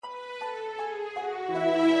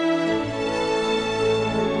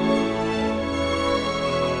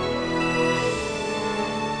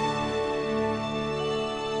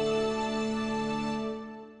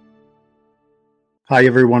Hi,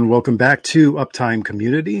 everyone. Welcome back to Uptime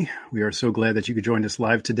Community. We are so glad that you could join us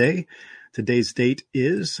live today. Today's date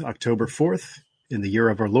is October 4th in the year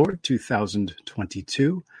of our Lord,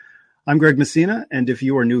 2022. I'm Greg Messina, and if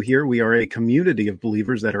you are new here, we are a community of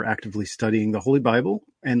believers that are actively studying the Holy Bible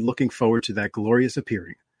and looking forward to that glorious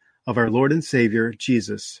appearing of our Lord and Savior,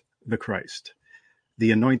 Jesus the Christ,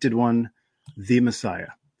 the Anointed One, the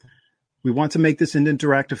Messiah. We want to make this an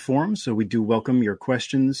interactive forum, so we do welcome your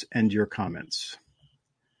questions and your comments.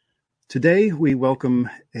 Today, we welcome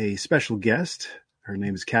a special guest. Her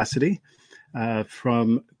name is Cassidy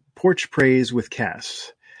from Porch Praise with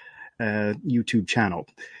Cass YouTube channel.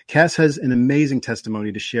 Cass has an amazing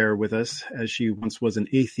testimony to share with us, as she once was an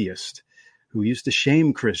atheist who used to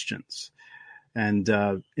shame Christians. And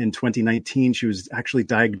in 2019, she was actually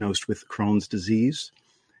diagnosed with Crohn's disease,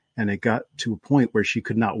 and it got to a point where she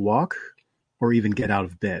could not walk or even get out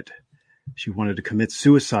of bed. She wanted to commit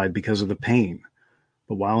suicide because of the pain.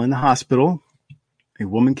 But while in the hospital, a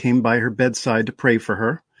woman came by her bedside to pray for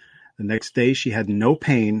her. The next day, she had no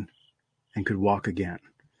pain and could walk again.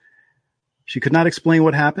 She could not explain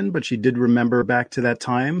what happened, but she did remember back to that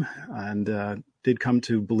time and did come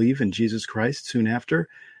to believe in Jesus Christ soon after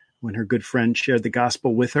when her good friend shared the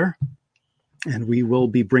gospel with her. And we will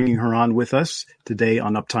be bringing her on with us today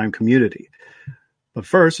on Uptime Community. But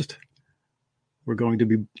first, we're going to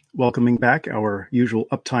be welcoming back our usual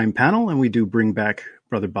Uptime panel, and we do bring back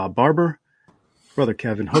Brother Bob Barber, Brother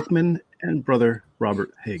Kevin Hookman, and Brother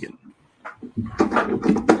Robert Hagan.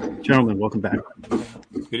 Gentlemen, welcome back.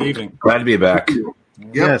 Good evening. Glad to be back. Yep.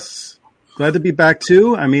 Yes, glad to be back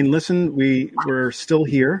too. I mean, listen, we're still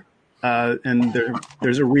here, and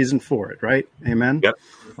there's a reason for it, right? Amen. Yep.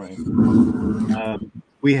 Right.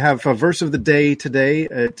 We have a verse of the day today.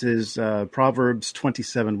 It is Proverbs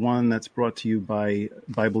 27:1. That's brought to you by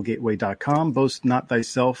BibleGateway.com. Boast not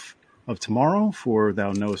thyself of tomorrow, for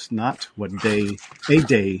thou knowest not what a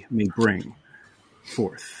day may bring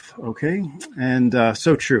forth. Okay? And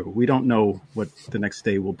so true. We don't know what the next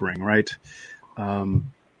day will bring, right?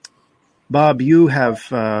 Bob, you have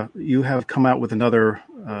come out with another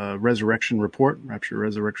resurrection report, rapture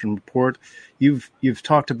resurrection report. You've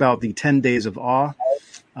talked about the 10 days of awe.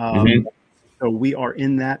 So we are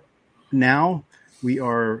in that now. We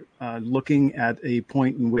are looking at a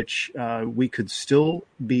point in which we could still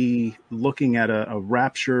be looking at a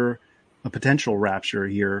rapture, a potential rapture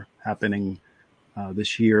here happening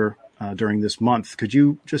this year during this month. Could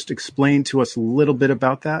you just explain to us a little bit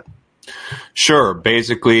about that? Sure.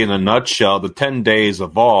 Basically, in a nutshell, the 10 days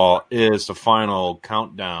of awe is the final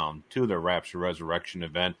countdown to the rapture resurrection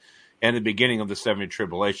event and the beginning of the 70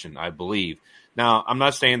 tribulation, I believe. Now, I'm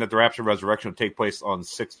not saying that the rapture resurrection will take place on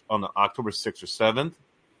October 6th or 7th.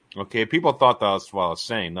 Okay, people thought that was what I was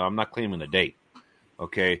saying. No, I'm not claiming the date.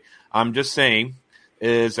 Okay, I'm just saying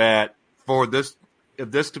is that for this,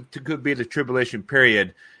 if this could be the tribulation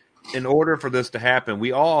period, in order for this to happen,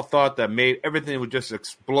 we all thought that everything would just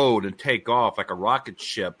explode and take off like a rocket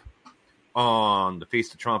ship on the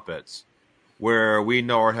Feast of Trumpets, where we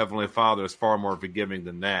know our Heavenly Father is far more forgiving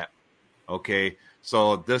than that. Okay,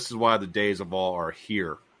 so this is why the days of awe are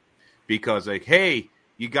here. Because, like, hey,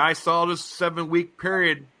 you guys saw this 7-year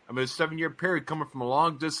period coming from a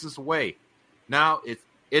long distance away. Now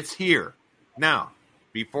it's here. Now,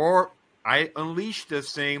 before I unleash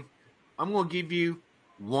this thing, I'm going to give you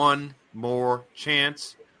one more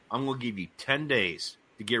chance. I'm going to give you 10 days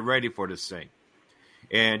to get ready for this thing.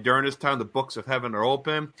 And during this time, the books of heaven are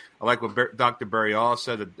open. I like what Dr. Barry All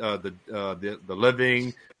said, the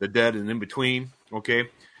living, the dead, and in between. Okay.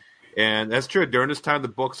 And that's true. During this time, the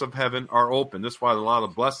books of heaven are open. That's why a lot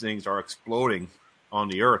of blessings are exploding on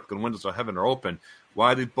the earth. The windows of heaven are open.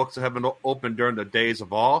 Why are the books of heaven open during the days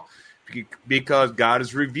of awe? Because God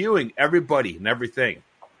is reviewing everybody and everything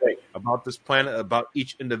about this planet, about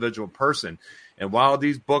each individual person. And while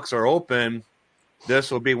these books are open,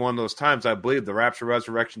 this will be one of those times, I believe, the rapture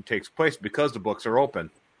resurrection takes place because the books are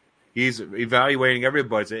open. He's evaluating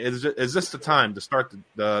everybody. Is this the time to start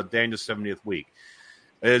the Daniel 70th week?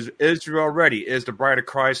 Is Israel ready? Is the bride of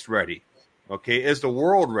Christ ready? Okay, is the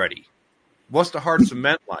world ready? What's the hearts of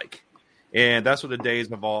men like? And that's what the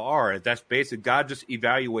days of all are. That's basically God just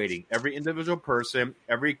evaluating every individual person,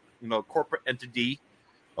 every corporate entity.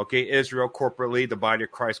 Okay, Israel corporately, the body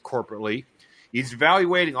of Christ corporately. He's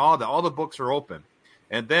evaluating all that. All the books are open.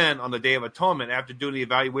 And then on the Day of Atonement, after doing the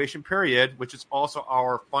evaluation period, which is also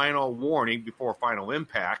our final warning before final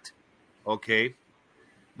impact, okay,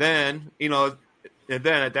 then, and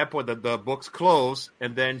then at that point, the books close,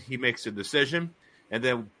 and then he makes a decision. And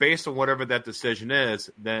then based on whatever that decision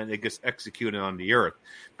is, then it gets executed on the earth.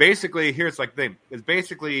 Basically, here's like the thing. It's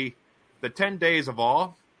basically the 10 days of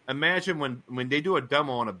awe, imagine when they do a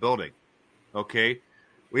demo on a building, okay?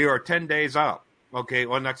 We are 10 days out, okay?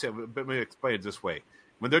 Well, next, let me explain it this way.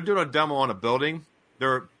 When they're doing a demo on a building,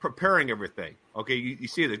 they're preparing everything, okay? You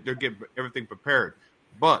see that they're getting everything prepared.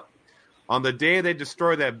 But on the day they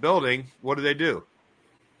destroy that building, what do?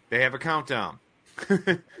 They have a countdown.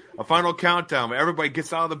 A final countdown where everybody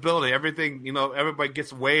gets out of the building. Everything, everybody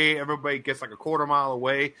gets away. Everybody gets like a quarter mile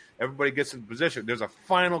away. Everybody gets in position. There's a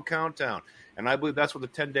final countdown. And I believe that's what the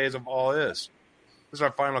 10 days of awe is. This is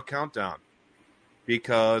our final countdown.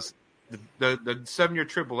 Because the 7-year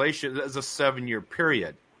tribulation is a 7-year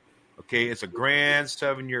period. Okay, it's a grand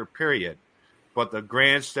 7-year period. But the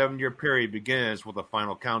grand 7-year period begins with a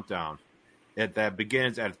final countdown. That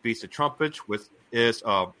begins at the Feast of Trumpets, which is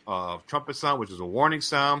a trumpet sound, which is a warning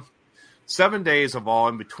sound. 7 days of awe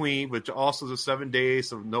in between, which also is the 7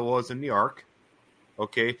 days of Noah's in the ark.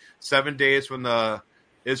 Okay, 7 days when the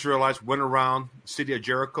Israelites went around the city of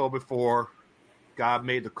Jericho before God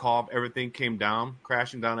made the call. Everything came down,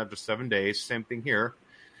 crashing down after 7 days. Same thing here.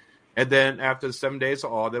 And then after the 7 days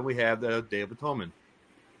of awe, then we have the Day of Atonement.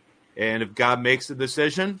 And if God makes the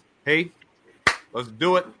decision, hey, let's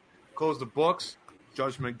do it. Close the books,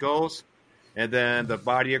 judgment goes, and then the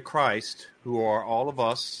body of Christ, who are all of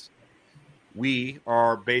us, we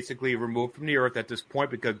are basically removed from the earth at this point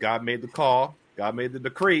because God made the call, God made the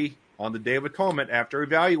decree on the Day of Atonement after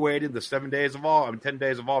evaluating the 7 days of awe, 10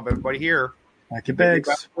 days of awe of everybody here. Pack your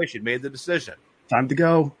bags. Made the decision. Time to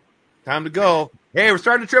go. Time to go. Hey, we're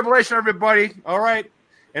starting the tribulation, everybody. All right.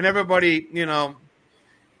 And everybody,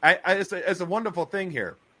 it's a wonderful thing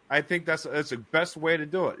here. I think that's the best way to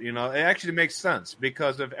do it. It actually makes sense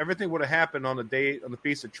because if everything would have happened on the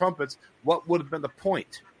Feast of Trumpets, what would have been the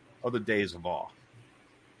point of the days of awe?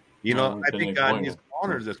 I think God needs to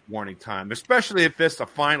honor this warning time, especially if it's the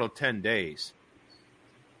final 10 days.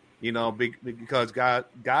 Because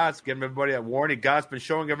God's giving everybody that warning. God's been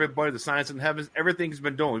showing everybody the signs in the heavens. Everything He's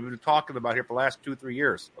been doing. We've been talking about here for the last 2-3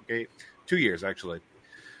 years. Okay, 2 years actually.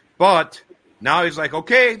 But now He's like,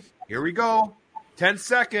 okay, here we go. 10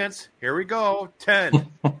 seconds. Here we go.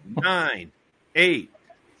 10, 9, 8,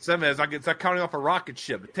 7. It's like counting off a rocket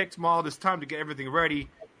ship. It takes them all this time to get everything ready,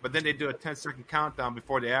 but then they do a 10-second countdown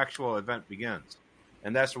before the actual event begins.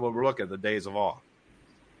 And that's what we're looking at, the days of awe.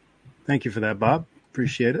 Thank you for that, Bob.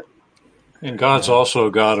 Appreciate it. And God's also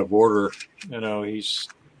a God of order. He's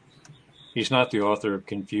not the author of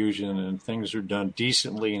confusion, and things are done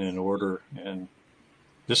decently and in order. And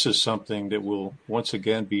this is something that will once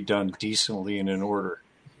again be done decently and in order.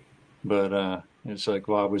 But it's like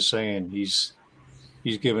Bob was saying, he's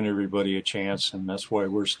given everybody a chance, and that's why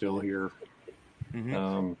we're still here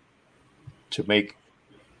to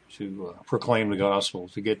proclaim the gospel,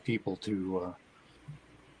 to get people to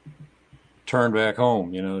turn back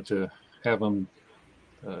home, to have them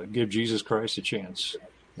give Jesus Christ a chance,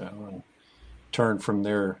 and turn from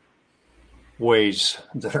their ways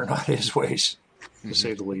that are not His ways, to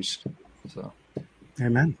say the least. So,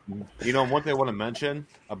 amen. One thing I want to mention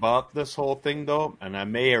about this whole thing, though, and I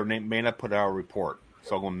may or may not put out a report,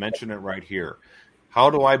 so I'm going to mention it right here. How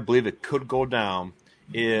do I believe it could go down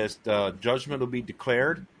is the judgment will be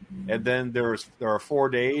declared, and then there are 4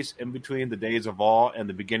 days in between the days of awe and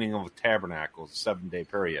the beginning of the tabernacles, 7-day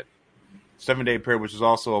period. 7-day period, which is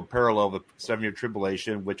also a parallel of the 7-year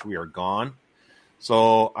tribulation, which we are gone.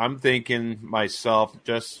 So I'm thinking myself,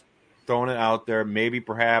 just throwing it out there, maybe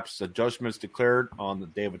perhaps the judgment's declared on the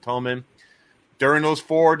Day of Atonement. During those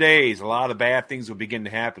 4 days, a lot of bad things will begin to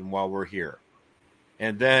happen while we're here.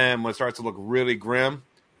 And then when it starts to look really grim,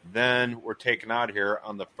 then we're taken out here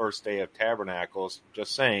on the first day of Tabernacles,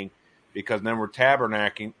 just saying, because then we're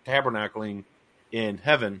tabernacling in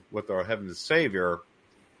heaven with our heavenly Savior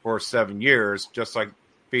for 7 years, just like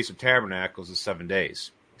Feast of Tabernacles is 7 days.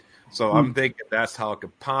 So I'm thinking that's how it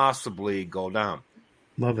could possibly go down.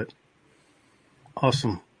 Love it.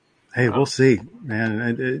 Awesome. Hey, we'll see, man.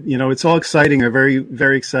 And, it's all exciting, or very,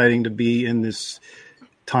 very exciting to be in this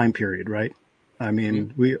time period, right? I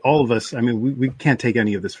mean, we can't take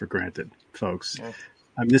any of this for granted, folks.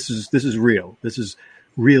 I mean, this is real. This is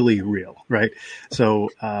really real, right? So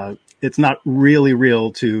it's not really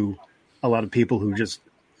real to a lot of people who just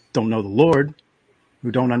don't know the Lord,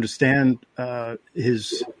 who don't understand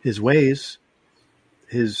His ways,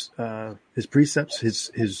 His precepts,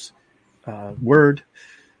 His word.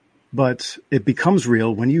 But it becomes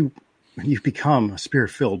real when you become a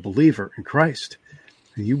Spirit-filled believer in Christ.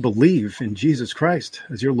 And you believe in Jesus Christ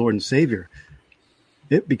as your Lord and Savior,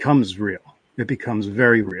 it becomes real. It becomes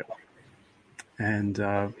very real. And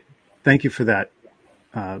thank you for that,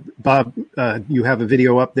 Bob, you have a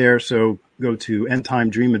video up there, so go to End Time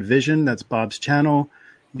Dream and Vision. That's Bob's channel.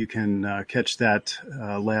 You can catch that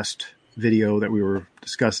last video that we were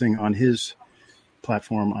discussing on his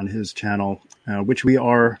platform, on his channel, which we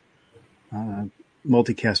are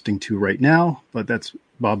multicasting to right now. But that's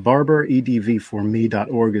Bob Barber,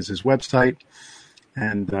 edv4me.org is his website.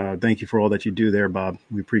 And thank you for all that you do there, Bob.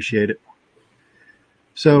 We appreciate it.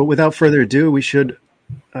 So without further ado, we should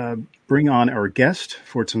bring on our guest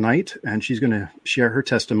for tonight, and she's going to share her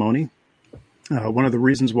testimony. One of the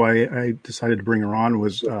reasons why I decided to bring her on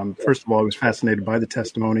was, first of all, I was fascinated by the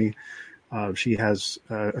testimony. She has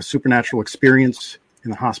a supernatural experience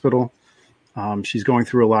in the hospital. She's going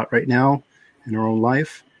through a lot right now in her own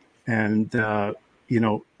life. And,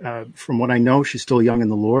 from what I know, she's still young in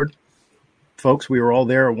the Lord. Folks, we were all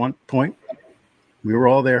there at one point. We were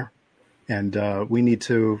all there. And we need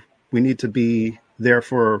to be there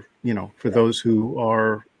for those who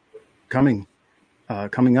are coming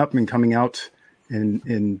up and coming out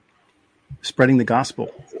and spreading the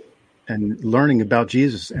gospel and learning about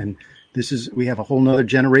Jesus. And we have a whole nother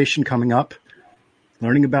generation coming up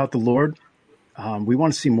learning about the Lord. We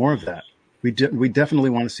want to see more of that. We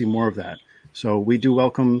definitely want to see more of that. So we do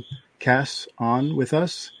welcome Cass on with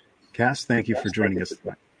us. Cass, thank you for joining us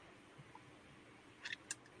tonight.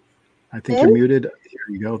 I think you're muted. There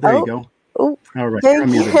you go. There you go. Oh, all right.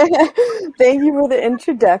 Thank you. Thank you for the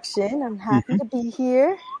introduction. I'm happy to be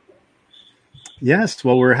here. Yes.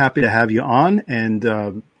 Well, we're happy to have you on,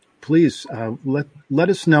 and please let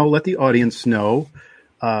us know, let the audience know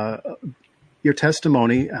your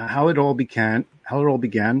testimony, how it all began,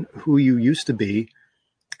 who you used to be,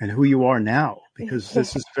 and who you are now, because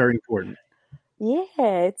this is very important. Yeah,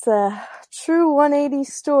 it's a true 180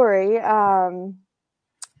 story.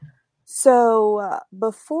 So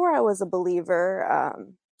before I was a believer,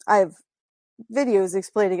 I have videos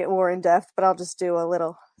explaining it more in depth, but I'll just do a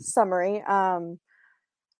little summary.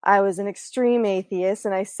 I was an extreme atheist,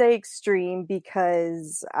 and I say extreme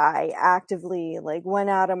because I actively went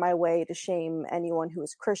out of my way to shame anyone who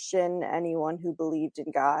was Christian, anyone who believed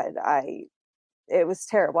in God. It was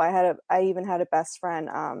terrible. I even had a best friend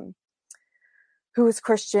who was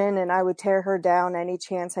Christian, and I would tear her down any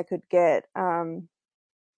chance I could get.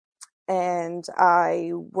 And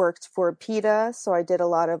I worked for PETA, so I did a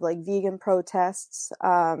lot of vegan protests.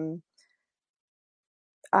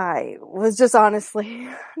 I was just honestly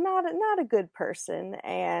not a good person,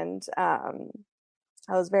 and I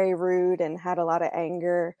was very rude and had a lot of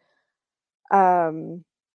anger. I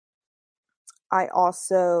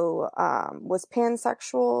also was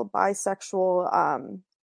pansexual, bisexual,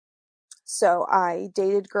 so I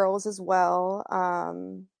dated girls as well.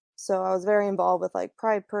 So I was very involved with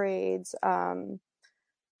pride parades,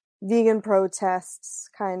 vegan protests,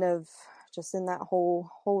 kind of just in that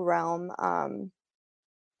whole realm.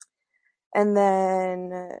 And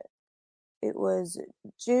then it was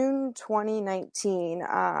June 2019.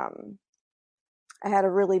 I had a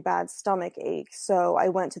really bad stomach ache, so I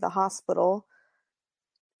went to the hospital,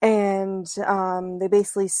 and they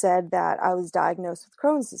basically said that I was diagnosed with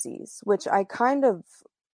Crohn's disease, which I kind of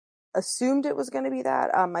assumed it was going to be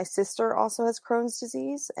that. My sister also has Crohn's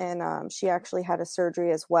disease, and she actually had a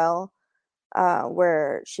surgery as well,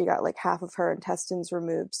 where she got half of her intestines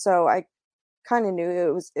removed. So I kind of knew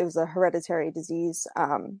it was a hereditary disease.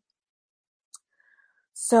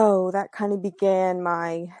 So that kind of began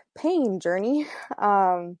my pain journey.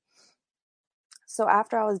 So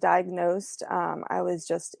after I was diagnosed, I was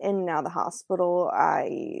just in and out of the hospital.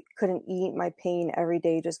 I couldn't eat. My pain every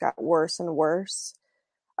day just got worse and worse.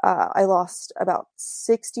 I lost about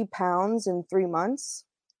 60 pounds in 3 months.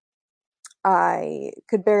 I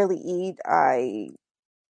could barely eat. I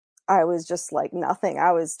was just like nothing.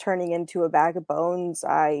 I was turning into a bag of bones.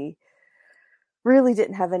 I really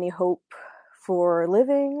didn't have any hope for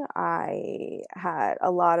living. I had a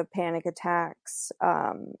lot of panic attacks,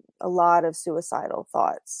 a lot of suicidal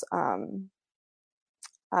thoughts.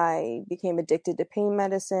 I became addicted to pain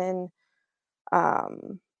medicine,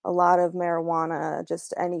 a lot of marijuana,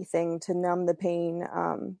 just anything to numb the pain.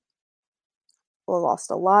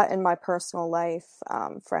 Lost a lot in my personal life,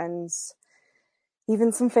 friends,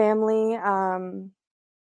 even some family.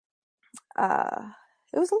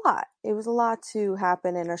 It was a lot. It was a lot to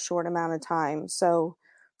happen in a short amount of time. So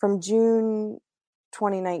from June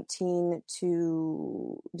 2019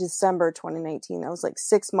 to December 2019, that was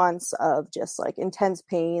 6 months of just intense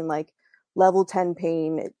pain, level 10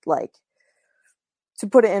 pain. To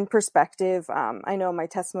put it in perspective, I know in my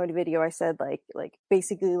testimony video I said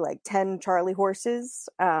basically 10 Charlie horses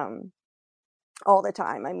all the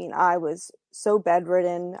time. I mean, I was so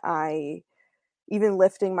bedridden. I even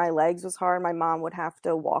lifting my legs was hard. My mom would have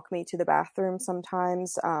to walk me to the bathroom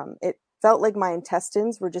sometimes. It felt like my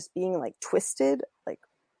intestines were just being like twisted, like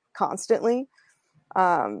constantly.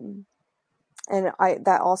 And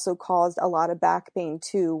that also caused a lot of back pain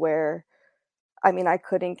too, where, I mean, I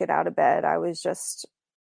couldn't get out of bed. I was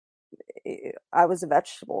a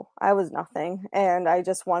vegetable. I was nothing. And I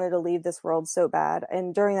just wanted to leave this world so bad.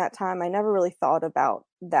 And during that time, I never really thought about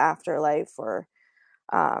the afterlife or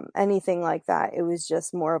anything like that. It was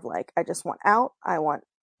just more of like, I just want out. I want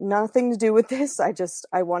nothing to do with this. I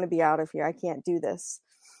want to be out of here. I can't do this.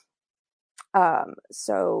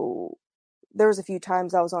 So there was a few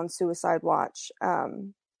times I was on suicide watch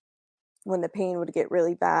when the pain would get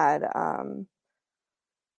really bad.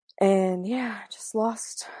 And yeah, just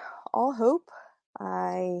lost all hope.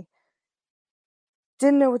 I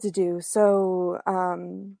didn't know what to do. So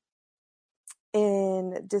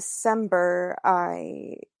in December,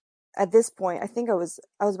 at this point, I think I was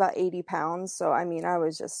about 80 pounds. So, I mean, I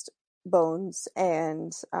was just bones,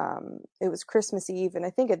 and it was Christmas Eve. And I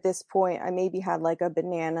think at this point, I maybe had like a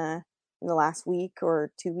banana in the last week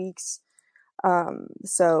or 2 weeks.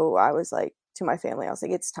 So I was like to my family, I was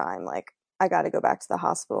like, it's time. Like, I got to go back to the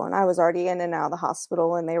hospital. And I was already in and out of the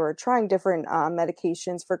hospital, and they were trying different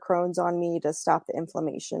medications for Crohn's on me to stop the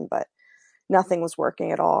inflammation, but nothing was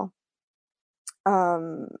working at all.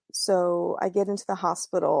 So I get into the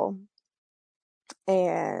hospital,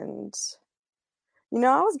 and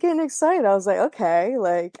I was getting excited. I was like, okay,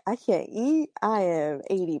 like, I can't eat. I am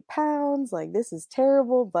 80 pounds. Like, this is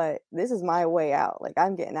terrible, but this is my way out. Like,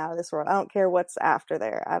 I'm getting out of this world. I don't care what's after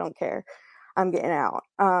there. I don't care. I'm getting out.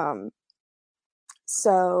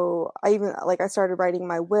 So I started writing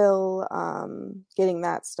my will, getting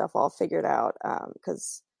that stuff all figured out.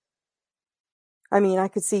 'Cause I mean, I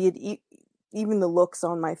could see it, even the looks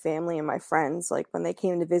on my family and my friends, like when they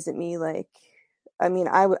came to visit me, like, I mean,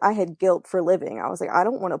 I had guilt for living. I was like, I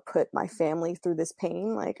don't want to put my family through this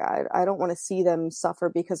pain. Like, I don't want to see them suffer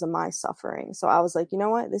because of my suffering. So I was like, you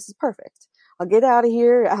know what? This is perfect. I'll get out of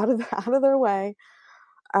here, out of their way.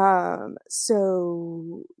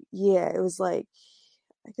 So yeah, it was like,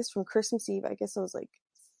 I guess from Christmas Eve, I guess I was like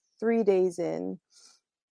 3 days in.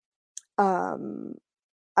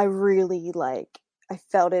 I really I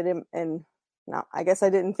felt it in no, I guess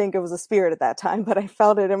I didn't think it was a spirit at that time, but I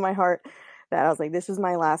felt it in my heart that I was like, this is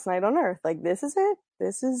my last night on earth. Like, this is it.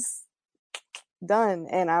 This is done.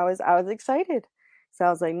 And I was excited. So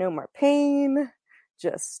I was like, no more pain,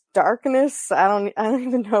 just darkness. I don't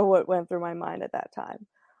even know what went through my mind at that time.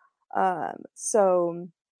 So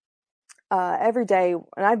every day,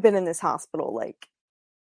 and I've been in this hospital, like,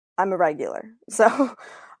 I'm a regular. So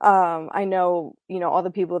I know, all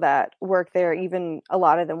the people that work there, even a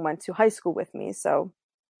lot of them went to high school with me. So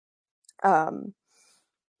I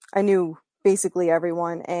knew basically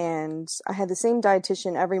everyone, and I had the same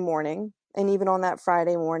dietitian every morning. And even on that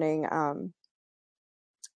Friday morning,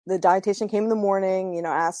 the dietitian came in the morning,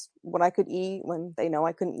 asked what I could eat when they know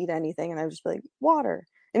I couldn't eat anything. And I would just be like, water.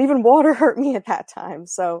 And even water hurt me at that time.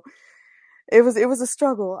 So it was a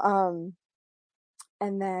struggle.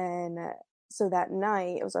 And then, so that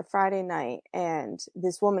night, it was a Friday night, and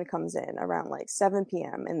this woman comes in around like 7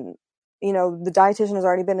 p.m. And, the dietitian has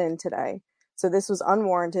already been in today. So this was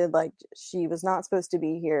unwarranted. Like, she was not supposed to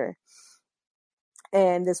be here.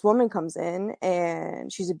 And this woman comes in,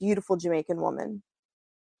 and she's a beautiful Jamaican woman.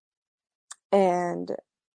 And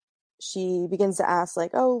she begins to ask,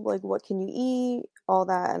 like, oh, like, what can you eat? All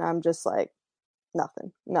that. And I'm just like,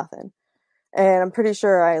 nothing. And I'm pretty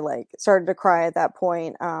sure I started to cry at that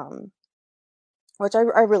point. Which I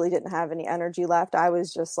really didn't have any energy left. I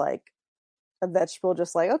was just like a vegetable,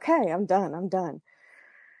 just like, okay, I'm done.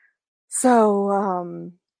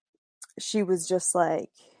 So she was just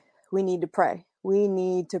like, we need to pray.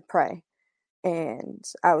 And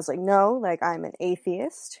I was like, no, like, I'm an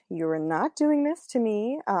atheist. You are not doing this to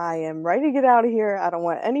me. I am ready to get out of here. I don't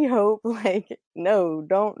want any hope. Like, no,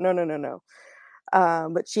 don't, no.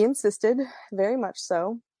 But she insisted, very much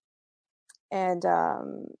so. And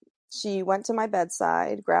she went to my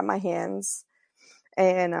bedside, grabbed my hands,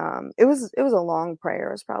 and it was a long prayer.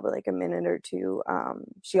 It was probably like a minute or two.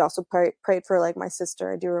 She also prayed for like my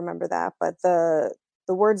sister. I do remember that. But the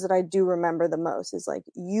words that I do remember the most is like,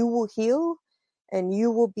 you will heal and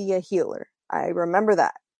you will be a healer. I remember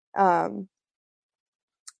that.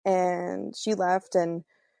 And she left, and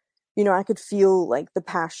I could feel like the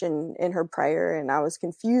passion in her prayer, and I was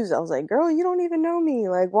confused. I was like, girl, you don't even know me.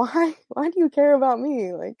 Like, why do you care about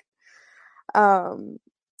me? Like,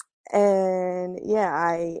 and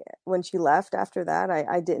yeah, when she left after that,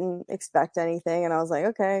 I didn't expect anything, and I was like,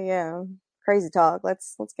 okay, yeah, crazy talk.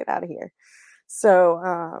 Let's get out of here. So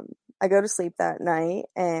I go to sleep that night,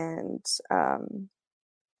 and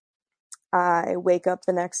I wake up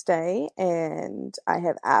the next day and I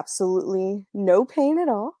have absolutely no pain at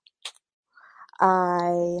all.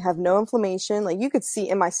 I have no inflammation. Like, you could see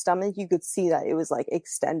in my stomach, you could see that it was like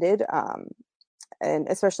extended. And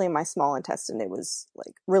especially in my small intestine, it was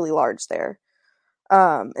like really large there.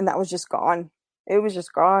 And that was just gone. It was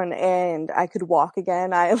just gone, and I could walk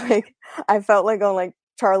again. I felt like on like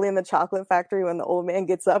Charlie and the Chocolate Factory when the old man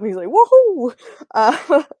gets up, he's like, woohoo!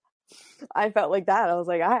 I felt like that. I was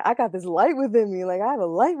like, I got this light within me. Like, I have a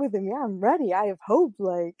light within me. I'm ready. I have hope.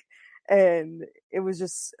 Like, and it was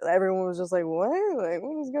just, everyone was just like, what? Like,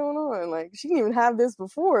 what is going on? Like, she didn't even have this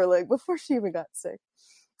before, like, before she even got sick.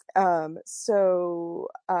 So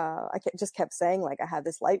I just kept saying, like, I have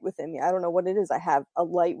this light within me. I don't know what it is. I have a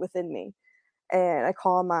light within me. And I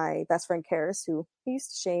call my best friend Karis, who he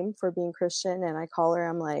used to shame for being Christian. And I call her,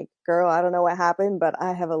 I'm like, girl, I don't know what happened, but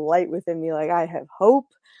I have a light within me. Like, I have hope.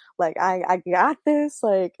 Like, I got this.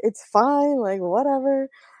 Like, it's fine. Like, whatever.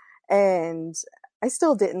 And I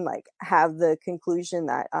still didn't like have the conclusion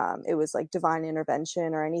that it was like divine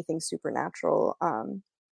intervention or anything supernatural.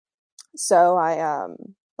 So I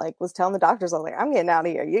like was telling the doctors, I was like, I'm getting out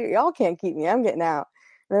of here. Y'all can't keep me. I'm getting out.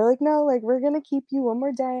 And they're like, no, like, we're gonna keep you one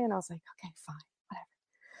more day. And I was like, okay, fine, whatever.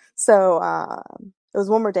 So it was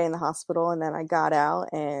one more day in the hospital, and then I got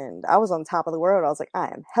out and I was on top of the world. I was like, I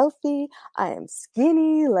am healthy, I am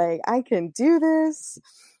skinny, like, I can do this.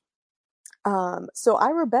 So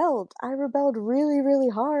I rebelled really, really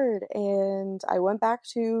hard, and I went back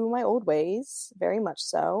to my old ways, very much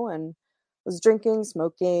so, and was drinking,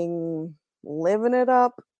 smoking, living it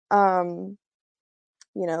up, throwing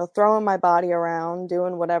my body around,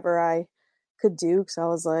 doing whatever I could do, because I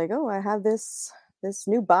was like, oh, I have this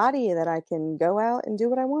new body that I can go out and do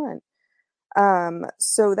what I want.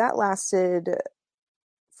 So that lasted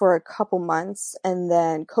for a couple months, and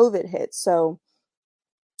then COVID hit. So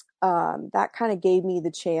that kind of gave me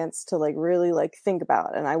the chance to like really like think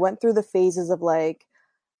about it. And I went through the phases of like,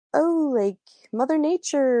 oh, like Mother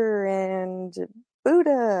Nature and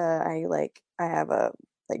Buddha. I have a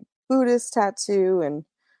like Buddhist tattoo and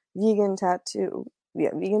vegan tattoo.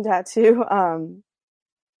 Yeah, vegan tattoo.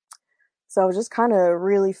 So I was just kind of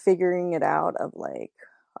really figuring it out of like,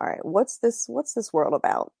 all right, what's this world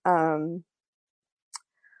about?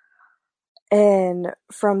 And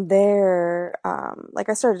from there, like,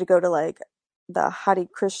 I started to go to like the Hare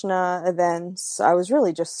Krishna events. I was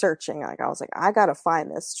really just searching. Like, I was like, I gotta find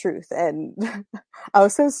this truth. And I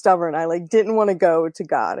was so stubborn. I like didn't want to go to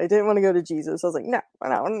God. I didn't want to go to Jesus. I was like, no.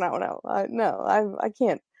 I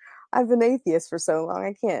can't. I've been atheist for so long.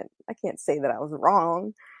 I can't say that I was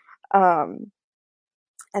wrong.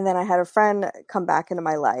 And then I had a friend come back into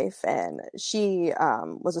my life, and she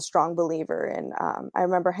was a strong believer. And I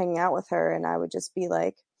remember hanging out with her, and I would just be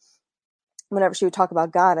like, whenever she would talk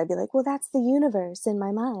about God, I'd be like, well, that's the universe in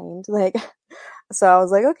my mind. Like, so I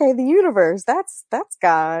was like, okay, the universe, that's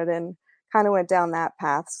God, and kind of went down that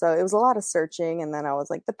path. So it was a lot of searching. And then I was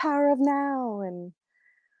like, the power of now and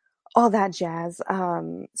all that jazz.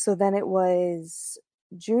 So then it was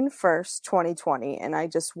June 1st, 2020, and I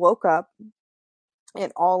just woke up,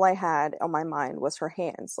 and all I had on my mind was her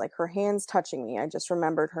hands, like her hands touching me. I just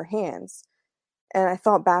remembered her hands, and I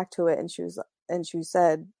thought back to it, and she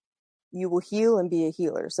said, you will heal and be a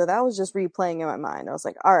healer. So that was just replaying in my mind. I was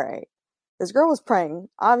like, all right, this girl was praying,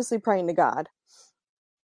 obviously praying to God,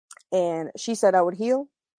 and she said I would heal,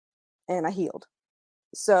 and I healed.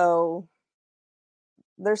 So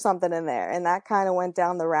there's something in there. And that kind of went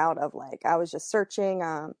down the route of like, I was just searching.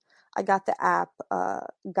 I got the app,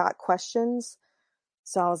 Got Questions.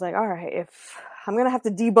 So I was like, all right, if I'm going to have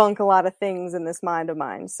to debunk a lot of things in this mind of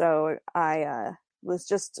mine. So I was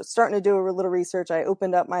just starting to do a little research. I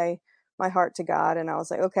opened up my heart to God, and I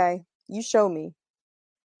was like, okay, you show me.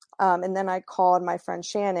 And then I called my friend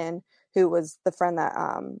Shannon, who was the friend that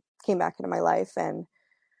came back into my life. And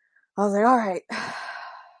I was like, all right,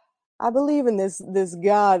 I believe in this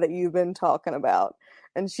God that you've been talking about.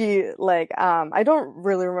 And she like, I don't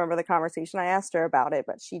really remember the conversation. I asked her about it,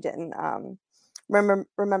 but she didn't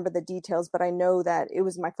remember the details. But I know that it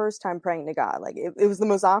was my first time praying to God. Like, it was the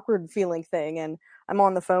most awkward feeling thing. And I'm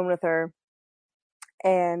on the phone with her,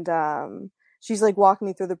 and she's like walking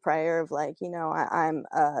me through the prayer of like, I'm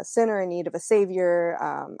a sinner in need of a savior.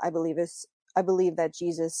 I believe that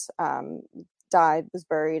Jesus died, was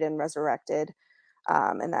buried, and resurrected.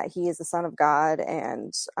 And that he is the Son of God,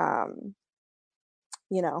 and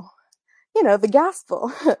the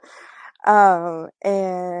gospel.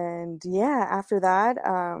 And yeah, after that,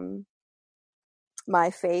 my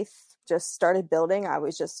faith just started building. I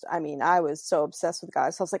was so obsessed with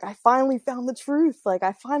God. So I was like, I finally found the truth. Like,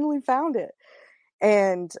 I finally found it.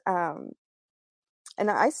 And I've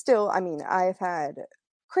had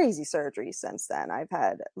crazy surgeries since then. I've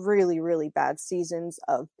had really, really bad seasons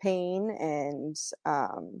of pain and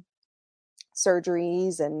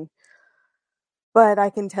surgeries, but I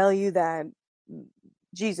can tell you that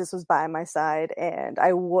Jesus was by my side, and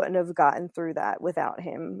I wouldn't have gotten through that without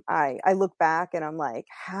him. I look back and I'm like,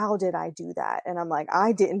 how did I do that? And I'm like,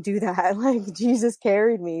 I didn't do that. Like, Jesus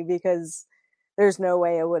carried me, because there's no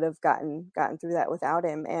way I would have gotten through that without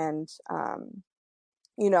him. And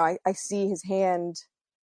I see his hand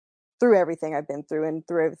through everything I've been through and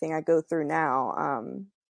through everything I go through now,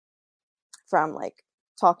 from like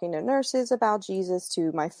talking to nurses about Jesus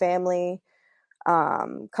to my family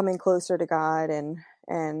coming closer to God, and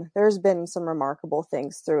there's been some remarkable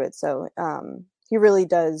things through it. So he really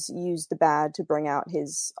does use the bad to bring out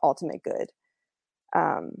his ultimate good.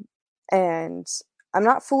 And I'm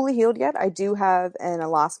not fully healed yet. I do have an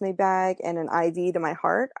ostomy bag and an IV to my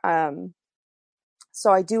heart.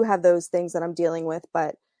 So I do have those things that I'm dealing with,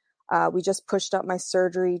 but we just pushed up my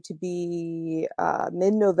surgery to be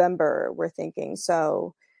mid-November, we're thinking.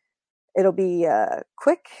 So it'll be a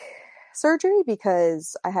quick surgery,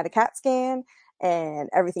 because I had a CAT scan and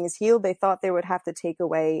everything is healed. They thought they would have to take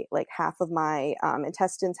away like half of my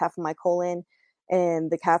intestines, half of my colon.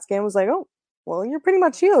 And the CAT scan was like, oh, well, you're pretty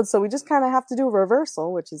much healed. So we just kind of have to do a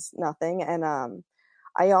reversal, which is nothing. And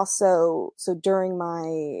so during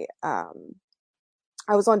my,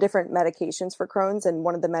 I was on different medications for Crohn's, and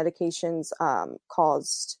one of the medications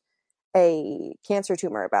caused a cancer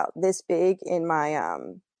tumor about this big in my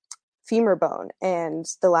femur bone. And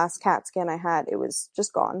the last CAT scan I had, it was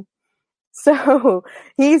just gone. So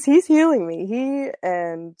he's healing me. He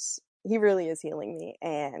really is healing me.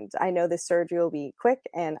 And I know this surgery will be quick,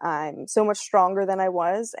 and I'm so much stronger than I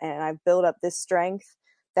was. And I've built up this strength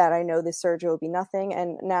that I know this surgery will be nothing.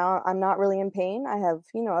 And now I'm not really in pain. I have,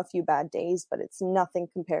 a few bad days, but it's nothing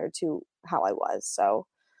compared to how I was. So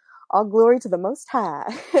all glory to the Most High.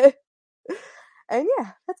 And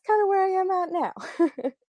yeah, that's kind of where I am at now.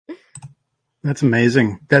 That's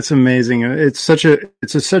amazing. That's amazing. It's such a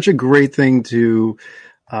great thing to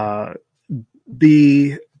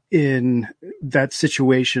be in that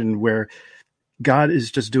situation where God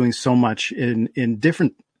is just doing so much in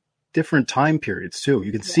different time periods too.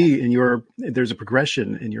 You can see there's a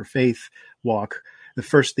progression in your faith walk.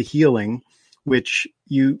 The healing, which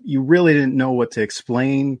you really didn't know how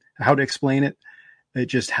to explain it. It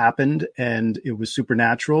just happened, and it was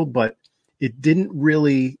supernatural, but it didn't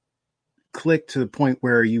really click to the point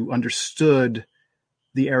where you understood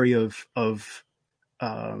the area of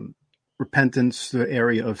repentance, the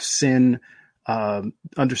area of sin,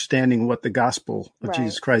 understanding what the gospel of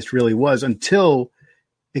Jesus Christ really was, until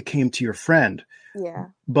it came to your friend. Yeah.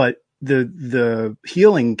 But the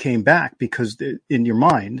healing came back because in your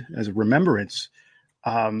mind as a remembrance,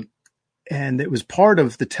 and it was part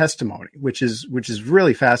of the testimony, which is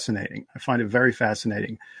really fascinating. I find it very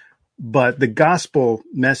fascinating. But the gospel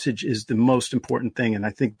message is the most important thing. And I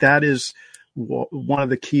think that is one of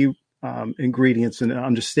the key ingredients in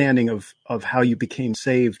understanding of how you became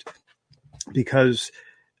saved, because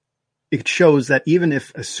it shows that even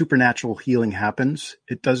if a supernatural healing happens,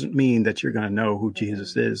 it doesn't mean that you're going to know who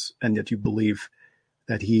Jesus is, and that you believe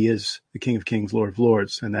that he is the King of Kings, Lord of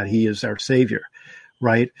Lords, and that he is our Savior,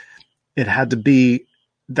 right? It had to be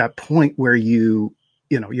that point where your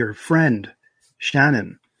friend,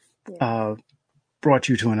 Shannon, brought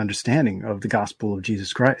you to an understanding of the gospel of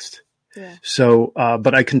Jesus Christ. Yeah. So,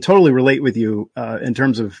 but I can totally relate with you in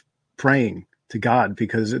terms of praying to God,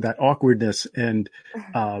 because that awkwardness and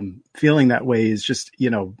feeling that way is just,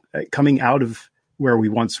 coming out of where we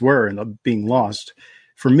once were and being lost.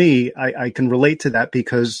 For me, I can relate to that,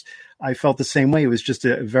 because I felt the same way. It was just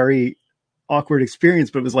a very awkward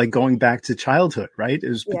experience, but it was like going back to childhood, right? It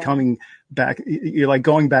was becoming back. You're like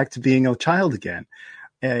going back to being a child again.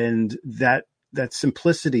 And that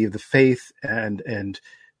simplicity of the faith and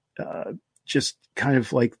just kind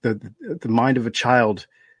of like the mind of a child,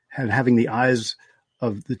 and having the eyes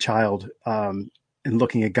of the child and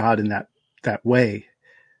looking at God in that way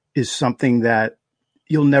is something that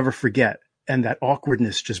you'll never forget. And that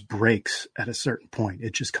awkwardness just breaks at a certain point.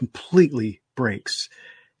 It just completely breaks.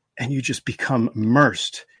 And you just become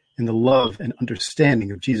immersed in the love and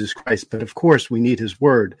understanding of Jesus Christ. But of course, we need his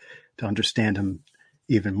word to understand him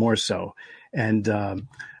even more so. And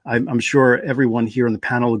I'm sure everyone here on the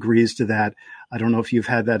panel agrees to that. I don't know if you've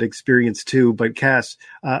had that experience too, but Cass,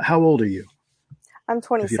 how old are you? I'm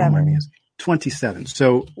 27. 27.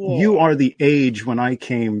 So you are the age when I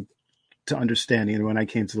came to understanding and when I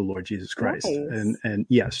came to the Lord Jesus Christ. Nice. And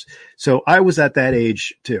yes, so I was at that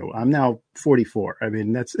age too. I'm now 44. I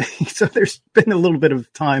mean, that's, so there's been a little bit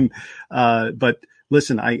of time. But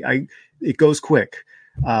listen, it goes quick.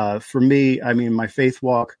 For me, I mean, my faith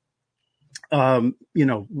walk, you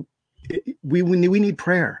know, we need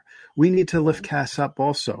prayer. We need to lift Cass up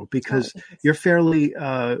also, because you're fairly,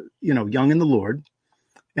 you know, young in the Lord,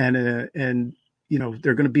 and you know,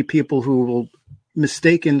 there are going to be people who will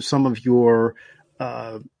mistaken some of your,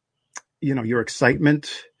 you know, your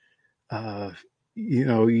excitement, you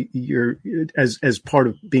know, you're as part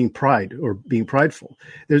of being pride or being prideful.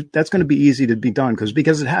 That's going to be easy to be done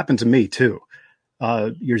because it happened to me too.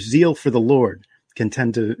 Your zeal for the Lord can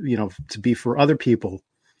tend to, you know, to be for other people,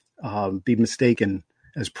 be mistaken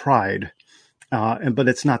as pride. But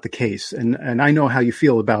it's not the case. And I know how you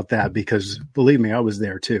feel about that, because believe me, I was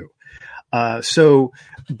there too.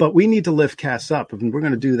 But we need to lift Cass up, and we're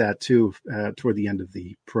going to do that too, toward the end of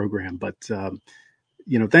the program. But,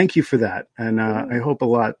 you know, thank you for that. And, I hope a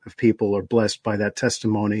lot of people are blessed by that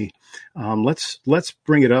testimony. Let's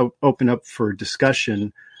bring it up, open up for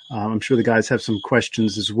discussion. I'm sure the guys have some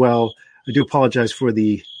questions as well. I do apologize for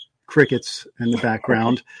the crickets in the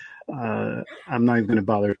background. I'm not even going to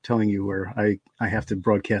bother telling you where I have to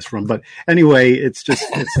broadcast from, but anyway, it's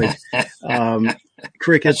like,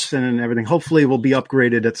 crickets and everything. Hopefully we'll be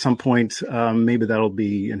upgraded at some point. Maybe that'll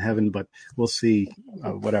be in heaven, but we'll see,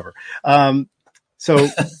 whatever. So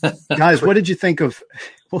guys, what did you think of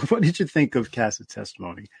Cass's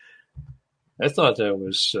testimony? I thought that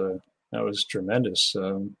was tremendous.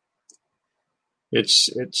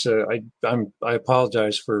 I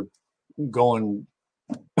apologize for going.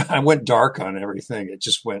 I went dark on everything.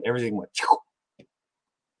 Everything went.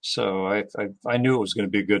 So I knew it was going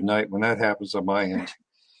to be a good night when that happens on my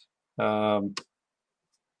end.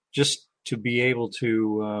 Just to be able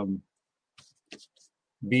to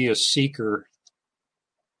be a seeker.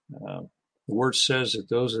 The word says that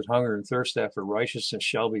those that hunger and thirst after righteousness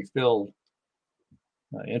shall be filled.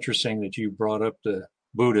 Interesting that you brought up the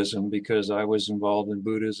Buddhism, because I was involved in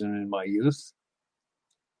Buddhism in my youth,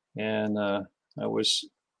 and I was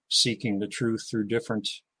seeking the truth through different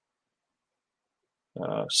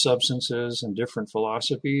substances and different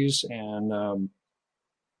philosophies, and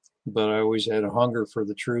but I always had a hunger for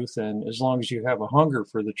the truth. And as long as you have a hunger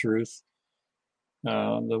for the truth,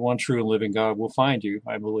 the one true and living God will find you,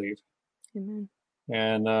 I believe. Amen.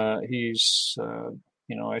 And he's,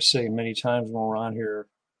 you know, I say many times when we're on here,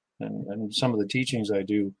 and some of the teachings I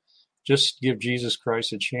do, just give Jesus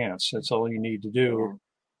Christ a chance. That's all you need to do.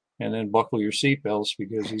 Yeah. And then buckle your seatbelts,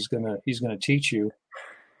 because he's gonna teach you,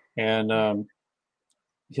 and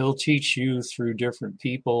he'll teach you through different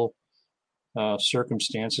people,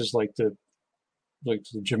 circumstances, like the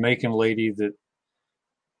Jamaican lady that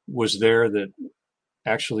was there that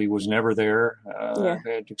actually was never there. I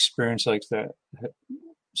had experience like that.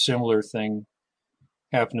 Similar thing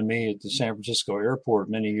happened to me at the San Francisco airport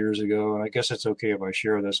many years ago, and I guess it's okay if I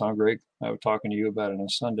share this, huh, Greg? I was talking to you about it on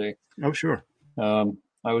Sunday. Oh, sure.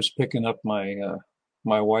 I was picking up my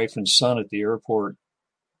wife and son at the airport.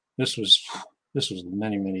 This was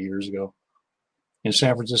many, many years ago. In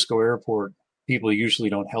San Francisco airport, people usually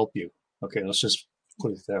don't help you. Okay, let's just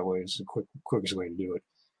put it that way. It's the quickest way to do it.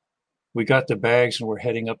 We got the bags and we're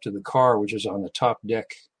heading up to the car, which is on the top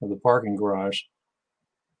deck of the parking garage.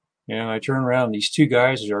 And I turned around, and these two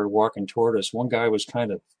guys started walking toward us. One guy was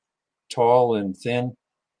kind of tall and thin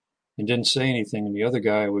and didn't say anything. And the other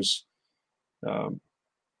guy was a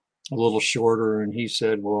little shorter, and he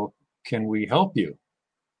said, "Well, can we help you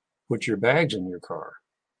put your bags in your car?"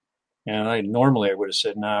 And normally I would have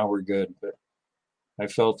said, "Nah, we're good." But I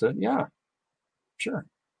felt that, yeah, sure.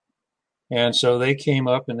 And so they came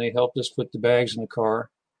up and they helped us put the bags in the car.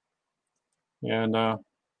 And I'm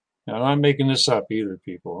not making this up either,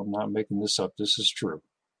 people. I'm not making this up. This is true.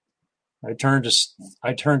 I turned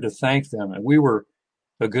to thank them, and we were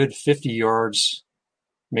a good 50 yards,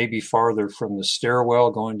 maybe farther, from the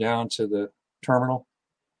stairwell going down to the terminal.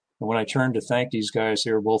 And when I turned to thank these guys,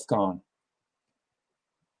 they were both gone.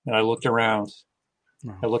 And I looked around.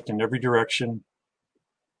 Wow. I looked in every direction.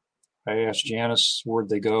 I asked Janice, where'd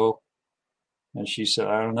they go? And she said,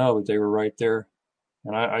 "I don't know, but they were right there."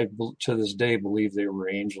 And I to this day believe they were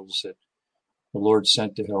angels that the Lord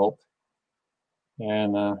sent to help,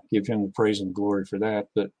 and give him the praise and glory for that.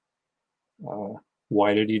 But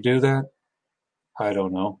why did he do that? I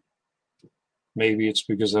don't know. Maybe it's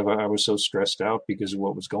because I was so stressed out because of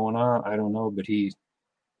what was going on. I don't know. But he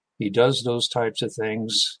does those types of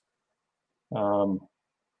things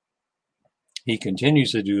he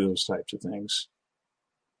continues to do those types of things.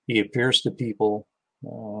 He appears to people.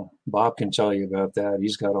 Bob can tell you about that.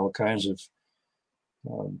 He's got all kinds of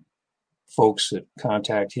folks that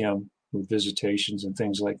contact him with visitations and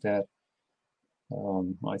things like that.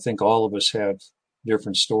 I think all of us have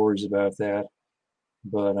different stories about that,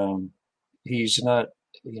 but he's not,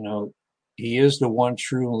 he is the one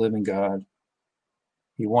true and living God.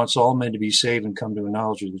 He wants all men to be saved and come to a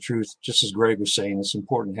knowledge of the truth. Just as Greg was saying, it's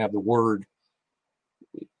important to have the word.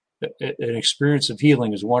 An experience of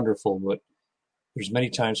healing is wonderful, but there's many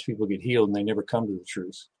times people get healed and they never come to the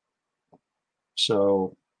truth.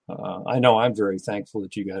 So I know I'm very thankful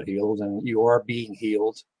that you got healed, and you are being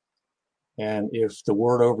healed. And if the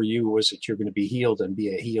word over you was that you're going to be healed and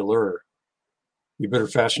be a healer, you better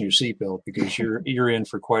fasten your seatbelt, because you're in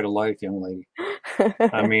for quite a life, young lady.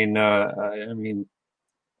 I mean,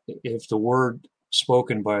 if the word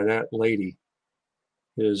spoken by that lady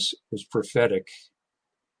is prophetic,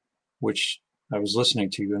 which I was listening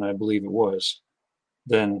to, and I believe it was,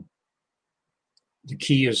 then the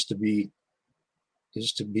key is to be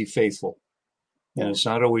faithful, and it's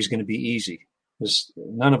not always going to be easy.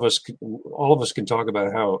 All of us can talk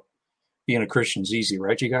about how being a Christian is easy,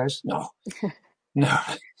 right, you guys? No.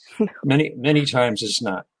 Many times it's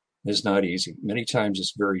not. It's not easy. Many times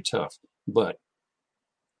it's very tough. But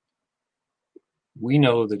we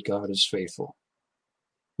know that God is faithful.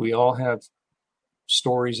 We all have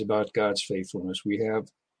stories about God's faithfulness. We have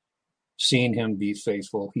seen him be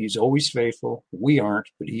faithful. He's always faithful. We aren't,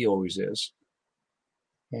 but he always is.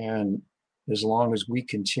 And as long as we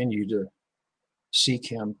continue to seek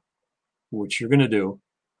him, which you're going to do,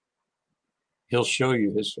 he'll show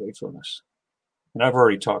you his faithfulness. And I've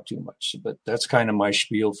already talked too much, but that's kind of my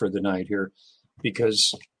spiel for the night here,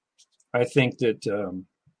 because I think that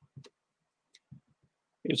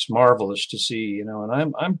it's marvelous to see, and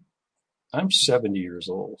I'm 70 years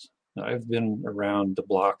old. I've been around the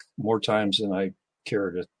block more times than I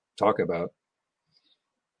care to talk about,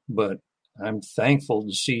 but I'm thankful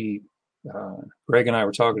to see, Greg and I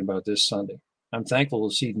were talking about this Sunday. I'm thankful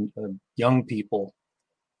to see young people,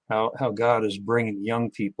 how God is bringing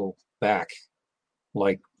young people back.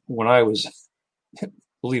 Like when I was,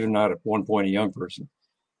 believe it or not, at one point a young person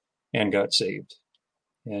and got saved.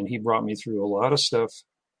 And he brought me through a lot of stuff,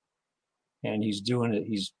 and he's doing it.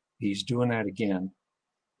 He's doing that again.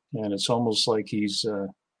 And it's almost like he's,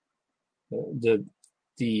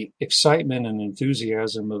 the excitement and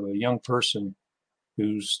enthusiasm of a young person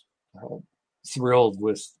who's thrilled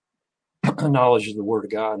with knowledge of the Word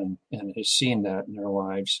of God and has seen that in their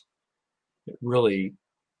lives. It really,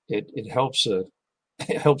 it helps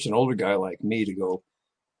an older guy like me to go,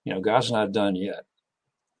 God's not done yet.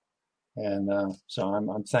 And so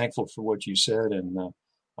I'm thankful for what you said, and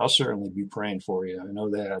I'll certainly be praying for you. I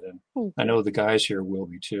know that, and I know the guys here will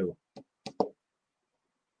be too.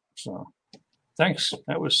 So thanks.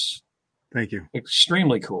 Thank you.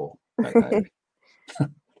 Extremely cool.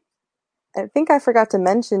 I think I forgot to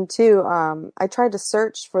mention too, I tried to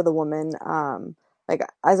search for the woman. Like,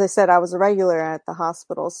 as I said, I was a regular at the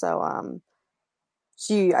hospital, so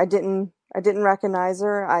I didn't recognize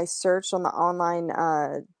her. I searched on the online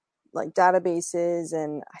like databases,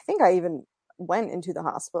 and I think I even went into the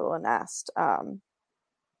hospital and asked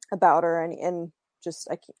about her, and just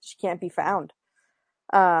she can't be found.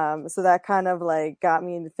 So that kind of like got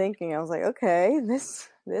me into thinking. I was like, okay, this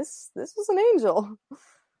was an angel.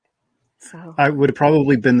 So I would have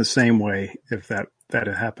probably been the same way if that had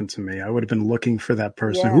happened to me. I would have been looking for that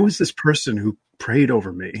person. Yeah. Who is this person who prayed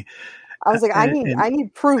over me? I was like, I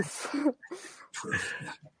need proof.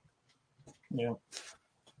 Yeah.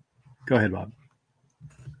 Go ahead, Bob.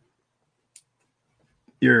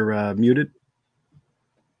 You're muted.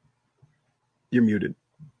 You're muted.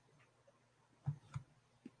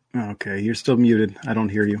 Okay, you're still muted. I don't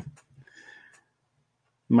hear you.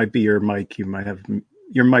 Might be your mic.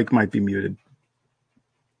 Your mic might be muted.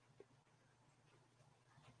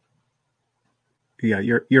 Yeah,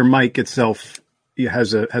 your mic itself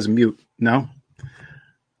has a mute. No?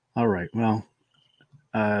 All right. Well,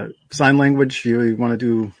 sign language. You want to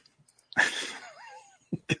do?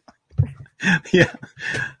 Yeah.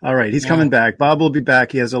 All right. He's coming back. Bob will be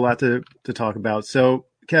back. He has a lot to talk about. So,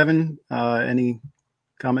 Kevin, any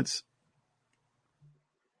comments?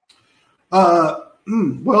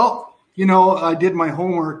 Well, I did my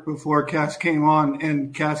homework before Cass came on,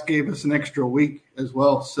 and Cass gave us an extra week as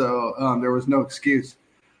well, so there was no excuse.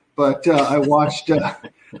 But I watched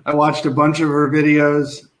a bunch of her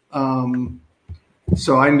videos,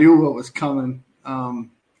 so I knew what was coming. I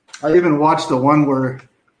even watched the one where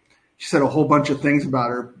she said a whole bunch of things about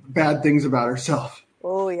her, bad things about herself,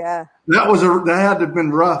 Oh yeah. That had to have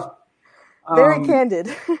been rough. Very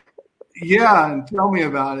candid. Yeah, and tell me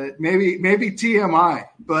about it. Maybe TMI,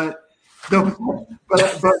 but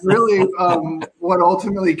really, what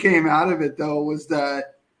ultimately came out of it though was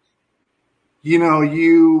that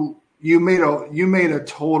you made a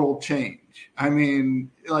total change. I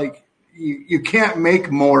mean, like you can't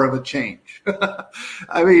make more of a change.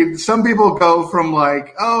 I mean, some people go from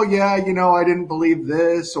like, oh yeah, I didn't believe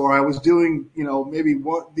this, or I was doing maybe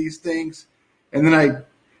these things, and then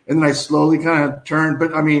I slowly kind of turned.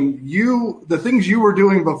 But I mean, the things you were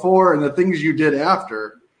doing before and the things you did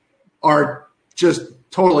after are just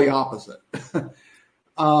totally opposite.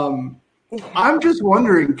 I'm just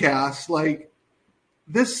wondering, Cass, like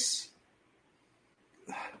this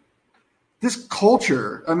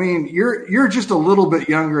culture. I mean, you're just a little bit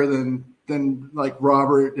younger than like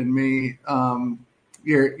Robert and me.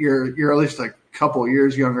 You're at least a couple of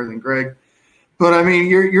years younger than Greg. But I mean,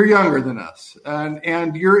 you're younger than us,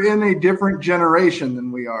 and you're in a different generation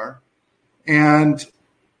than we are, and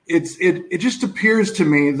it just appears to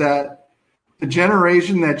me that the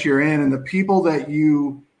generation that you're in and the people that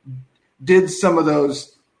you did some of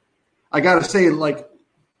those, I got to say, like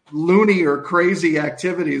loony or crazy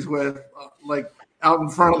activities with, like out in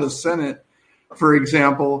front of the Senate, for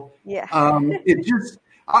example. Yeah.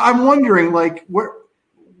 I'm wondering, like, what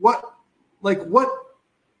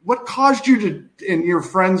caused you to and your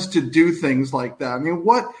friends to do things like that? I mean,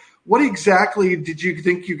 what exactly did you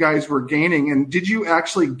think you guys were gaining, and did you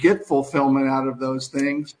actually get fulfillment out of those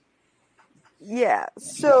things? Yeah,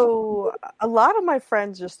 so a lot of my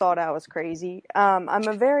friends just thought I was crazy. I'm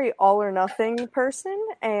a very all or nothing person,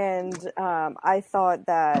 and I thought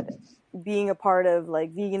that being a part of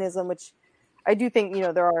like veganism, which I do think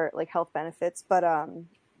there are like health benefits, but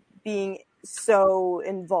being so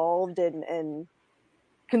involved and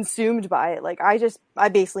consumed by it, like I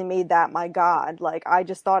basically made that my god. Like I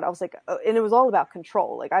just thought I was like, and it was all about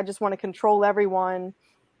control. Like I just want to control everyone,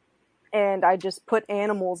 and I just put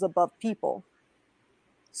animals above people.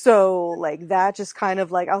 So like that just kind of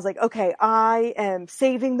like I was like, okay, I am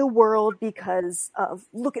saving the world because of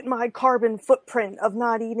look at my carbon footprint of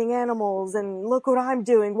not eating animals, and look what I'm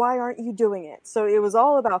doing. Why aren't you doing it? So it was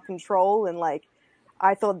all about control, and like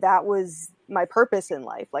I thought that was my purpose in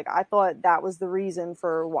life. Like I thought that was the reason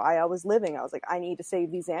for why I was living. I was like, I need to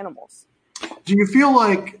save these animals. Do you feel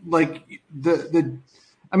like the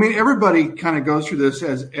I mean, everybody kind of goes through this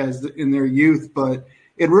as in their youth, but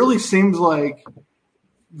it really seems like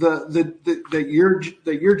that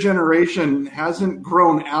your generation hasn't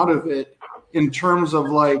grown out of it in terms of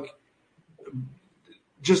like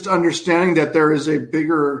just understanding that there's a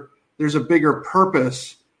bigger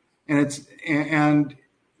purpose, and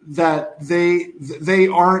that they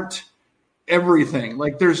aren't everything.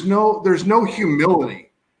 Like there's no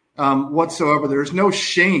humility whatsoever. There's no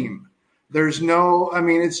shame. There's no, I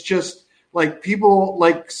mean, it's just like people,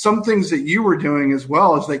 like some things that you were doing as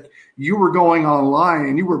well is like you were going online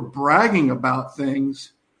and you were bragging about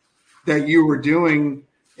things that you were doing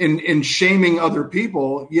in shaming other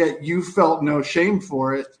people, yet you felt no shame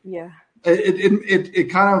for it. Yeah. It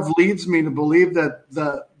kind of leads me to believe that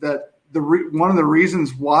one of the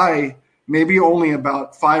reasons why maybe only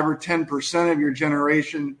about 5 or 10% of your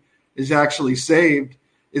generation is actually saved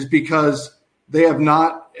is because they have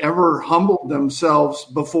not ever humbled themselves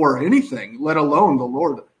before anything, let alone the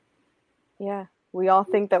Lord. Yeah. We all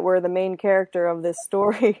think that we're the main character of this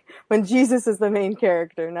story when Jesus is the main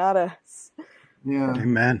character, not us. Yeah.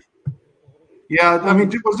 Amen. Yeah. I mean,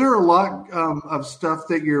 was there a lot of stuff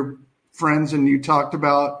that your friends and you talked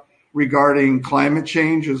about regarding climate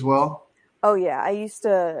change as well? Oh yeah. I used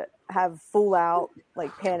to have full out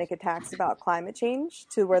like panic attacks about climate change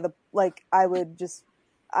to where I would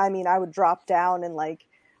drop down and like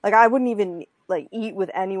I wouldn't even like eat with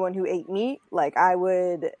anyone who ate meat. Like I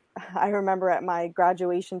remember at my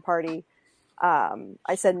graduation party,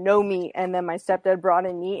 I said no meat, and then my stepdad brought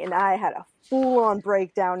in meat, and I had a full-on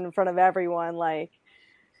breakdown in front of everyone. Like,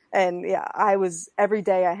 and yeah, every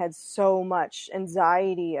day I had so much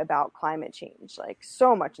anxiety about climate change, like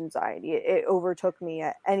so much anxiety. It overtook me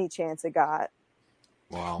at any chance it got.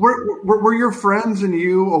 Wow. Were your friends and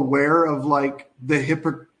you aware of like the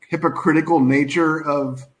hypocritical nature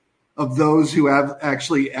of those who have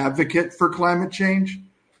actually advocate for climate change?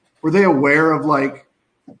 Were they aware of like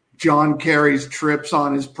John Kerry's trips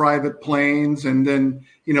on his private planes, and then,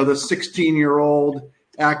 the 16-year-old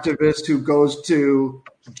activist who goes to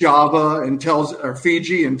Java or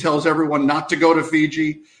Fiji and tells everyone not to go to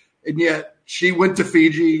Fiji, and yet she went to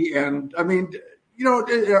Fiji? And I mean,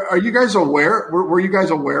 are you guys aware? Were you guys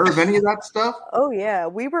aware of any of that stuff? Oh yeah,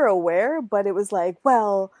 we were aware, but it was like,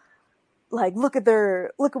 well, like look at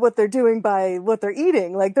what they're doing by what they're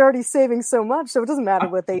eating. Like they're already saving so much, so it doesn't matter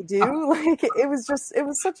what they do. Like it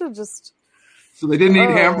was such a just. So they didn't eat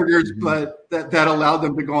hamburgers, but that allowed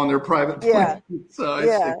them to go on their private plane. So I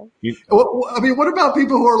see. I mean, what about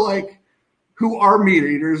people who are meat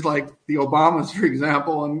eaters, like the Obamas, for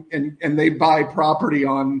example, and they buy property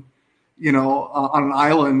on an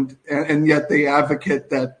island, and yet they advocate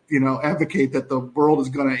that the world is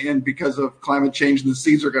going to end because of climate change and the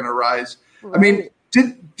seas are going to rise. Right. I mean,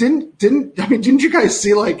 didn't you guys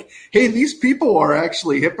see hey, these people are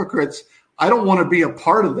actually hypocrites. I don't want to be a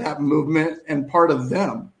part of that movement and part of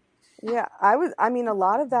them. Yeah, I mean, a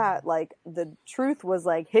lot of that, the truth was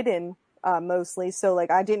hidden mostly. So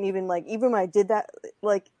I didn't even even when I did that,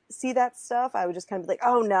 see that stuff, I would just kind of be like,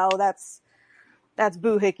 oh no, that's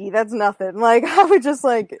boohickey. That's nothing. I would just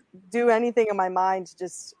do anything in my mind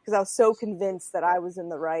just because I was so convinced that I was in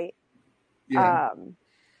the right. Yeah.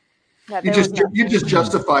 You just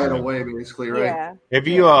justify it away, basically, right? Yeah. Have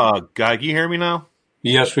you, can you hear me now?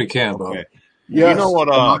 Yes, we can, Bob. Okay. Yes. You know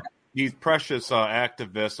what, these precious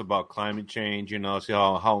activists about climate change, see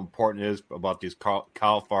how important it is about these cow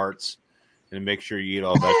farts and make sure you eat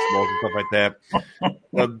all vegetables and stuff like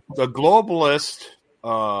that. The globalist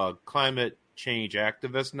climate change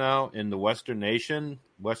activists now in the Western nation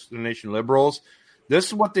liberals, this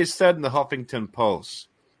is what they said in the Huffington Post.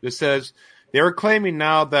 It says they are claiming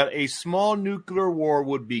now that a small nuclear war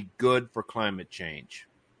would be good for climate change.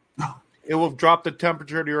 It will drop the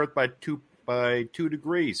temperature of the Earth by 2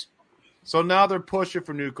 degrees. So now they're pushing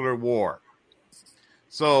for nuclear war.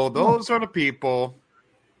 So those are the people,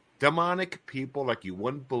 demonic people like you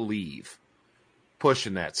wouldn't believe,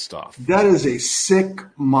 pushing that stuff. That is a sick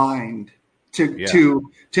mind to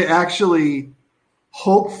actually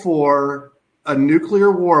hope for a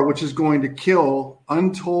nuclear war, which is going to kill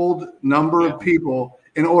untold number of people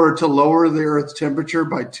in order to lower the Earth's temperature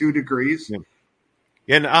by 2 degrees. Yeah.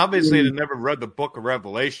 And obviously, they never read the book of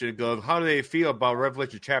Revelation. It goes, how do they feel about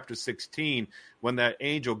Revelation chapter 16 when that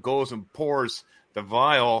angel goes and pours the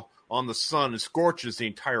vial on the sun and scorches the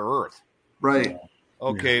entire earth? Right.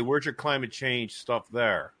 Okay, where's your climate change stuff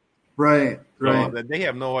there? Right. They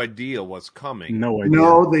have no idea what's coming. No idea.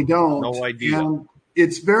 No, they don't. No idea. And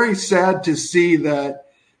it's very sad to see that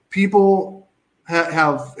people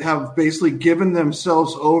have basically given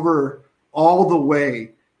themselves over all the way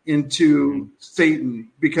into Satan,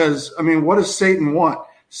 because what does Satan want?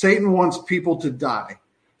 Satan wants people to die.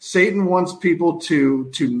 Satan wants people to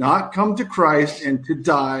not come to Christ and to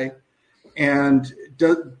die, and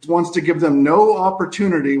wants to give them no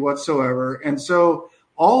opportunity whatsoever. And so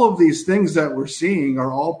all of these things that we're seeing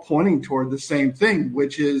are all pointing toward the same thing,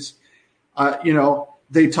 which is,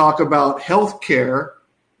 they talk about healthcare,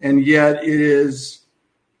 and yet it is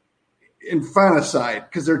infanticide,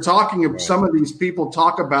 because they're talking of some of these people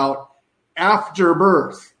talk about after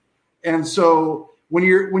birth. And so when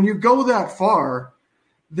you go that far,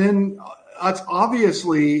 then it's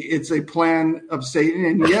obviously it's a plan of Satan,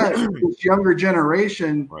 and yet this younger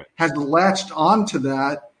generation has latched onto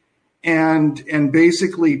that and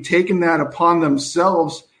basically taken that upon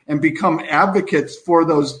themselves and become advocates for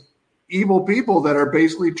those evil people that are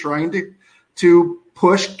basically trying to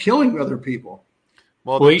push killing other people.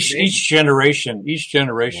 Well, each generation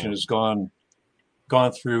has gone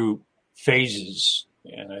through phases,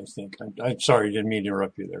 and I think I'm sorry, didn't mean to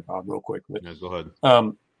interrupt you there, Bob, real quick. But go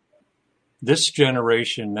ahead. This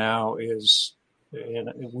generation now is,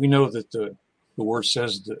 and we know that the word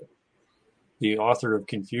says that the author of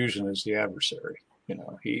confusion is the adversary.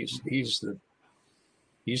 He's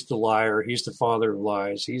the liar. He's the father of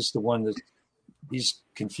lies. He's the one he's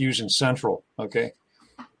confusion central. Okay.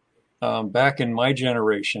 Back in my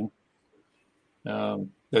generation,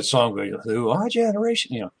 that song, our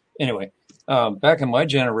generation, anyway, back in my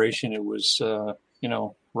generation, it was,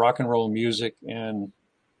 rock and roll music and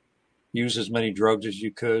use as many drugs as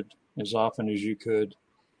you could, as often as you could,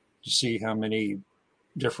 to see how many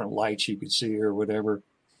different lights you could see or whatever.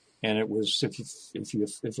 And it was, if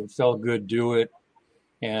it felt good, do it.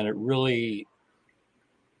 And it really,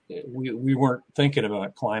 we weren't thinking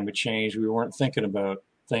about climate change. We weren't thinking about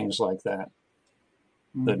things like that.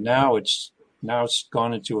 But now it's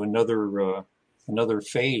gone into another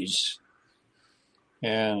phase,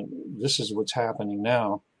 and this is what's happening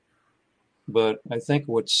now. But I think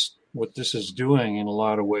what this is doing in a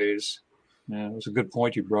lot of ways, and it's a good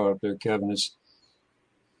point you brought up there, Kevin,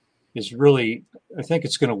 is really, I think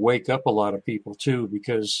it's going to wake up a lot of people too,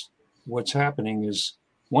 because what's happening is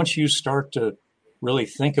once you start to really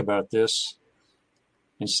think about this,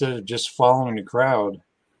 instead of just following the crowd,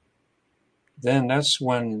 then that's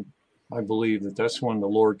when I believe that's when the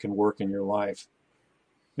Lord can work in your life.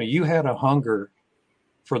 Now, you had a hunger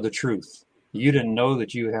for the truth. You didn't know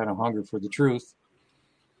that you had a hunger for the truth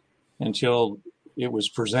until it was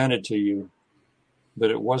presented to you.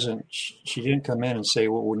 But it wasn't, she didn't come in and say,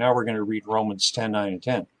 well, now we're going to read Romans 10, 9, and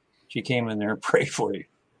 10. She came in there and prayed for you.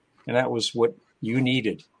 And that was what you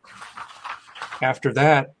needed. After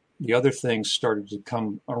that, the other things started to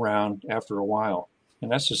come around after a while. And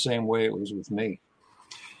that's the same way it was with me.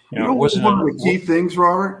 You know, it wasn't one of the key things,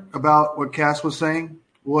 Robert, about what Cass was saying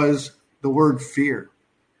was the word fear.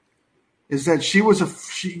 Is that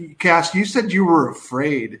Cass, you said you were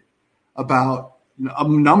afraid about a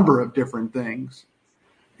number of different things.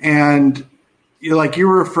 And you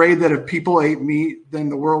were afraid that if people ate meat, then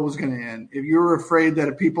the world was going to end. If you were afraid that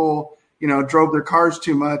if people, drove their cars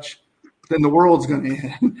too much, then the world's going to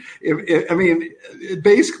end.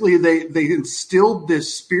 Basically, they instilled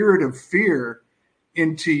this spirit of fear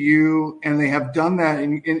into you, and they have done that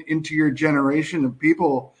into your generation of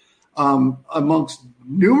people amongst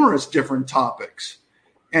numerous different topics.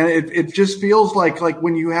 And it just feels like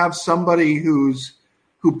when you have somebody who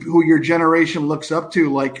your generation looks up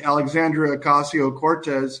to, like Alexandria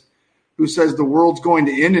Ocasio-Cortez, who says the world's going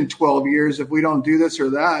to end in 12 years if we don't do this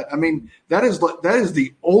or that. I mean, that is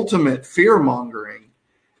the ultimate fear mongering.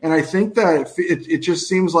 And I think that it just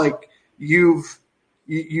seems like you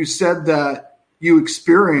said that you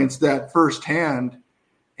experienced that firsthand.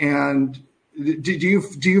 And do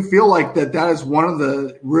you feel like that is one of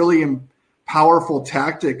the really powerful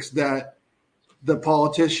tactics that the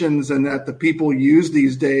politicians and that the people use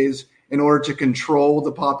these days in order to control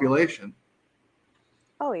the population?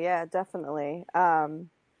 Oh yeah, definitely.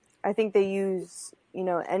 I think they use,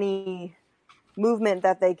 any movement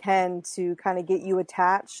that they can to kind of get you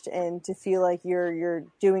attached and to feel like you're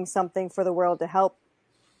doing something for the world to help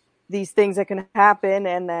these things that can happen.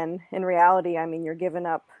 And then in reality, you're giving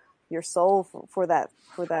up your soul for that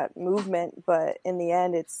movement. But in the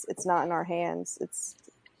end, it's not in our hands.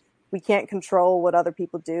 We can't control what other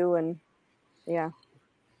people do. And yeah.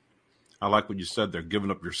 I like what you said. They're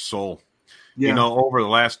giving up your soul. Yeah. Over the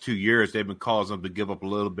last 2 years, they've been causing them to give up a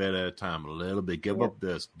little bit at a time, a little bit. Give up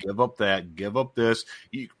this, give up that, give up this.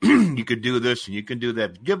 You could do this and you can do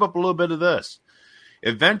that. Give up a little bit of this.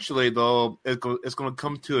 Eventually, though, it's going to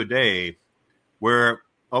come to a day where,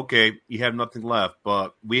 okay, you have nothing left,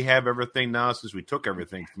 but we have everything now since we took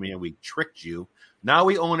everything from you and we tricked you. Now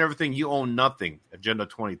we own everything. You own nothing. Agenda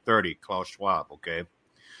 2030, Klaus Schwab, okay?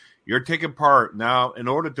 You're taking part now in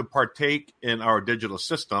order to partake in our digital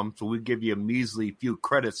system. So we give you a measly few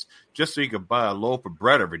credits just so you can buy a loaf of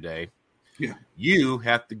bread every day. Yeah. You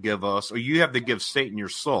have to give us, or you have to give Satan your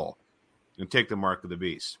soul and take the mark of the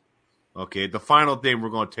beast. Okay. The final thing we're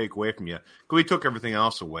going to take away from you, because we took everything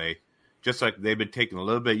else away, just like they've been taking a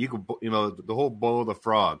little bit. You could, the whole bowl of the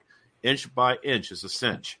frog, inch by inch is a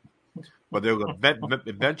cinch. But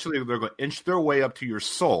eventually they're going to inch their way up to your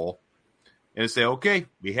soul and say, okay,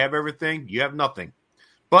 we have everything, you have nothing.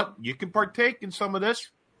 But you can partake in some of this.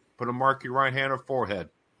 Put a mark your right hand or forehead.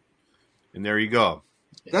 And there you go.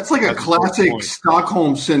 That's like a classic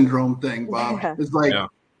Stockholm syndrome thing, Bob. Yeah. It's like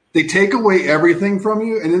they take away everything from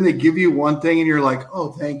you, and then they give you one thing, and you're like,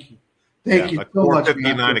 oh, thank you. Thank you like so much.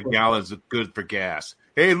 $4.59 a gallon is good for gas.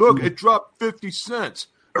 Hey, look, it dropped 50 cents.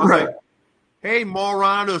 Right. Like, hey,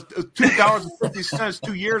 moron, it was $2.50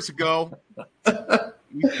 2 years ago.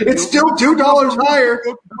 It's still $2 higher.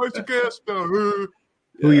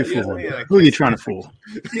 Who are you fooling? Who are you trying to fool?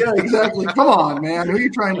 Yeah, exactly. Come on, man. Who are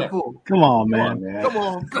you trying to fool? Come on, man. Come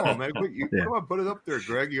on, man. Come on, put it up there,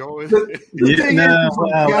 Greg. You always. I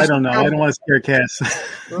don't know. I don't want to scare Cass.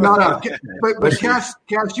 No. But Cass,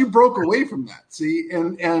 you broke away from that. See,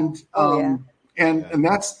 and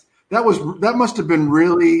that must have been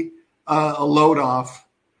really a load off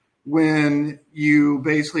when you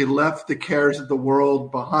basically left the cares of the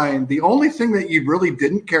world behind. The only thing that you really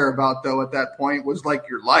didn't care about, though, at that point was like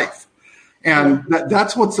your life. And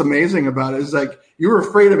that's what's amazing about it is like you were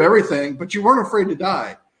afraid of everything, but you weren't afraid to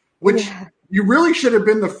die, which you really should have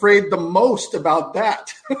been afraid the most about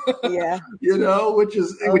that. Yeah. You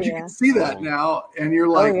can see that now. And you're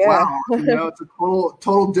like, wow, it's a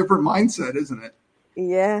total different mindset, isn't it?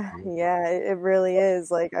 Yeah, it really is.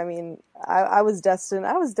 Like, I was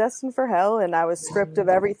destined for hell, and I was stripped of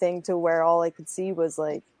everything to where all I could see was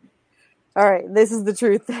like, all right, this is the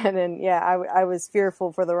truth then. And I was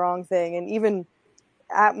fearful for the wrong thing. And even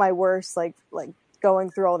at my worst, like going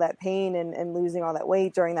through all that pain and losing all that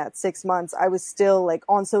weight during that 6 months, I was still like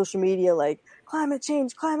on social media, like climate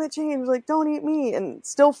change, like don't eat meat, and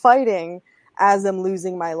still fighting as I'm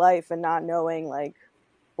losing my life and not knowing like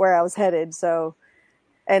where I was headed. So,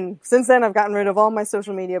 and since then I've gotten rid of all my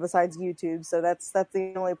social media besides YouTube. So that's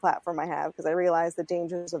the only platform I have because I realized the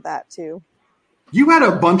dangers of that too. You had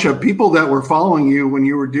a bunch of people that were following you when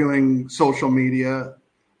you were doing social media.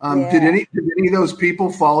 Yeah. Did any of those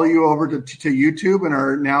people follow you over to YouTube and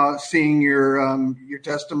are now seeing your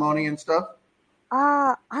testimony and stuff?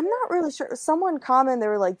 I'm not really sure. Someone commented, they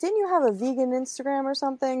were like, "Didn't you have a vegan Instagram or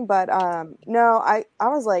something?" But no, I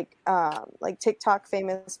was like TikTok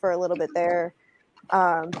famous for a little bit there.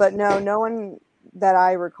 But no one that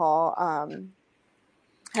I recall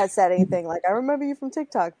has said anything like, "I remember you from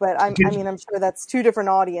TikTok." But I mean, I'm sure that's two different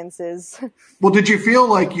audiences. Well, did you feel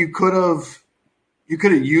like you could have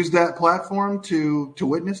used that platform to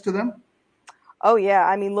witness to them? Oh yeah,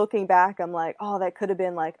 I mean, looking back, I'm like, oh, that could have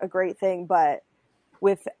been like a great thing, but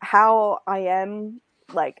with how I am,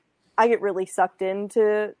 like, I get really sucked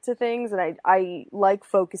into things, and I like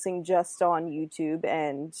focusing just on YouTube,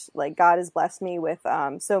 and like God has blessed me with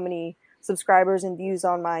so many subscribers and views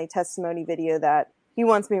on my testimony video that he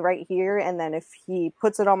wants me right here, and then if he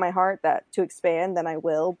puts it on my heart that to expand, then I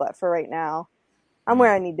will. But for right now, I'm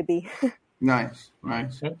where I need to be. Nice.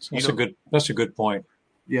 That's a good point.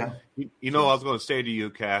 Yeah. You know, I was going to say to you,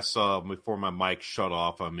 Cass, before my mic shut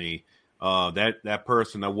off on me, that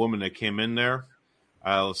person, that woman that came in there,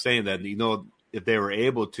 I was saying that, you know, if they were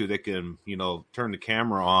able to, they can, you know, turn the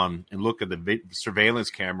camera on and look at the surveillance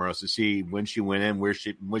cameras to see when she went in,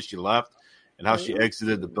 when she left, and how she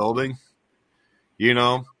exited the building. You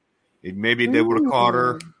know, maybe they would have caught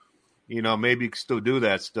her. You know, maybe you could still do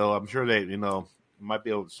that. Still, I'm sure they, you know,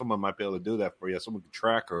 someone might be able to do that for you. Someone could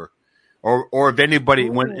track her, or if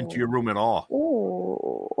anybody went into your room at all.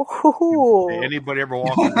 Did anybody ever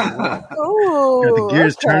walk into your room? The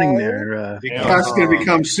gears turning there. That's going to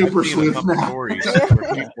become super sleuth now.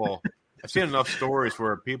 I've seen enough stories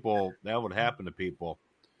where people, that would happen to people.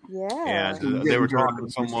 Yeah. And they were talking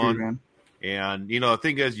to someone. And, you know, the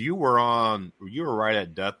thing is, you were right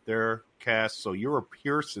at death there, Cass, so you were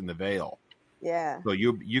piercing the veil. Yeah. So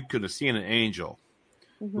you could have seen an angel.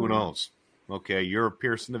 Mm-hmm. Who knows? Okay, you're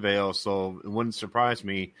piercing the veil, so it wouldn't surprise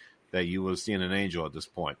me that you would have seen an angel at this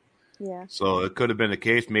point. Yeah. So it could have been the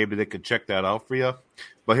case. Maybe they could check that out for you.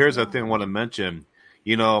 But here's the thing I want to mention.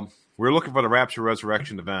 You know, we're looking for the Rapture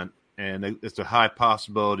Resurrection event, and it's a high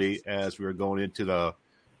possibility as we're going into the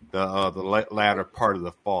latter part of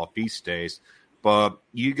the fall feast days. But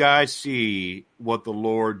you guys see what the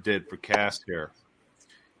Lord did for Cass here.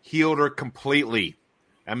 Healed her completely.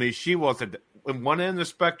 I mean, she was at one end of the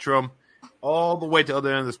spectrum all the way to the other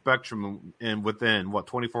end of the spectrum, and within,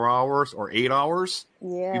 24 hours or 8 hours?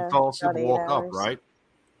 Yeah. You fell asleep and woke up, right?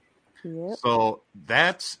 Yep. So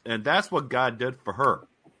that's what God did for her.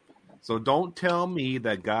 So don't tell me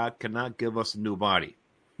that God cannot give us a new body.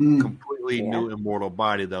 Completely new immortal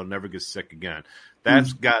body that'll never get sick again.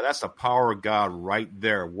 That's God. That's the power of God right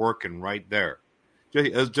there, working right there.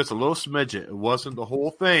 It was just a little smidgen. It wasn't the whole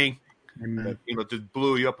thing. That, you know, just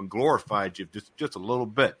blew you up and glorified you just a little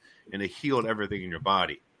bit, and it healed everything in your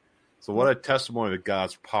body. So what a testimony of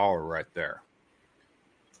God's power right there.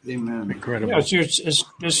 Amen. Incredible. Yeah,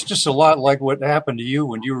 it's just a lot like what happened to you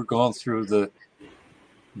when you were going through the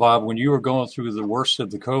worst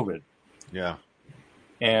of the COVID. Yeah.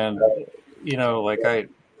 And, you know, like I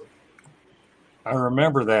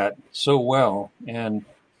remember that so well. And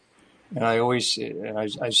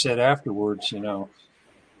I said afterwards, you know,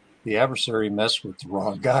 the adversary messed with the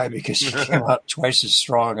wrong guy because he came out twice as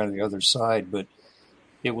strong on the other side. But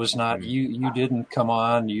it was not, you didn't come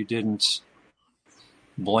on, you didn't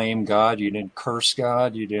blame God, you didn't curse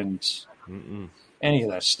God, you didn't any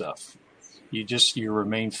of that stuff. You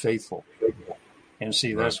remained faithful. And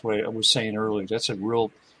see, that's what I was saying earlier. That's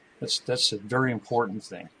a very important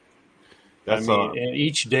thing. And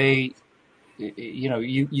each day, you know,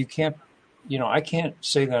 you can't, you know, I can't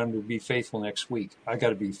say that I'm going to be faithful next week. I got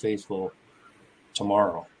to be faithful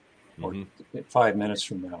tomorrow or 5 minutes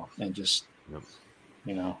from now, and just,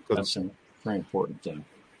 you know, that's a very important thing.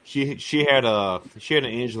 She had an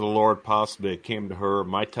angel of the Lord possibly that came to her.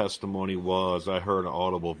 My testimony was I heard an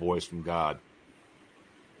audible voice from God.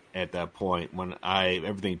 At that point, when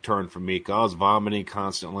everything turned for me, because I was vomiting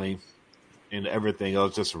constantly, and everything, I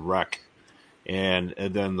was just a wreck. And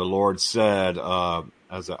then the Lord said, "I'm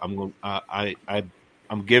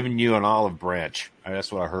giving you an olive branch."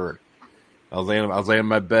 That's what I heard. I was laying in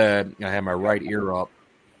my bed. I had my right ear up,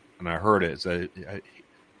 and I heard it. So,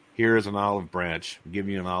 here is an olive branch. I'm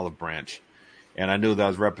giving you an olive branch, and I knew that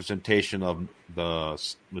was representation of the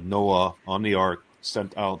Noah on the ark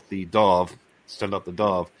sent out the dove.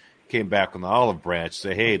 came back on the olive branch,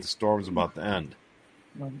 say, hey, the storm's about to end.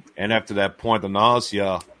 And after that point, the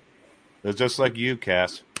nausea, it was just like you,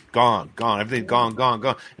 Cass. Gone. Everything's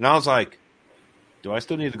gone. And I was like, do I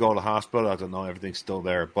still need to go to the hospital? I don't know. Everything's still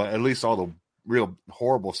there. But at least all the real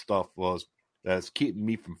horrible stuff that's keeping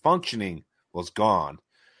me from functioning was gone.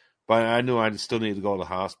 But I knew I still needed to go to the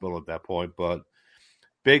hospital at that point. But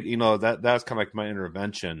that's kind of like my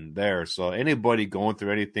intervention there. So anybody going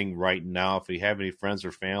through anything right now, if you have any friends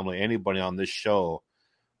or family, anybody on this show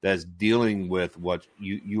that's dealing with what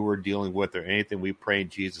you were dealing with or anything, we pray in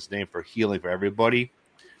Jesus' name for healing for everybody.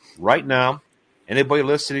 Right now, anybody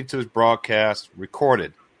listening to this broadcast,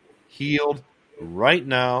 recorded, healed right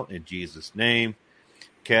now in Jesus' name.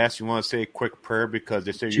 Cass, you want to say a quick prayer because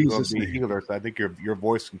they say you're going to be a healer. So I think your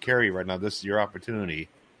voice can carry right now. This is your opportunity.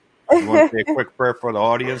 You want to say a quick prayer for the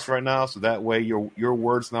audience right now, so that way your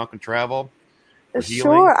words now can travel?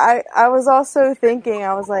 Sure. I was also thinking,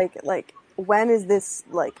 I was like, when is this,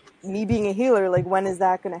 like, me being a healer, like, when is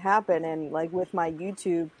that going to happen? And like with my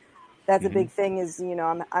YouTube, that's a big thing. Is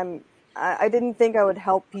I didn't think I would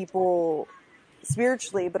help people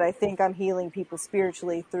spiritually, but I think I'm healing people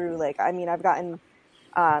spiritually through, like, I mean, I've gotten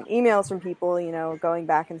emails from people, going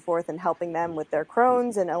back and forth and helping them with their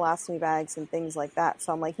Crohn's and ostomy bags and things like that.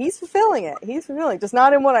 So I'm like, he's fulfilling it. He's fulfilling, just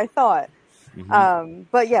not in what I thought.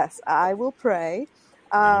 But yes, I will pray.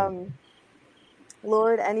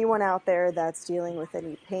 Lord, anyone out there that's dealing with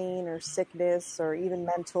any pain or sickness or even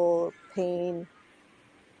mental pain,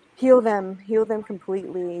 heal them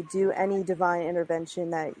completely. Do any divine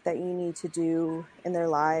intervention that you need to do in their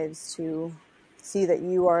lives to see that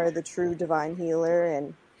you are the true divine healer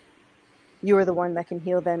and you are the one that can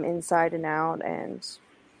heal them inside and out. And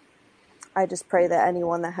I just pray that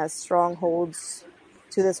anyone that has strongholds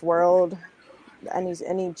to this world,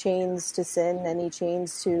 any chains to sin, any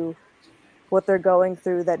chains to what they're going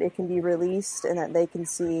through, that it can be released and that they can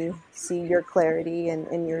see your clarity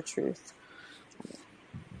and your truth.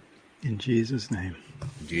 In Jesus' name.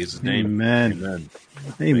 In Jesus' name. Amen.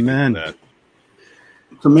 Amen.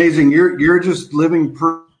 It's amazing. You're just living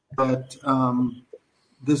proof that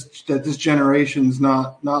this generation's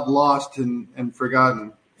not lost and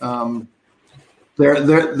forgotten.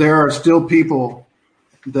 There are still people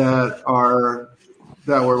that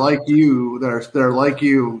were like you, that are like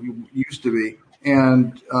you used to be,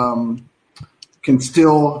 and can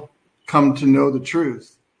still come to know the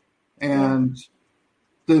truth. And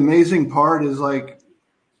the amazing part is, like,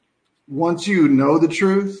 once you know the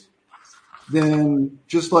truth, then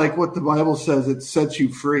just like what the Bible says, it sets you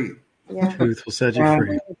free. Yeah. Truth will set you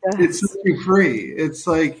free. It sets you free. It's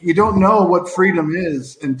like you don't know what freedom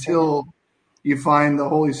is until you find the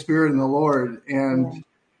Holy Spirit and the Lord, and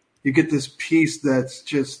you get this peace that's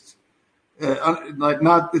just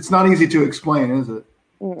it's not easy to explain, is it?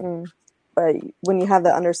 But when you have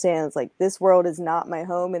the understanding, it's like, this world is not my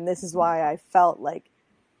home, and this is why I felt like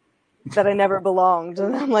that I never belonged.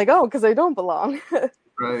 And I'm like, oh, because I don't belong.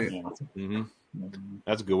 Right. Mm-hmm.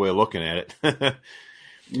 That's a good way of looking at it.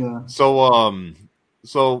 Yeah.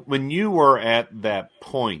 So when you were at that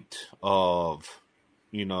point of,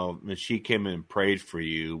 when she came in and prayed for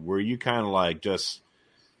you, were you kind of like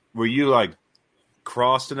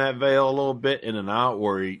crossing that veil a little bit in and out,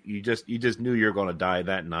 or you just knew you were going to die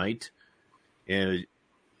that night? And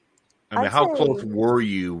I mean, how close were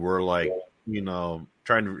you? Were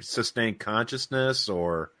trying to sustain consciousness,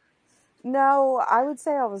 or? No, I would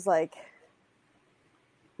say I was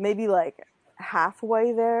maybe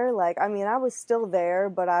halfway there. Like, I mean, I was still there,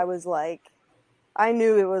 but I was I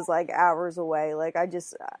knew it was hours away. Like, I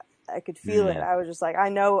could feel it. I was just like, I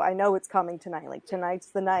know it's coming tonight. Like, tonight's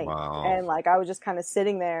the night. Wow. And I was just kind of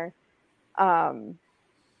sitting there,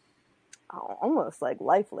 almost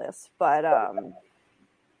lifeless, but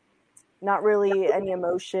not really any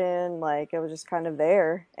emotion. Like, I was just kind of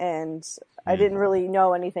there, and I didn't really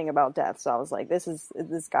know anything about death. So I was like, this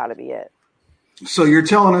gotta be it. So you're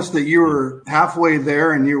telling us that you were halfway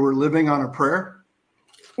there and you were living on a prayer?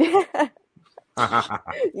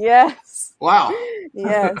 Yes. Wow.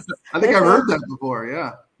 Yes. I think I've heard that before.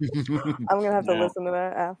 Yeah. I'm going to have to listen to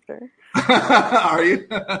that after. Are you?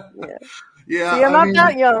 Yeah. Yeah. See, I'm not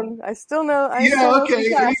that young. I still know. Okay.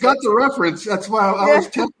 You got the reference. That's why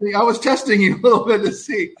I was testing you a little bit to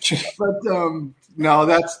see. But no,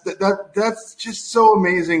 that's just so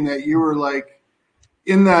amazing that you were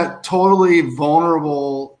in that totally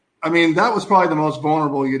vulnerable. I mean, that was probably the most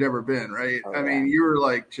vulnerable you'd ever been, right? Oh, I mean, you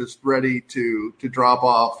were just ready to drop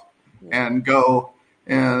off and go,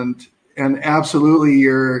 and absolutely,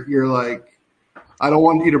 you're like, I don't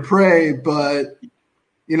want you to pray, but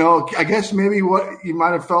I guess maybe what you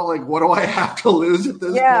might have felt like, what do I have to lose at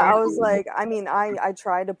this point? I was like, I mean, I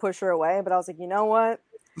tried to push her away, but I was like, you know what?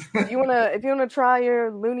 If you wanna try your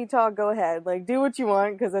loony talk, go ahead. Like, do what you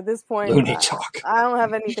want, because at this point, Loony talk. I don't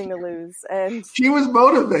have anything to lose. And she was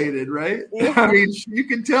motivated, right? Yeah. I mean, you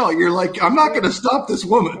can tell. You're like, I'm not going to stop this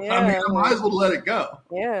woman. Yeah. I mean, I might as well let it go.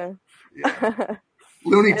 Yeah.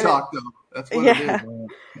 Loony talk, though. That's what it is.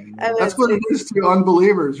 And That's what it is to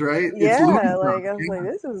unbelievers, right? Yeah, It's loony like talk. I was like,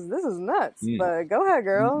 this is nuts. But go ahead,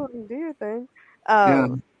 girl, do your thing.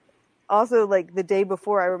 Also, like the day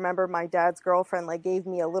before, I remember my dad's girlfriend like gave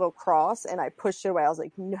me a little cross, and I pushed it away. I was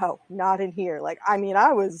like, no, not in here. Like, I mean,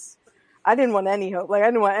 I didn't want any hope. Like, I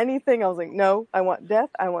didn't want anything. I was like, no, I want death,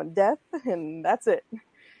 and that's it.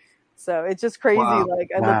 So it's just crazy. Wow. Like,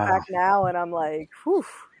 I look back now, and I'm like, whew,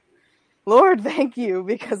 Lord, thank you,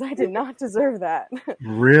 because I did not deserve that.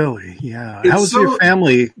 Really? Yeah. How was your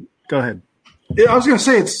family? Go ahead. I was going to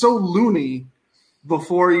say, it's so loony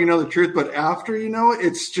before you know the truth, but after you know it,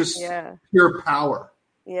 it's just pure power.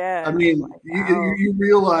 Yeah. I mean, you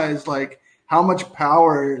realize like how much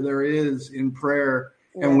power there is in prayer,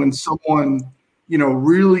 and when someone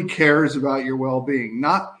really cares about your well-being,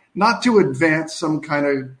 not to advance some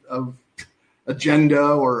kind of agenda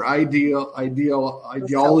or ideology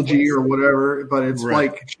or whatever, but it's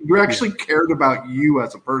like you actually cared about you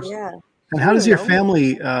as a person. Yeah. And how does your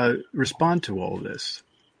family respond to all this?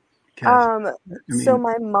 So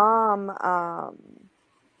my mom,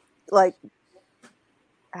 like,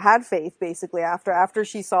 had faith basically after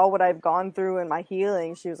she saw what I've gone through in my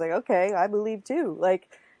healing. She was like, okay, I believe too. Like,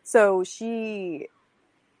 so she,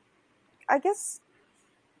 I guess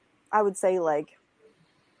I would say, like,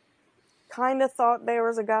 kind of thought there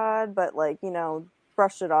was a God, but like,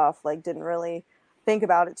 brushed it off, like didn't really think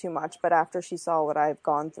about it too much. But after she saw what I've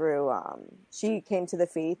gone through, she came to the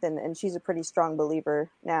faith, and she's a pretty strong believer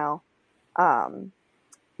now.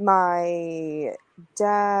 My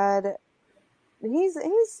dad,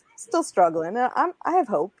 he's still struggling. I have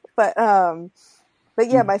hope, but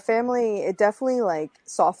yeah, my family, it definitely like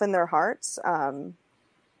softened their hearts.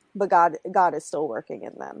 But God is still working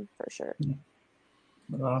in them for sure.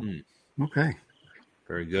 Okay.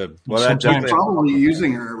 Very good. Well, God's probably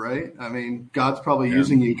using her, right? I mean, God's probably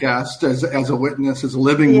using you, Cass, as a witness, as a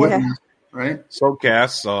living witness, right? So,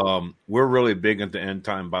 Cass, we're really big into end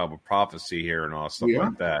time Bible prophecy here and all stuff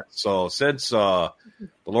like that. So, since the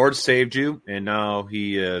Lord saved you, and now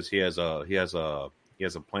He has a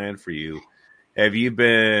plan for you. Have you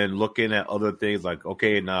been looking at other things like,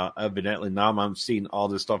 okay, now evidently now I'm seeing all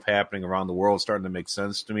this stuff happening around the world starting to make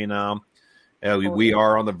sense to me now. We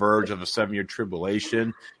are on the verge of a 7-year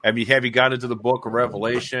tribulation. Have you gotten into the book of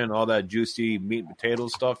Revelation, all that juicy meat and potato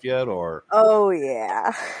stuff yet? Or oh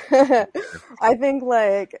yeah, I think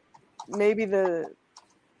like maybe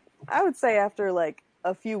I would say after like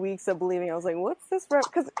a few weeks of believing, I was like, what's this?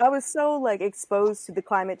 Because I was so like exposed to the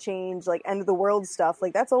climate change, like end of the world stuff.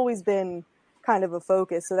 Like that's always been kind of a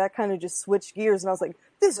focus. So that kind of just switched gears, and I was like,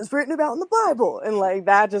 this is written about in the Bible, and like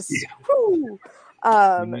that just. Whew.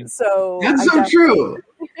 So that's so true.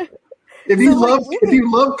 If you love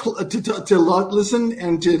to listen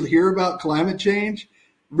and to hear about climate change,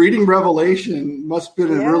 reading Revelation must have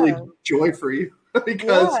been a really joy for you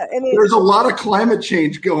because there's a lot of climate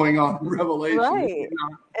change going on in Revelation. Right.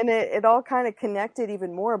 And it all kind of connected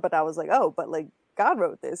even more, but I was like, oh, but like God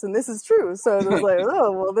wrote this and this is true. So it was like,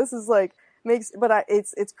 oh, well, this is like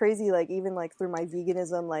it's crazy. Like even like through my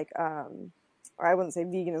veganism, like, or I wouldn't say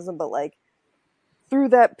veganism, but like, through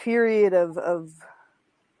that period of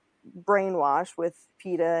brainwash with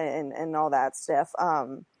PETA and all that stuff, I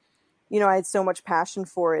had so much passion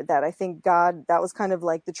for it that I think God, that was kind of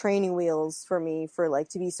like the training wheels for me for like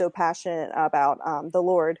to be so passionate about the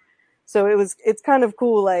Lord. So it's kind of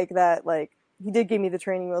cool like that, like He did give me the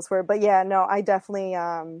training wheels for it. But yeah, no, I definitely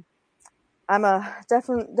I'm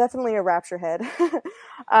definitely a rapture head.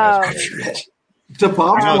 To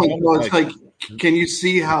Bob's point, though, it's like, can you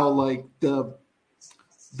see how like the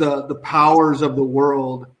powers of the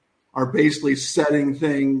world are basically setting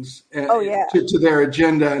things to their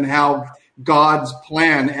agenda, and how God's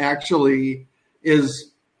plan actually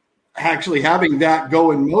is having that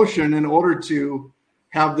go in motion in order to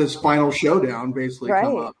have this final showdown basically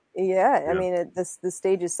come up. Yeah. I mean, the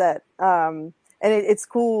stage is set. And it's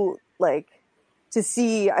cool, like to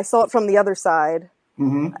see, I saw it from the other side.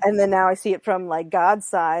 Mm-hmm. And then now I see it from like God's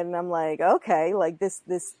side, and I'm like, okay, like this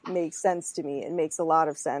makes sense to me. It makes a lot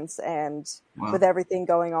of sense. And with everything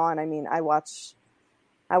going on, I mean, I watch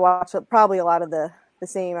probably a lot of the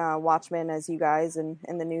same Watchmen as you guys and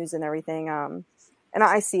the news and everything. And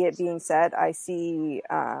I see it being said. I see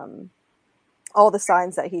all the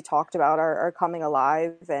signs that he talked about are coming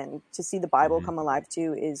alive, and to see the Bible come alive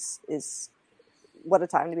too is what a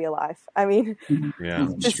time to be alive. I mean, Yeah,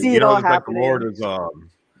 to see it all it's like happening.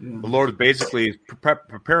 the Lord is basically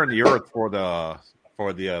preparing the earth for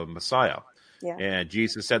the Messiah. Yeah. And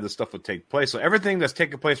Jesus said this stuff would take place. So everything that's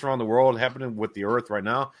taking place around the world, happening with the earth right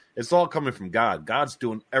now, it's all coming from God. God's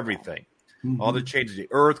doing everything. All the changes, the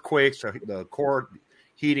earthquakes, the core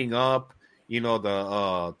heating up,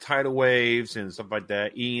 the tidal waves and stuff like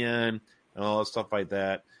that, Ian, and all that stuff like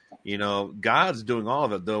that. God's doing all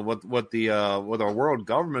of it. What our world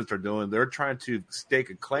governments are doing, they're trying to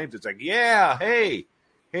stake a claim. It's like, yeah, hey,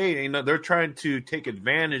 they're trying to take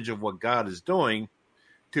advantage of what God is doing.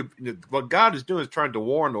 What God is doing is trying to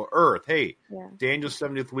warn the earth. Hey, Daniel's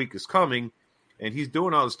 70th week is coming, and he's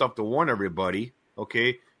doing all this stuff to warn everybody.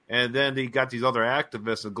 Okay, and then they got these other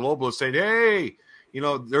activists and globalists saying, hey,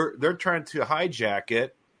 they're trying to hijack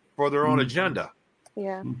it for their own agenda.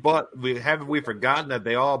 Yeah. But haven't we forgotten that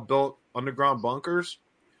they all built underground bunkers?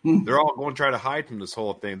 They're all going to try to hide from this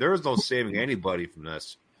whole thing. There is no saving anybody from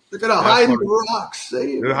this. They're going to hide in the rocks.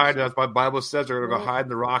 They're hiding. That's what the Bible says. They're going to go hide in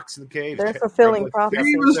the rocks in the caves. They're fulfilling prophecy.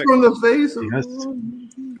 Save us from the face of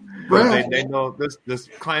They know this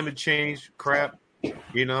climate change crap.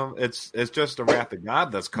 It's just the wrath of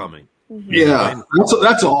God that's coming. Yeah,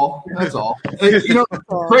 that's all. That's all.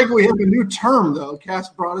 Craig, we have a new term though. Cass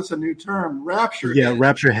brought us a new term, rapture. Yeah,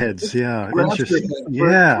 rapture heads. Yeah, rapture heads.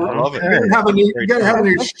 Yeah, I love it. You gotta have a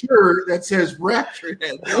new shirt that says rapture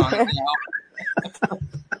heads on it now.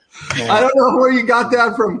 I don't know where you got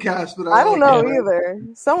that from, Cass, but I don't know either.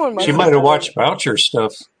 Someone She might have watched Boucher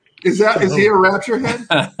stuff. Is he a rapture head?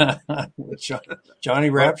 Johnny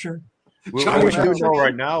Rapture? What we do know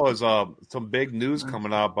right now is some big news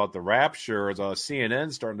coming out about the rapture. Is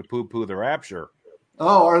CNN starting to poo-poo the rapture?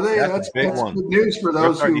 Oh, are they? That's a big one. Good news for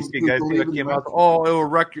those who believe in came out. Oh, it will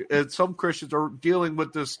wreck. Some Christians are dealing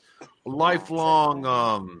with this lifelong,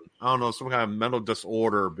 I don't know, some kind of mental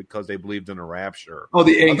disorder because they believed in a rapture. Oh,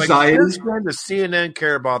 the anxiety. When does CNN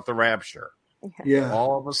care about the rapture? Yeah.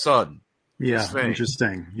 All of a sudden. Yeah,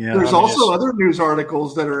 interesting. Yeah. There's also other news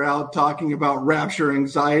articles that are out talking about rapture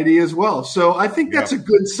anxiety as well. So I think that's a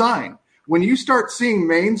good sign. When you start seeing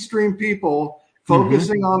mainstream people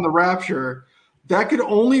focusing on the rapture, that could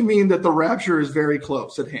only mean that the rapture is very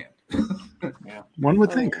close at hand. One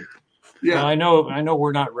would think. Yeah, I know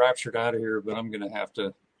we're not raptured out of here, but I'm going to have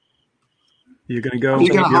to. You're going to go.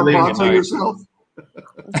 You're going to hop onto yourself.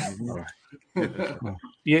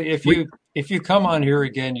 If you come on here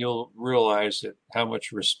again, you'll realize how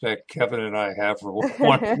much respect Kevin and I have for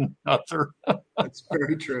one another. That's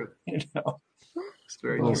very true. It's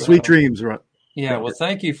very true. Sweet dreams, right? Yeah. Well,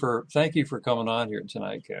 thank you for coming on here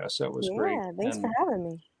tonight, Cass. That was great. Yeah, thanks for having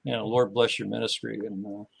me. Lord bless your ministry,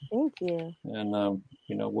 and thank you. And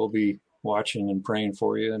we'll be watching and praying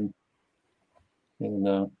for you,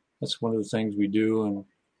 and that's one of the things we do. And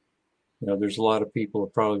there's a lot of people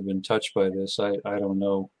have probably been touched by this. I don't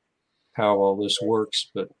know how all this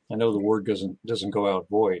works, but I know the word doesn't go out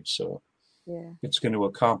void. So it's going to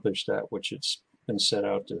accomplish that which it's been set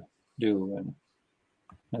out to do. And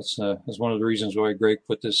that's one of the reasons why Greg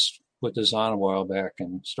put this on a while back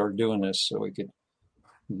and started doing this so we could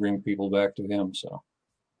bring people back to him. So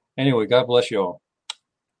anyway, God bless you all.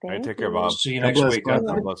 Take care, Bob. See you next week. God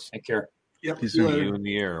bless. Take care. Yep. See you in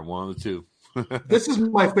the air. One of the two. This is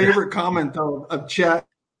my favorite comment though of chat.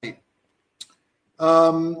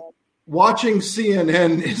 Watching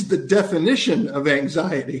CNN is the definition of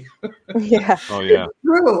anxiety. Yeah. Oh yeah. It's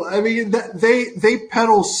true. I mean, they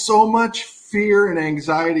peddle so much fear and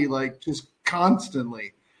anxiety, like just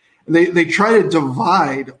constantly. They try to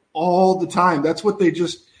divide all the time. That's what they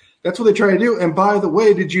try to do. And by the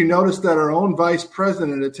way, did you notice that our own vice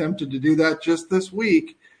president attempted to do that just this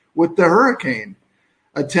week with the hurricane?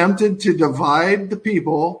 Attempted to divide the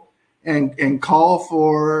people and call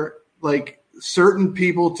for like certain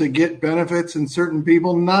people to get benefits and certain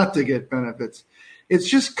people not to get benefits. It's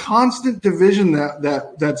just constant division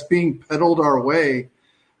that's being peddled our way.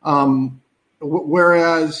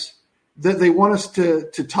 Whereas they want us to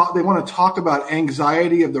talk, they want to talk about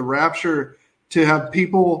anxiety of the rapture, to have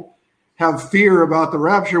people have fear about the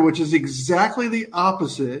rapture, which is exactly the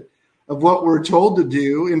opposite of what we're told to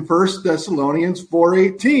do in 1 Thessalonians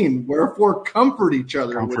 4:18. Wherefore comfort each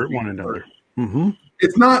other. Comfort one another. Mm-hmm.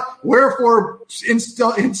 It's not wherefore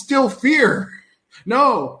instill fear.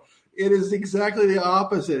 No, it is exactly the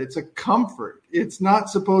opposite. It's a comfort. It's not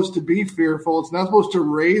supposed to be fearful. It's not supposed to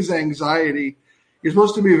raise anxiety. You're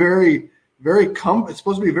supposed to be it's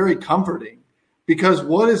supposed to be very comforting, because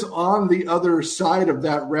what is on the other side of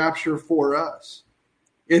that rapture for us?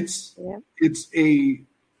 It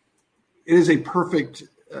is a perfect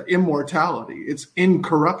immortality. It's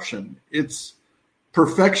incorruption. It's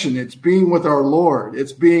perfection. It's being with our Lord.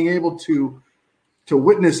 It's being able to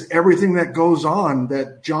witness everything that goes on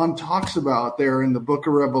that John talks about there in the book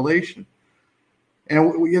of Revelation.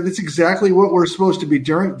 And that's exactly what we're supposed to be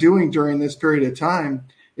doing during this period of time,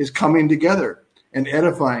 is coming together and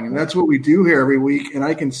edifying. And that's what we do here every week. And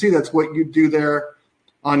I can see that's what you do there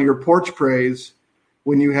on your porch praise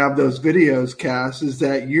when you have those videos, Cass, is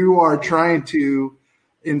that you are trying to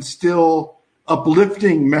instill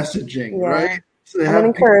uplifting messaging, right? So I'm an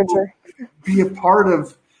encourager. Be a part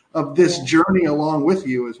of this journey along with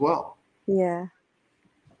you as well. Yeah.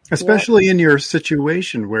 Especially in your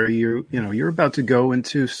situation where you're about to go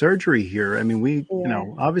into surgery here. I mean,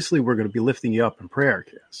 obviously we're going to be lifting you up in prayer,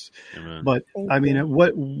 Cass. Amen. But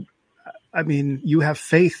you have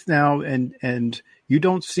faith now, and you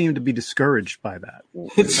don't seem to be discouraged by that.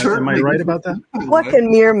 Am I right about that? What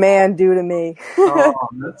can mere man do to me? Oh,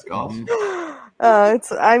 that's awesome.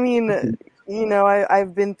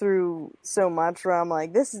 I've been through so much where I'm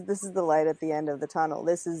like, this is the light at the end of the tunnel.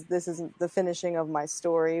 This is the finishing of my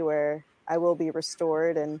story where I will be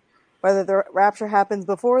restored, and whether the rapture happens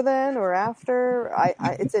before then or after,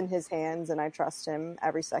 it's in his hands, and I trust him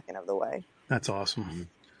every second of the way. That's awesome.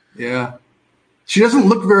 Yeah. She doesn't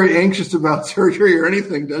look very anxious about surgery or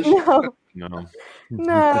anything, does she? No.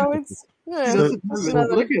 No, it's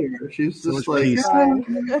look at her. She's just like, peace.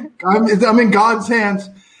 I'm in God's hands.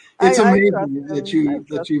 It's amazing that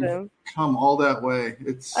you've him. come all that way.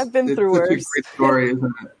 I've been through worse. It's such a great story,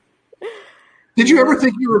 isn't it? Did you ever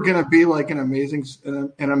think you were going to be like an amazing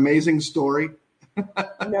story?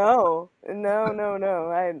 No.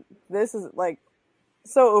 This is like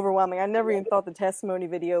so overwhelming. I never even thought the testimony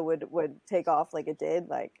video would take off like it did.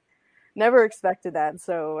 Like, never expected that.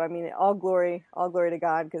 So, I mean, all glory to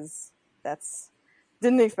God, because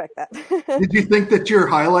didn't expect that. Did you think that your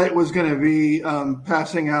highlight was going to be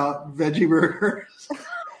passing out veggie burgers?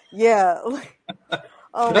 Yeah.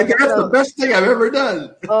 That's the best thing I've ever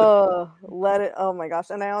done. Oh my gosh.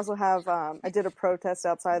 And I also have, I did a protest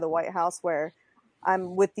outside the White House where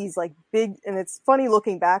I'm with these like big, and it's funny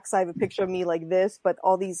looking back, so I have a picture of me like this, but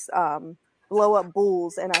all these blow up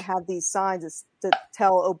bulls, and I have these signs to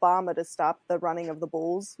tell Obama to stop the running of the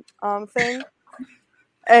bulls thing.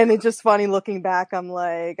 And it's just funny looking back. I'm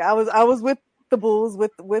like, I was with the bulls,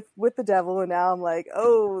 with the devil, and now I'm like,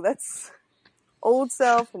 oh, that's old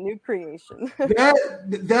self, new creation.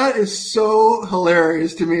 That is so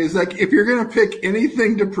hilarious to me. Is like, if you're going to pick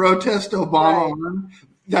anything to protest Obama on,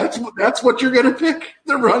 that's what you're going to pick.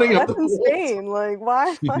 The running of the bulls. That's in Spain. Like,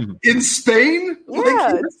 why? In Spain?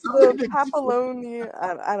 Yeah, it's the Papalonia.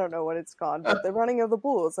 I don't know what it's called, but the running of the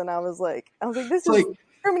bulls. And I was like, this is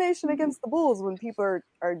discrimination against the bulls when people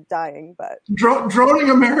are dying. But droning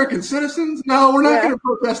American citizens? No, we're not going to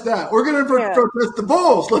protest that. We're going to protest the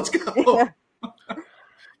bulls. Let's go. Yeah.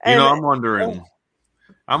 I'm wondering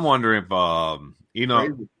if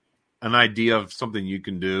Crazy. an idea of something you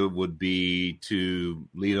can do would be to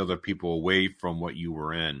lead other people away from what you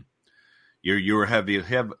were in. You're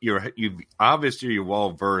obviously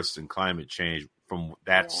well versed in climate change from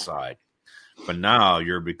that side, but now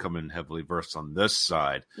you're becoming heavily versed on this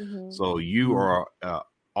side. Mm-hmm. So you are an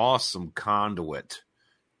awesome conduit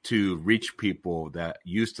to reach people that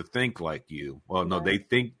used to think like you. Well, no, they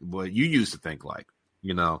think what you used to think like.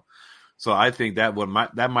 So I think that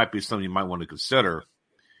might be something you might want to consider.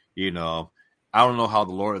 I don't know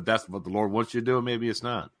how if that's what the Lord wants you to do, maybe it's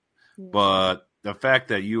not. Yeah. But the fact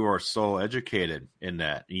that you are so educated in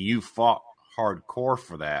that, and you fought hardcore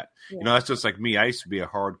for that, that's just like me. I used to be a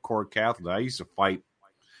hardcore Catholic. I used to fight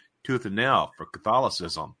tooth and nail for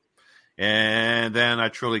Catholicism. And then I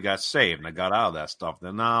truly got saved, and I got out of that stuff.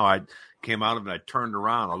 Then now I came out of it, and I turned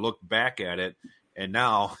around, I looked back at it, and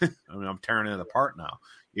now, I'm tearing it apart now,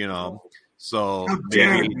 So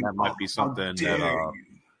maybe that might be something that,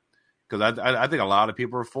 because I think a lot of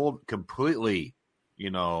people are fooled completely,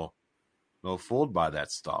 fooled by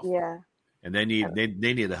that stuff. Yeah. And they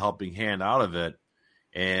need a helping hand out of it.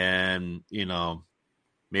 And,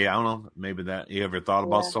 maybe, I don't know, maybe that you ever thought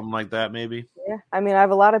about something like that, maybe? Yeah. I mean, I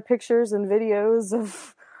have a lot of pictures and videos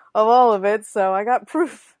of all of it. So I got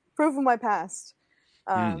proof of my past.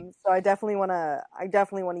 So I definitely want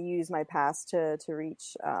to use my past to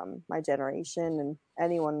reach my generation and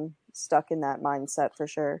anyone stuck in that mindset for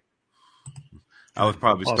sure. I would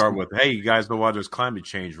probably start with, hey, you guys know why there's climate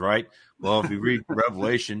change, right? Well, if you read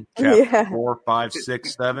Revelation, chapter 4, 5,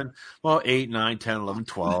 6, 7, 8, 9, 10, 11,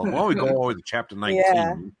 12. Well, we go over to chapter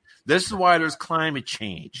 19. This is why there's climate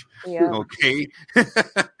change. Yeah. Okay,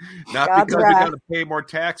 not God's because we wrath. got to pay more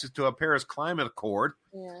taxes to a Paris Climate Accord.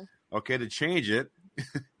 Yeah. Okay, to change it.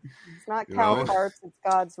 It's not You cow know? farts, it's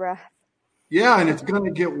God's wrath. Yeah, and it's going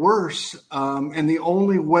to get worse. And the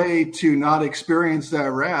only way to not experience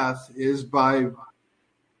that wrath is by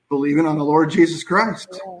believing on the Lord Jesus Christ.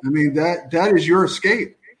 Yeah. I mean, that is your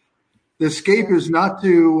escape. The escape is not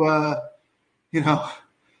to,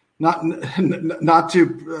 not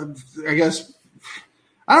to, I guess,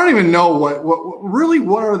 I don't even know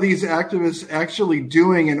what are these activists actually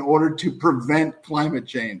doing in order to prevent climate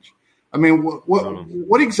change? I mean,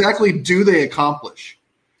 what exactly do they accomplish?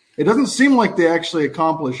 It doesn't seem like they actually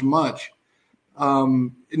accomplish much.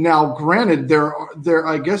 Now, granted,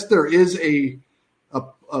 I guess there is a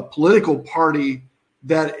political party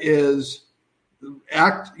that is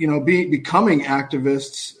becoming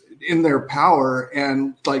activists in their power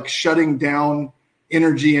and like shutting down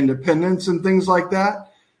energy independence and things like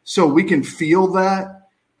that. So we can feel that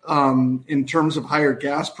in terms of higher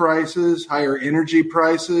gas prices, higher energy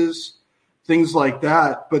prices, things like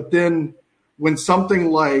that. But then when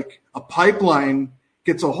something like a pipeline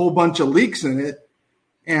gets a whole bunch of leaks in it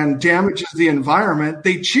and damages the environment,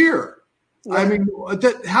 they cheer. Yeah. I mean,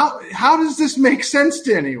 how does this make sense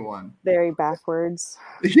to anyone? Very backwards.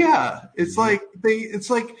 Yeah, it's like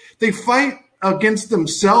they fight against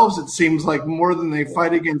themselves. It seems like more than they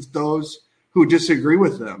fight against those who disagree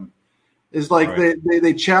with them. It's like right.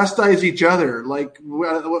 they chastise each other. Like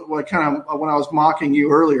what kind of when I was mocking you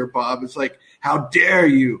earlier, Bob. It's like, how dare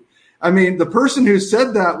you? I mean, the person who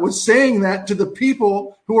said that was saying that to the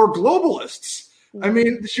people who are globalists. I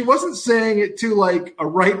mean, she wasn't saying it to like a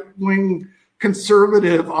right-wing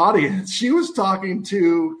conservative audience. She was talking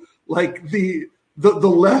to like the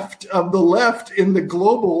left of the left in the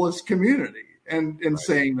globalist community and right.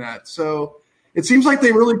 saying that. So it seems like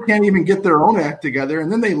they really can't even get their own act together.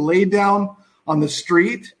 And then they lay down on the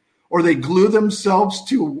street or they glue themselves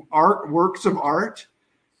to works of art.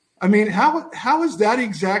 I mean, how is that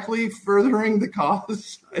exactly furthering the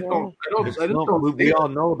cause? I don't. We all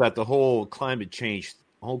know that the whole climate change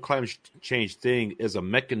thing is a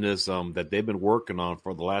mechanism that they've been working on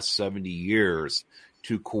for the last 70 years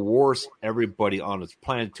to coerce everybody on this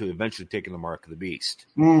planet to eventually take the mark of the beast.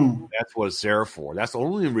 That's what it's there for. That's the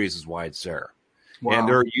only reasons why it's there. Wow. And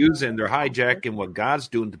they're hijacking what God's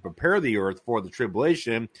doing to prepare the earth for the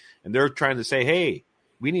tribulation, and they're trying to say, hey,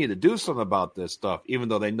 we need to do something about this stuff, even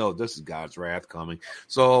though they know this is God's wrath coming.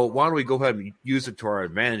 So why don't we go ahead and use it to our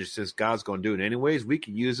advantage? Since God's going to do it anyways, we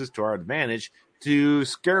can use this to our advantage to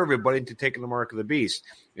scare everybody into taking the mark of the beast.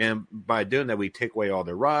 And by doing that, we take away all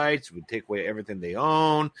their rights. We take away everything they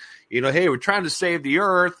own. Hey, we're trying to save the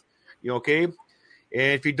earth, okay? And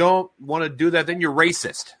if you don't want to do that, then you're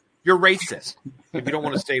racist. You're racist if you don't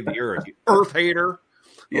want to save the earth. You earth hater.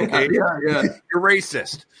 Okay. Yeah. You're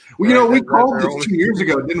racist. Well, we called this 2 years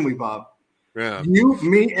ago, didn't we, Bob? Yeah. You,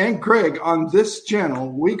 me, and Craig on this channel,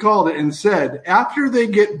 we called it and said, after they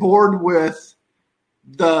get bored with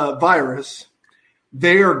the virus,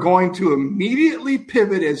 they are going to immediately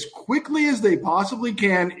pivot as quickly as they possibly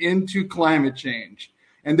can into climate change.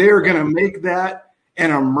 And they are going to make that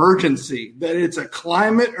an emergency, that it's a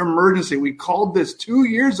climate emergency. We called this 2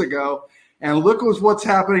 years ago. And look what's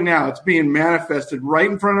happening now. It's being manifested right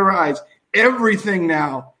in front of our eyes. Everything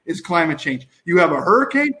now is climate change. You have a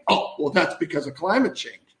hurricane? Oh, well, that's because of climate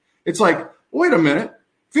change. It's like, wait a minute.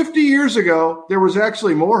 50 years ago, there was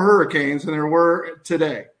actually more hurricanes than there were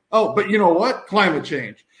today. Oh, but you know what? Climate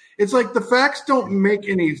change. It's like the facts don't make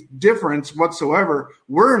any difference whatsoever.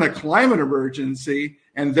 We're in a climate emergency,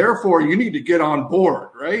 and therefore you need to get on board,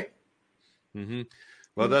 right? Mm-hmm.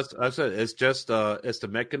 Well, that's it. It's just it's the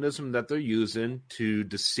mechanism that they're using to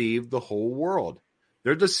deceive the whole world.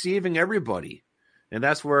 They're deceiving everybody, and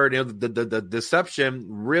that's where the deception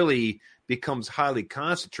really becomes highly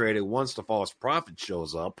concentrated once the false prophet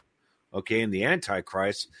shows up. Okay, and the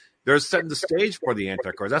Antichrist, they're setting the stage for the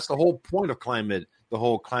Antichrist. That's the whole point of climate, the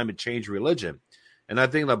whole climate change religion, and I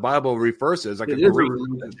think the Bible refers to it as like a green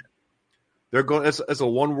religion. They're going. It's a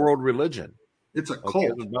one world religion. It's a cult. Okay,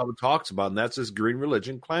 the Bible talks about, and that's this green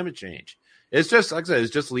religion, climate change. It's just, like I said, it's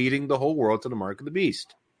just leading the whole world to the mark of the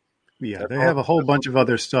beast. Yeah, they have a whole bunch of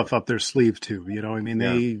other stuff up their sleeve, too. They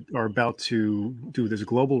are about to do this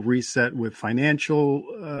global reset with finances.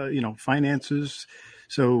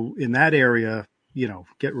 So in that area,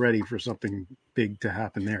 get ready for something big to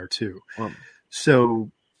happen there, too. When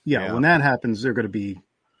that happens, they're going to be,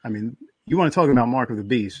 you want to talk about mark of the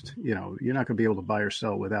beast, you're not going to be able to buy or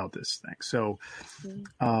sell without this thing. So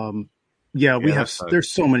Yeah, we Yeah, have. There's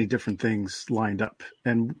so many different things lined up,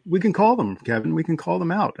 and we can call them, Kevin. We can call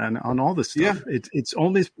them out on all this stuff. Yeah. It's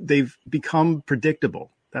only they've become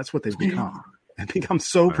predictable. That's what they've become. They've become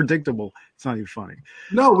so predictable. It's not even funny.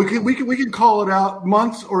 No, we can call it out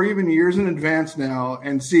months or even years in advance now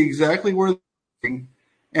and see exactly where they're going.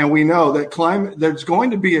 And we know that there's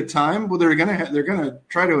going to be a time where they're going to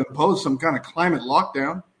try to impose some kind of climate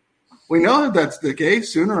lockdown. We know that that's the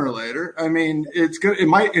case sooner or later. I mean, it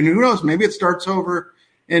might, and who knows, maybe it starts over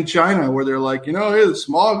in China where they're like, hey, the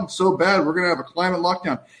smog is so bad, we're going to have a climate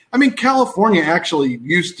lockdown. I mean, California actually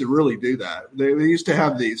used to really do that. They used to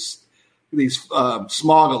have these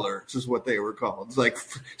smog alerts is what they were called. It's like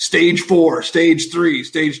stage 4, stage 3,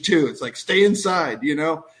 stage 2. It's like stay inside,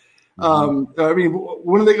 Mm-hmm. I mean,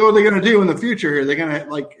 what are they going to do in the future here? They're going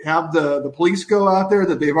to have the police go out there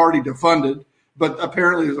that they've already defunded, but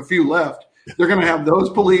apparently there's a few left. They're going to have those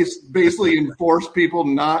police basically enforce people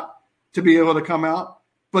not to be able to come out.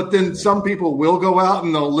 But then some people will go out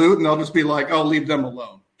and they'll loot and they'll just be like, oh, leave them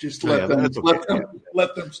alone. Just let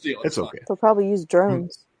them steal. It's okay. They'll probably use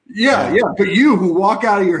drones. Yeah. But you who walk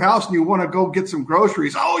out of your house and you want to go get some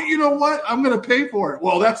groceries, oh, you know what? I'm going to pay for it.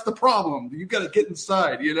 Well, that's the problem. You got to get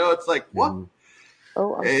inside. It's like, what?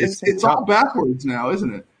 Oh, it's all backwards now,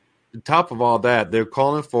 isn't it? On top of all that, they're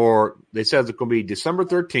calling for, they said it's going to be December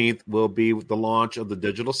 13th will be the launch of the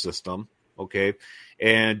digital system. Okay.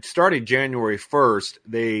 And starting January 1st,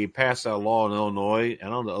 they passed a law in Illinois, and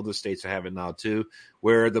I know the other states have it now too,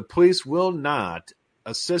 where the police will not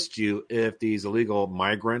assist you if these illegal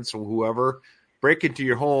migrants or whoever break into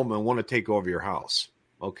your home and want to take over your house.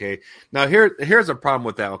 Okay. Now here's a problem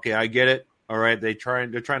with that. Okay. I get it. All right. They're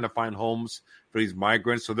trying to find homes for these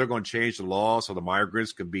migrants. So they're going to change the law so the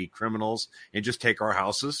migrants could be criminals and just take our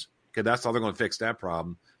houses. Okay. That's how they're going to fix that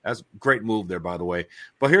problem. That's a great move there, by the way.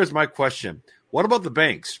 But here's my question. What about the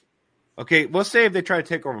banks? Okay. Let's say if they try to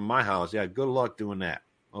take over my house. Yeah. Good luck doing that.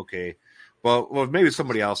 Okay. Well, maybe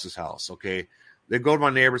somebody else's house. Okay. They go to my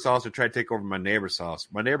neighbor's house and try to take over my neighbor's house.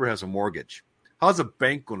 My neighbor has a mortgage. How's a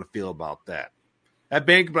bank going to feel about that? That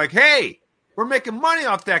bank will be like, hey, we're making money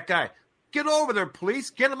off that guy. Get over there, police.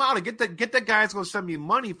 Get him out. Get the guy that's going to send me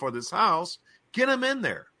money for this house. Get him in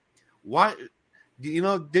there. Why?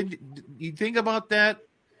 Did you think about that?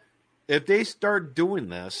 If they start doing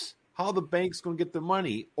this, how the bank's going to get the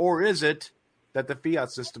money? Or is it that the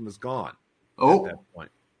fiat system is gone at that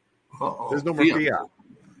point? There's no more fiat.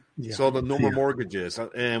 Yeah, so the no more mortgages,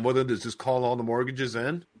 and whether it's just call all the mortgages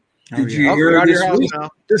in. Did you hear this week?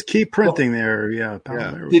 Just keep printing there. Yeah.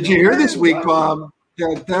 Did you hear this week, Bob?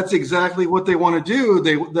 That's exactly what they want to do.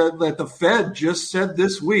 That the Fed just said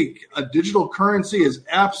this week, a digital currency is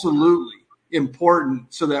absolutely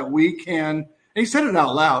important so that we can. And he said it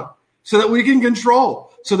out loud, so that we can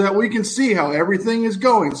control, so that we can see how everything is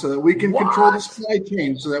going, so that we can control the supply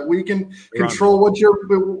chain, so that we can control what.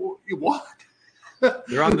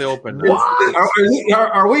 They're on the open now.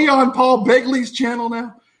 Are we on Paul Begley's channel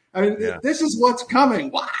now? I mean, This is what's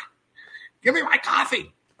coming. What? Give me my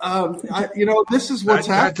coffee. This is what's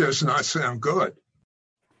happening. That does not sound good.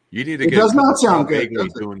 You need to it does not sound good.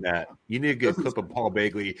 Doing that. You need to get a clip of Paul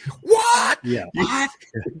Begley. What? Yeah. What?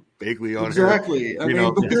 Begley on exactly.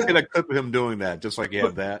 Here. Just get a clip of him doing that, just like you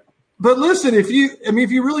have that. But listen, if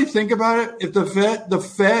you really think about it, if the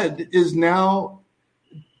Fed is now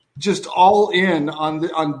just all in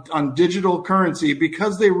on digital currency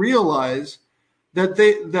because they realize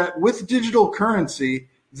that with digital currency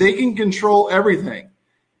they can control everything.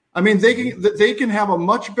 I mean, they can have a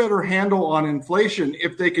much better handle on inflation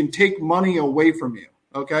if they can take money away from you.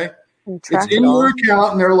 Okay, it's in your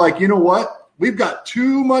account, and they're like, you know what? We've got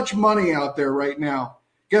too much money out there right now.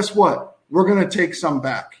 Guess what? We're going to take some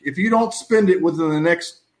back. If you don't spend it within the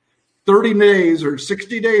next 30 days or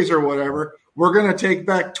 60 days or whatever, we're going to take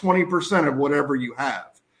back 20% of whatever you have.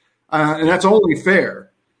 And that's only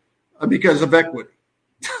fair because of equity.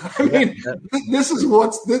 I mean, this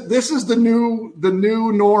is the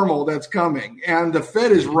new normal that's coming. And the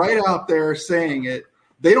Fed is right out there saying it.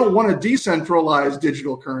 They don't want to decentralize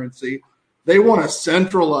digital currency. They want to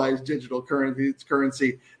centralize digital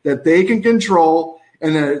currency that they can control,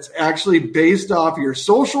 and that it's actually based off your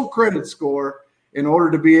social credit score in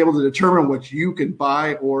order to be able to determine what you can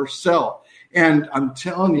buy or sell. And I'm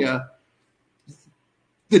telling you,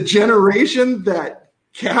 the generation that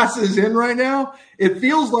Cass is in right now, it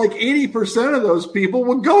feels like 80% of those people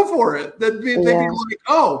would go for it. They'd be like,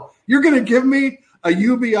 oh, you're going to give me a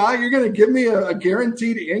UBI? You're going to give me a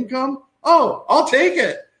guaranteed income? Oh, I'll take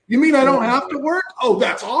it. You mean I don't have to work? Oh,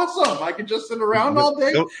 that's awesome. I can just sit around all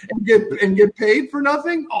day and get paid for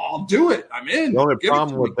nothing? Oh, I'll do it. I'm in. The only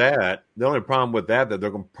problem with that, that they're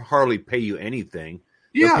going to hardly pay you anything.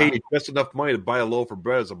 They'll pay you just enough money to buy a loaf of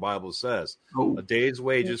bread, as the Bible says. A day's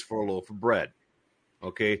wages for a loaf of bread.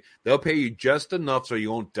 Okay? They'll pay you just enough so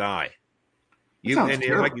you won't die. And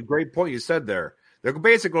like a great point you said there, they're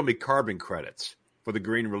basically going to be carbon credits for the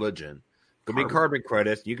green religion. Going to be carbon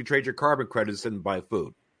credits. You can trade your carbon credits and buy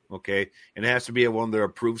food. Okay? And it has to be at one of their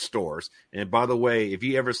approved stores. And by the way, if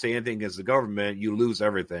you ever say anything against the government, you lose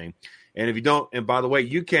everything. And if you don't, and by the way,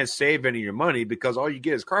 you can't save any of your money because all you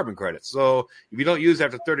get is carbon credits. So if you don't use it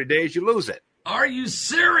after 30 days, you lose it. Are you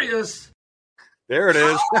serious? There it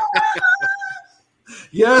is.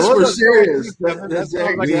 Yes, we're serious. That's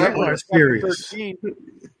We're serious.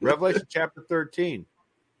 Revelation chapter 13.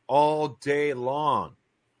 All day long.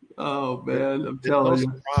 Oh, man. I'm telling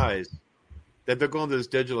you. Surprise that they're going to this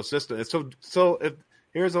digital system. And so if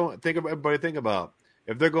here's what everybody think about.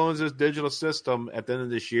 If they're going to this digital system at the end of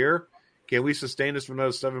this year, can we sustain this for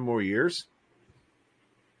another 7 more years?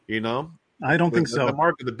 You know? I don't think so. The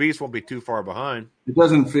mark of the beast won't be too far behind. It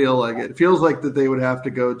doesn't feel like it. It feels like that they would have to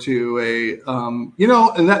go to a,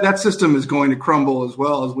 and that system is going to crumble as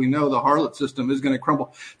well. As we know, the harlot system is going to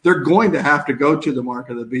crumble. They're going to have to go to the mark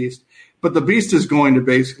of the beast. But the beast is going to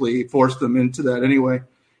basically force them into that anyway.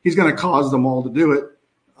 He's going to cause them all to do it.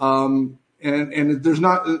 And there's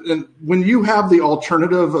not, and when you have the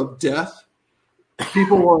alternative of death,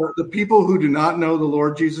 the people who do not know the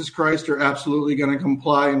Lord Jesus Christ are absolutely going to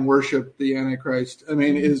comply and worship the Antichrist. I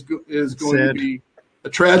mean, is going to be a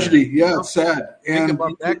tragedy. Yeah, it's sad. Think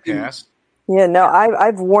about that, Cass. Yeah, no,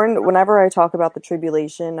 I've warned whenever I talk about the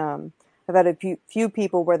tribulation. I've had a few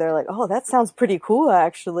people where they're like, "Oh, that sounds pretty cool,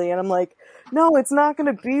 actually," and I'm like, "No, it's not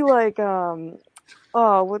going to be like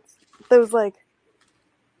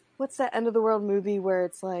what's that end of the world movie where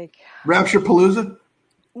it's like Rapture-Palooza?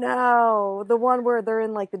 No, the one where they're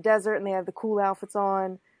in like the desert and they have the cool outfits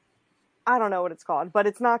on. I don't know what it's called, but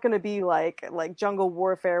it's not going to be like jungle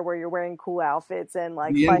warfare where you're wearing cool outfits and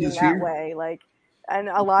like fighting that way. Like, and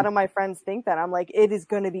a lot of my friends think that. I'm like, it is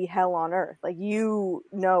going to be hell on earth. Like, you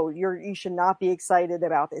should not be excited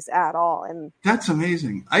about this at all. And that's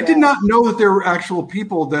amazing. I did not know that there were actual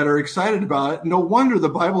people that are excited about it. No wonder the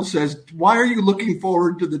Bible says, "Why are you looking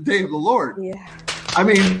forward to the day of the Lord?" Yeah. I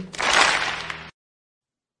mean,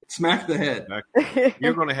 smack the head.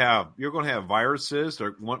 You're going to have viruses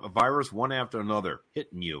or a virus one after another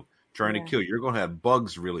hitting you, trying to kill you. You're going to have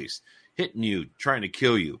bugs released, hitting you, trying to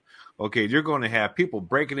kill you. Okay, you're going to have people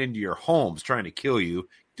breaking into your homes trying to kill you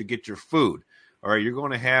to get your food. All right, you're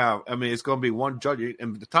going to have, it's going to be one judge,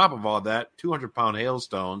 and the top of all that, 200-pound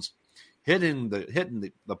hailstones hitting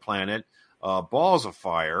the planet, balls of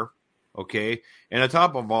fire. Okay, and on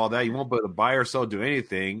top of all that, you won't be able to buy or sell, do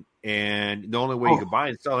anything. And the only way you can buy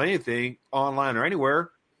and sell anything online or anywhere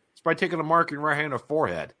is by taking a mark in your right hand or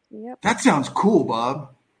forehead. Yep. That sounds cool,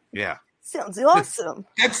 Bob. Yeah. Sounds awesome.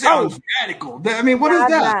 That sounds radical. I mean, what is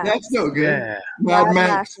that? That's no good. Yeah. Mad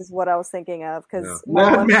Max is what I was thinking of. Because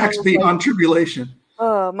Mad Max beyond tribulation.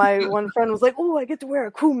 My one friend was like, "Oh, I get to wear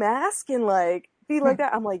a cool mask and like be like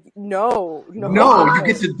that." I'm like, no, you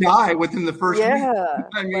get to die within the first week.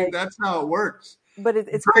 I mean, like, that's how it works. But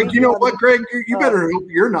it's Greg. You know what, Greg? You better hope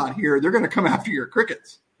you're not here. They're going to come after your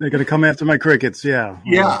crickets. They're going to come after my crickets. Yeah.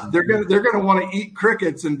 Yeah, they're going to want to eat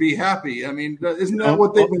crickets and be happy. I mean, isn't that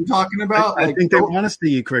what they've been talking about? I think they want us to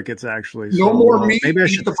eat crickets. Actually, no more meat. Maybe I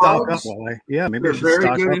should the stock bugs. up. Maybe they're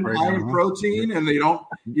very good and high in protein, and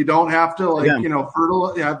you don't have to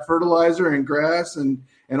have fertilizer and grass and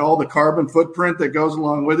all the carbon footprint that goes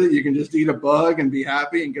along with it. You can just eat a bug and be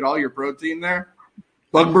happy and get all your protein there.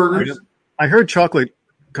 Bug burgers. I heard chocolate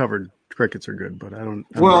covered crickets are good, but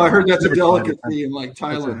I heard that's a delicacy in like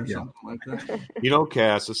Thailand or something like that.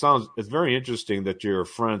 Cass, it's very interesting that your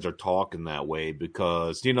friends are talking that way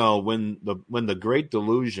because when the great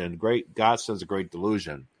delusion, God sends a great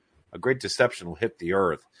delusion, a great deception will hit the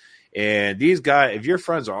earth. And these guys, if your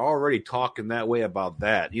friends are already talking that way about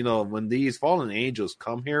that, when these fallen angels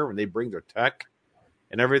come here, when they bring their tech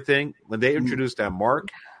and everything, when they introduce that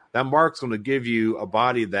mark's going to give you a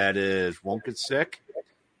body that won't get sick,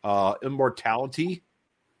 immortality,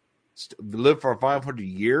 live for 500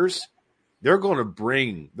 years. They're going to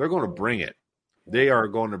bring it. They are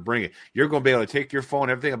going to bring it. You're going to be able to take your phone,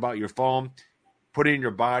 everything about your phone, put it in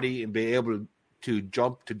your body, and be able to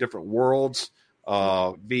jump to different worlds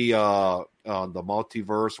via the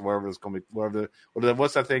multiverse, whatever it's going to be.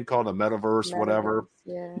 What's that thing called? The metaverse, whatever.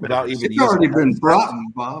 Yeah. Without even it's already been brought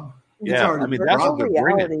in, Bob. Yeah, that's what they're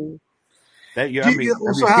bringing. People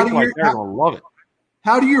like that are going to love it.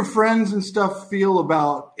 how do your friends and stuff feel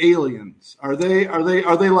about aliens? Are they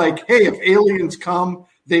like, hey, if aliens come,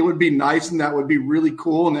 they would be nice and that would be really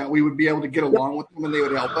cool and that we would be able to get along with them and they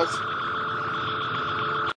would help us?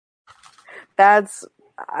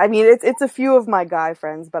 It's a few of my guy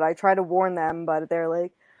friends, but I try to warn them, but they're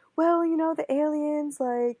like, well, the aliens,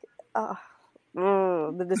 like,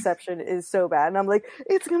 the deception is so bad. And I'm like,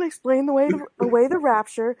 it's going to explain the way the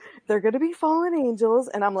rapture. They're going to be fallen angels.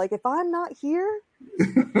 And I'm like, if I'm not here,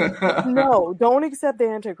 no, don't accept the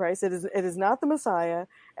Antichrist. It is not the Messiah.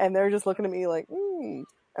 And they're just looking at me like, And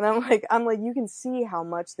I'm like, you can see how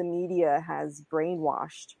much the media has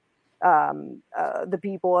brainwashed the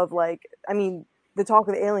people of the talk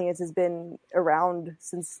of aliens has been around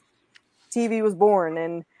since TV was born,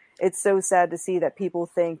 and it's so sad to see that people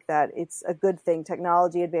think that it's a good thing.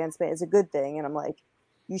 Technology advancement is a good thing, and I'm like,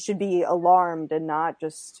 you should be alarmed and not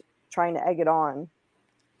just trying to egg it on.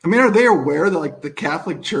 I mean, are they aware that like the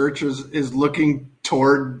Catholic Church is looking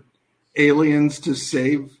toward aliens to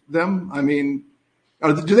save them? I mean,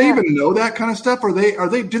 do they even know that kind of stuff? Do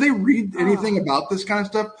they read anything about this kind of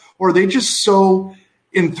stuff, or are they just so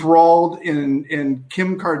enthralled in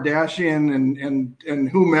Kim Kardashian and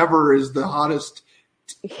whomever is the hottest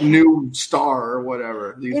new star or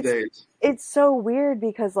whatever these days? It's so weird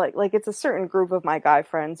because like it's a certain group of my guy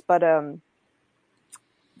friends, but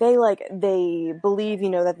they believe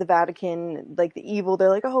that the Vatican, like the evil, they're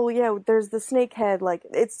like, oh yeah, there's the snake head, like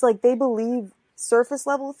it's like they believe surface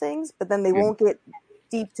level things, but then they won't get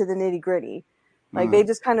deep to the nitty gritty. Like they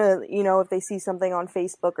just kind of, if they see something on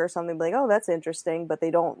Facebook or something, like, oh, that's interesting, but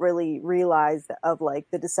they don't really realize of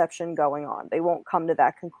like the deception going on. They won't come to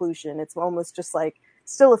that conclusion. It's almost just like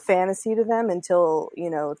still a fantasy to them until,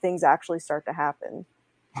 things actually start to happen.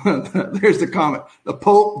 There's the comment. The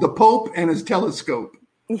Pope and his telescope.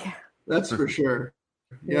 Yeah. That's for sure.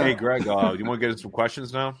 Yeah. Hey, Greg, you want to get into some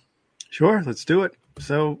questions now? Sure, let's do it.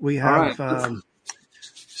 So we have,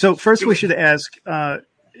 so first we should ask,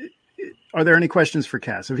 are there any questions for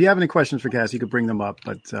Cass? If you have any questions for Cass, you could bring them up.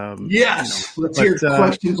 But yes, let's hear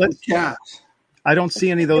questions with Cass. I don't see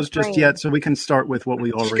any of those just yet, so we can start with what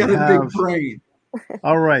we already have. She's got a big brain.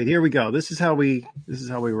 All right, here we go. This is how we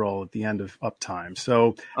roll at the end of Uptime.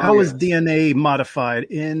 So, how was DNA modified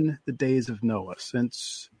in the days of Noah,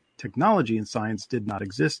 since technology and science did not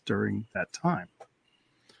exist during that time?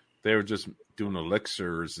 They were just doing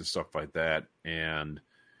elixirs and stuff like that, and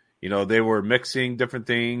they were mixing different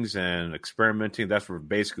things and experimenting. That's where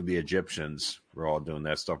basically the Egyptians were all doing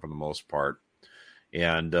that stuff for the most part.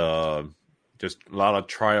 And just a lot of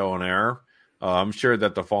trial and error. I'm sure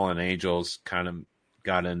that the fallen angels kind of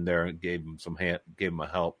got in there and gave them some help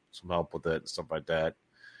with it and stuff like that.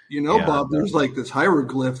 Bob, there's like this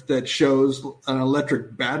hieroglyph that shows an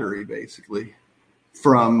electric battery basically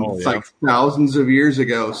from like thousands of years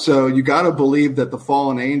ago. So you got to believe that the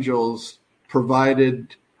fallen angels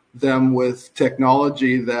provided them with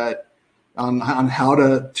technology that on how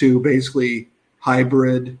to basically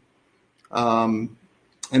hybrid and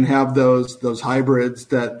have those hybrids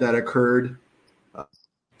that occurred,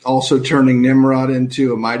 also turning Nimrod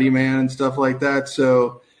into a mighty man and stuff like that.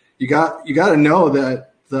 So you got to know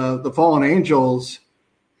that the fallen angels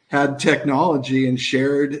had technology and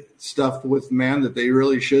shared stuff with man that they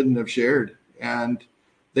really shouldn't have shared, and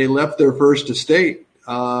they left their first estate.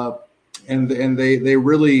 And they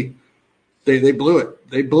really blew it.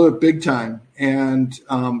 They blew it big time. And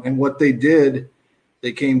what they did,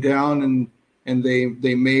 they came down and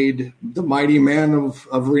they made the mighty man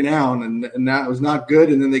of renown, and that was not good.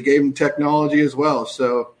 And then they gave him technology as well.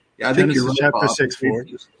 So yeah, I think you're right. Chapter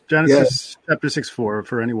 6:4. Genesis chapter 6:4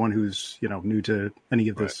 for anyone who's new to any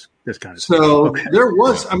of this kind of stuff. So there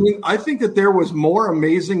was. I mean, I think that there was more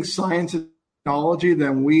amazing science and technology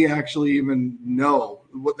than we actually even know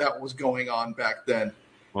what that was going on back then.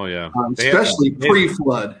 Oh yeah, especially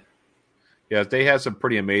pre-flood. Yeah, they had some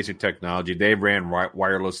pretty amazing technology. They ran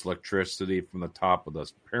wireless electricity from the top of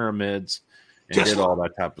the pyramids and did all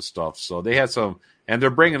that type of stuff. So they had some, and they're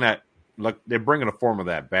bringing a form of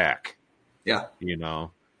that back. Yeah,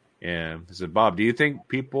 And I said, Bob, do you think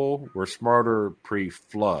people were smarter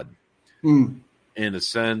pre-flood? In the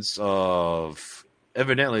sense of,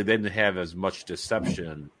 evidently they didn't have as much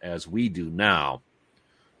deception as we do now.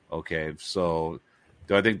 Okay, so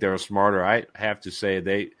do I think they were smarter? I have to say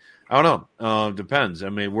I don't know. Depends. I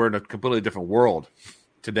mean, we're in a completely different world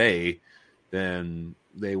today than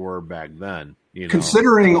they were back then.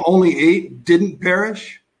 Considering only 8 didn't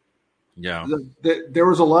perish, yeah, there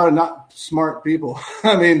was a lot of not smart people.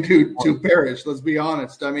 I mean, to perish. Let's be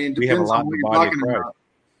honest. I mean, depends on what you're talking about.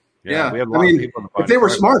 Yeah, we have a lot of people in the body if they were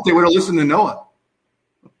smart, they would have listened to Noah.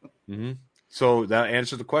 Mm-hmm. So that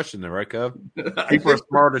answers the question then, right, Kev? People are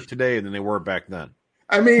smarter today than they were back then.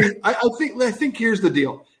 I mean, I think here's the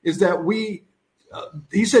deal: is that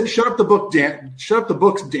he said, "Shut up the book, shut up the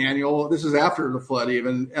books, Daniel." This is after the flood,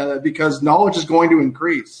 even because knowledge is going to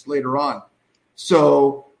increase later on.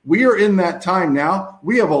 So we are in that time now.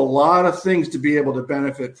 We have a lot of things to be able to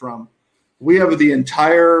benefit from. We have the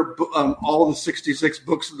entire, all the 66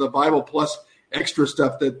 books of the Bible plus extra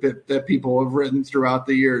stuff that people have written throughout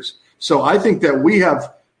the years. So I think that we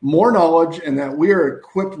have more knowledge and that we are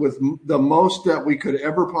equipped with the most that we could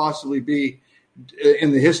ever possibly be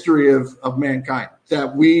in the history of mankind,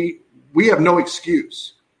 that we have no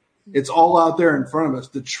excuse. It's all out there in front of us.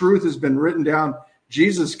 The truth has been written down.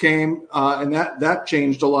 Jesus came, and that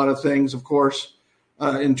changed a lot of things, of course,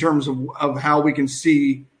 in terms of how we can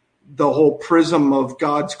see the whole prism of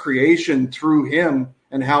God's creation through him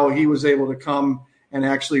and how he was able to come and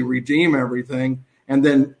actually redeem everything. And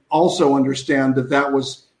then also understand that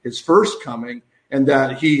was his first coming and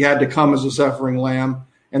that he had to come as a suffering lamb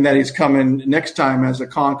and that he's coming next time as a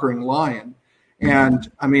conquering lion. And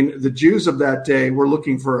I mean, the Jews of that day were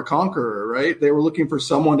looking for a conqueror, right? They were looking for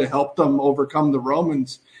someone to help them overcome the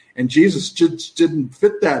Romans. And Jesus just didn't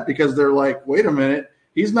fit that because they're like, wait a minute,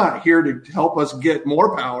 he's not here to help us get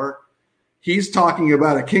more power. He's talking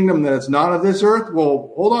about a kingdom that is not of this earth.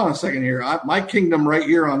 Well, hold on a second here. My kingdom right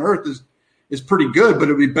here on earth is pretty good, but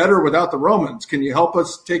it'd be better without the Romans. Can you help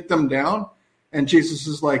us take them down? And Jesus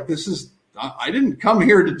is like, I didn't come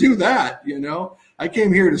here to do that. I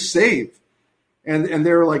came here to save. And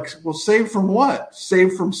they're like, well, save from what?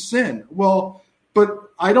 Save from sin. Well, but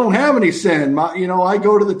I don't have any sin. I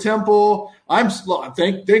go to the temple.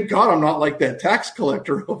 Thank God I'm not like that tax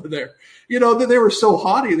collector over there. They were so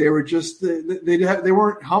haughty. They were just, they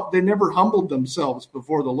never humbled themselves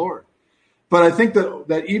before the Lord. But I think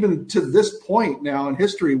that even to this point now in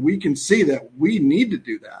history, we can see that we need to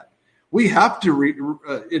do that. We have to,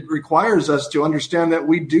 it requires us to understand that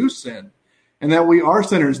we do sin and that we are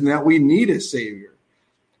sinners and that we need a savior.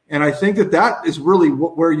 And I think that is really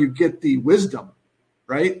where you get the wisdom,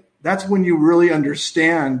 right? That's when you really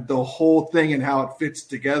understand the whole thing and how it fits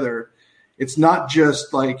together. It's not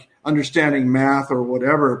just like understanding math or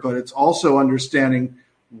whatever, but it's also understanding,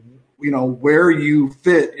 where you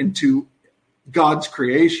fit into God's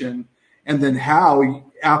creation, and then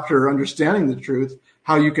how, after understanding the truth,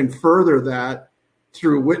 how you can further that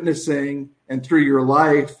through witnessing and through your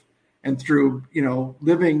life and through,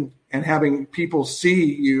 living and having people see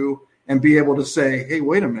you and be able to say, hey,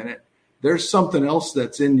 wait a minute, there's something else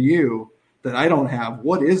that's in you that I don't have.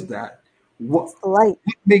 What is that? What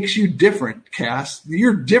makes you different, Cass?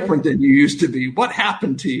 You're different than you used to be. What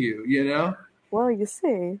happened to you, Well, you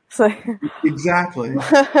see. So exactly.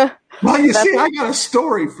 Well, you see, I got a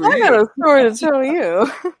story for you. I got a story to tell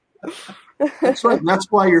you. That's right. That's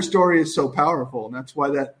why your story is so powerful. And that's why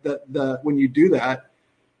that when you do that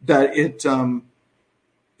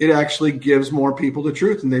it actually gives more people the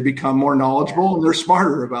truth and they become more knowledgeable and they're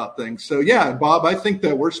smarter about things. So yeah, Bob, I think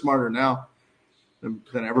that we're smarter now than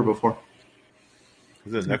ever before.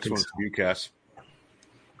 The next one's for you, Cass.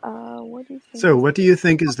 What do you think? So what do you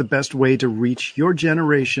think is the best way to reach your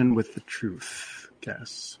generation with the truth,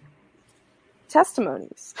 Cass?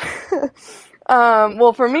 Testimonies.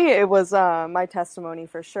 Well, for me, it was my testimony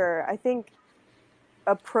for sure. I think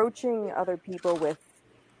approaching other people with,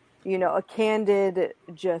 a candid,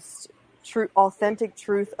 just authentic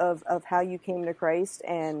truth of how you came to Christ,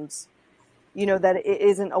 and that it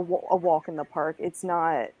isn't a walk in the park. It's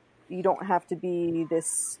not. You don't have to be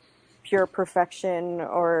this pure perfection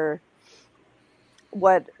or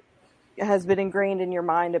what has been ingrained in your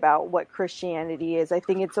mind about what Christianity is. I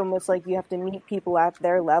think it's almost like you have to meet people at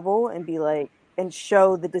their level and be like, and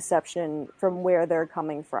show the deception from where they're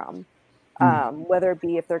coming from. Whether it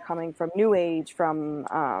be if they're coming from New Age, from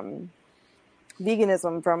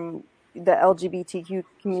veganism, from the LGBTQ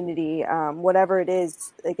community, whatever it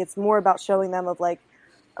is, like it's more about showing them of like,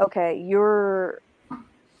 okay, you're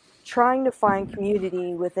trying to find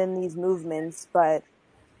community within these movements, but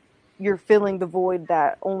you're filling the void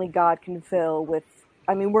that only God can fill with.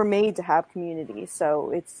 I mean, we're made to have community,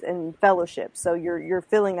 so it's in fellowship. So you're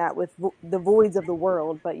filling that with the voids of the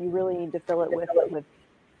world, but you really need to fill it with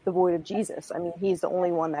the void of Jesus. I mean, he's the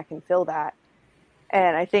only one that can fill that.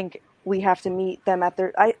 And I think we have to meet them at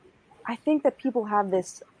their. I think that people have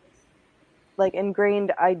this like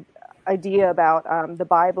ingrained idea about the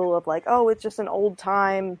Bible of like, oh, it's just an old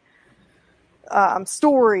time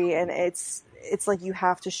story, and it's like you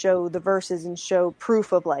have to show the verses and show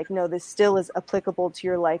proof of like, no, this still is applicable to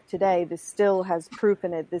your life today. This still has proof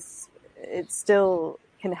in it. It still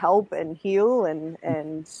can help and heal,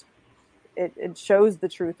 and it shows the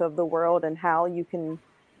truth of the world and how you can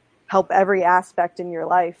help every aspect in your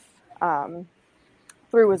life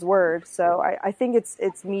through his word. So I think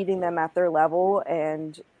it's meeting them at their level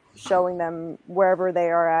and showing them wherever they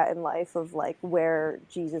are at in life of like where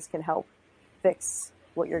Jesus can help fix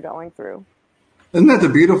what you're going through. Isn't that the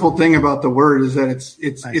beautiful thing about the word is that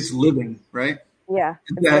it's living, right? Yeah.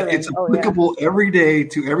 It's applicable every day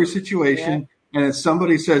to every situation. Yeah. And if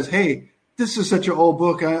somebody says, hey, this is such an old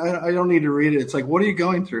book, I don't need to read it. It's like, what are you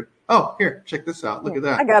going through? Oh, here, check this out. Look at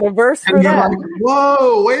that. I got a verse for and that. You're like,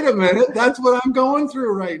 whoa, wait a minute. That's what I'm going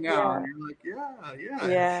through right now. Yeah. And you're like,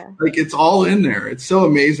 yeah. Like it's all in there. It's so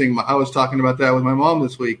amazing. I was talking about that with my mom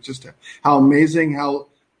this week, just how amazing,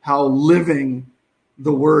 how living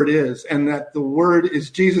the word is, and that the word is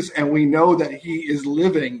Jesus, and we know that he is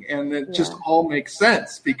living, and it just all makes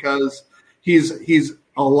sense because he's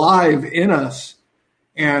alive in us.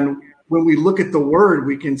 And when we look at the word,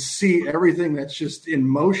 we can see everything that's just in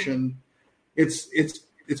motion. It's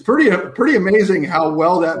pretty amazing how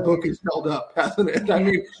well that book is held up, hasn't it? I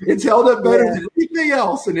mean, it's held up better than anything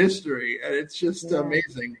else in history, and it's just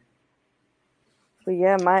amazing. But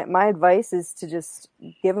yeah, my advice is to just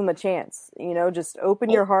give him a chance. You know, just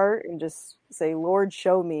open your heart and just say, Lord,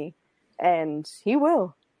 show me, and he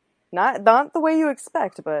will. Not the way you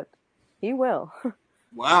expect, but he will.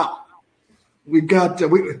 Wow, we've got I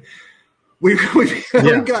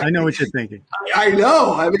know what you're thinking. I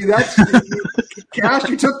know. I mean, that's Cash.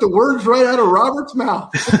 You took the words right out of Robert's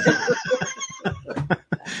mouth.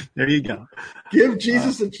 There you go. Give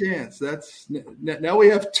Jesus a chance. That's now we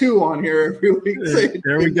have two on here every week.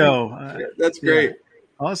 There we go. That's great. Yeah.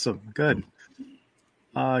 Awesome. Good.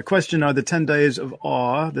 Question: are the 10 days of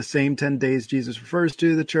awe the same 10 days Jesus refers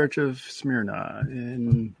to the church of Smyrna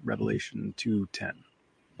in Revelation 2:10?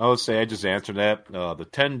 I would say I just answered that. The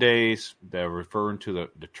 10 days that are referring to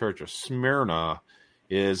the church of Smyrna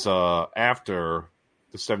is after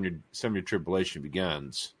the 70 tribulation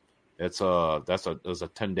begins. That's a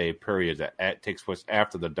 10-day period that takes place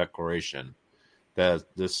after the declaration. That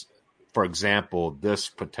this, for example, this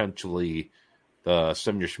potentially the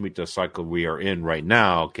 7-year Shemitah cycle we are in right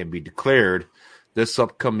now can be declared this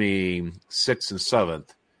upcoming 6th and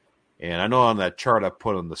 7th. And I know on that chart I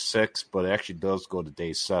put on the 6th, but it actually does go to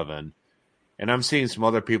day 7. And I'm seeing some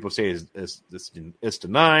other people say it's the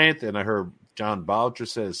 9th, and I heard John Boucher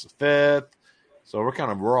say it's the 5th. So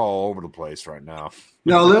we're all over the place right now.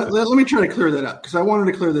 Now let me try to clear that up, because I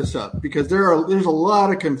wanted to clear this up, because there's a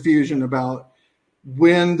lot of confusion about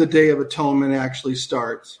when the Day of Atonement actually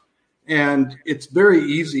starts. And it's very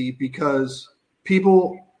easy because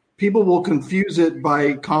people will confuse it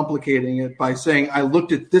by complicating it by saying, I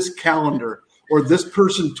looked at this calendar, or this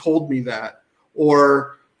person told me that,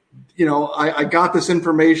 or, I got this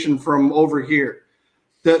information from over here.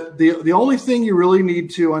 The only thing you really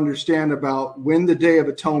need to understand about when the Day of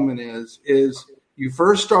Atonement is you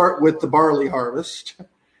first start with the barley harvest,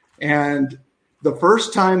 and the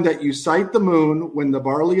first time that you sight the moon when the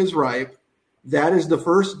barley is ripe, that is the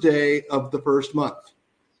first day of the first month.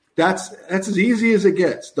 That's as easy as it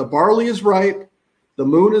gets. The barley is ripe, the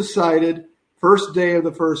moon is sighted, first day of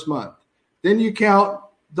the first month. Then you count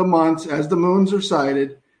the months as the moons are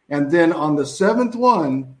sighted, and then on the 7th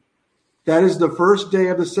one, that is the first day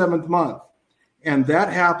of the 7th month. And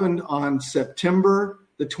that happened on September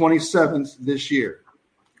the 27th this year.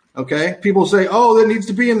 Okay? People say, oh, that needs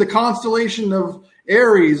to be in the constellation of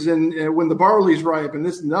Aries and when the barley's ripe and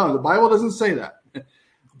this. No, the Bible doesn't say that.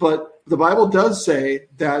 But the Bible does say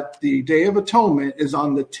that the Day of Atonement is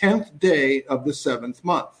on the 10th day of the 7th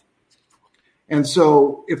month. And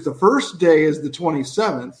so if the first day is the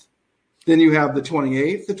 27th, then you have the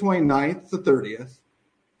 28th, the 29th, the 30th,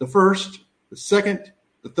 the 1st, the 2nd,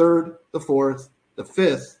 the 3rd, the 4th, the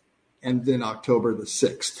 5th, and then October the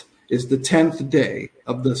 6th is the 10th day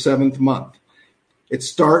of the 7th month. It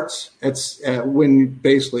starts when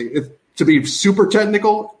basically, to be super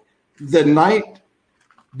technical, the night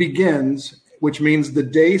begins, which means the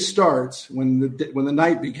day starts when the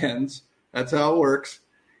night begins. That's how it works.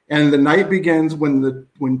 And the night begins when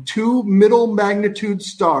two middle magnitude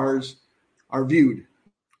stars are viewed.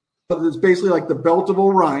 So it's basically like the belt of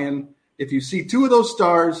Orion. If you see two of those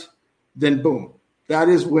stars, then boom. That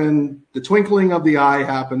is when the twinkling of the eye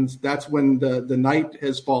happens. That's when the night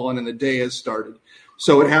has fallen and the day has started.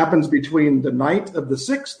 So it happens between the night of the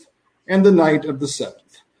 6th and the night of the 7th.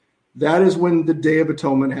 That is when the Day of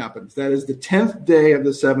Atonement happens. That is the 10th day of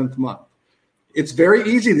the 7th month. It's very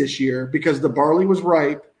easy this year because the barley was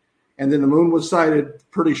ripe, and then the moon was sighted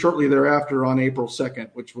pretty shortly thereafter on April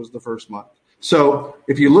 2nd, which was the first month. So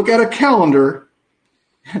if you look at a calendar,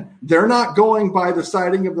 they're not going by the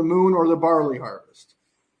sighting of the moon or the barley harvest.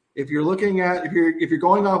 If you're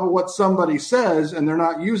going off of what somebody says and they're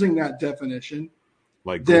not using that definition,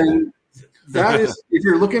 Like then that is, if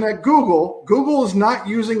you're looking at Google is not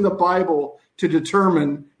using the Bible to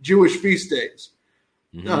determine Jewish feast days.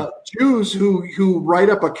 Mm-hmm. Jews who write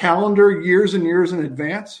up a calendar years and years in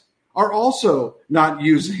advance are also not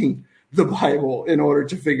using the Bible in order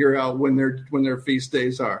to figure out when their feast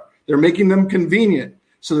days are. They're making them convenient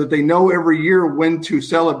so that they know every year when to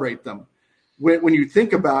celebrate them. When you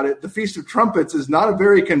think about it, the Feast of Trumpets is not a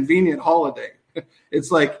very convenient holiday.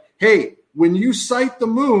 It's like, hey, when you sight the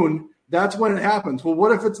moon, that's when it happens. Well,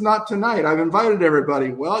 what if it's not tonight? I've invited everybody.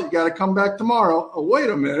 Well, you got to come back tomorrow. Oh, wait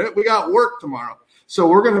a minute. We got work tomorrow. So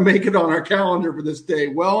we're going to make it on our calendar for this day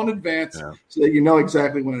well in advance so that you know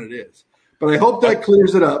exactly when it is. But I hope that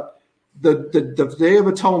clears it up. The Day of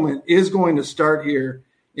Atonement is going to start here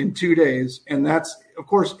in 2 days. And that's, of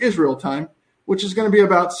course, Israel time, which is going to be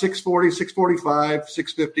about 6:40, 6:45,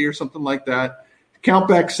 6:50 or something like that. Count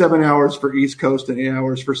back 7 hours for East Coast and 8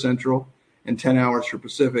 hours for Central and 10 hours for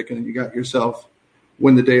Pacific. And you got yourself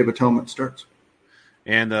when the Day of Atonement starts.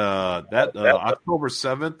 And October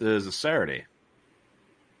 7th is a Saturday.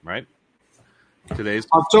 Right. Today's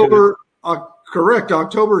correct.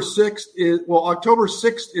 October 6th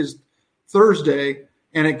is Thursday,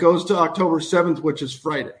 and it goes to October 7th, which is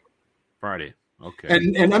Friday. Friday. Okay.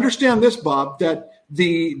 And understand this, Bob, that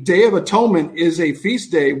the Day of Atonement is a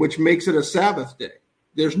feast day, which makes it a Sabbath day.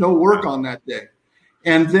 There's no work on that day.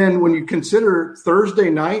 And then when you consider Thursday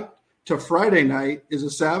night to Friday night is a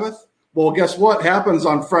Sabbath, well, guess what happens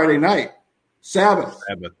on Friday night? Sabbath.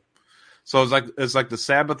 So it's like the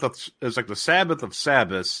Sabbath of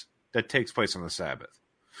Sabbaths that takes place on the Sabbath.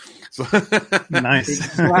 So nice.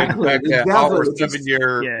 Exactly. Our 7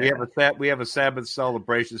 year we have a Sabbath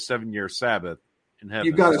celebration, 7 year Sabbath in heaven.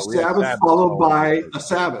 You've got a Sabbath followed by a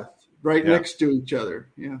Sabbath right next to each other.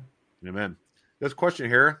 Yeah. Amen. There's a question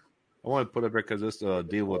here. I want to put it because this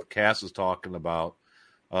deal with Cass is talking about.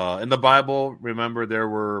 In the Bible, remember, there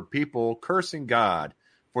were people cursing God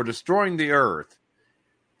for destroying the earth.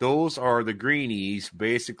 Those are the greenies,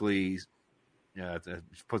 basically. Yeah, it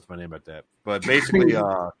puts my name at that. But basically,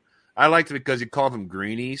 I liked it because he called them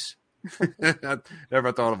greenies. I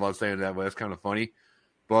never thought about saying it that way. That's kind of funny.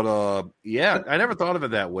 But, I never thought of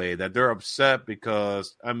it that way, that they're upset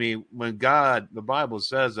because, I mean, when God, the Bible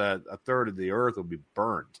says that a third of the earth will be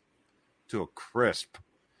burned to a crisp.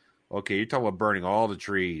 Okay, you're talking about burning all the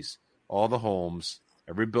trees, all the homes,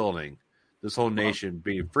 every building, this whole nation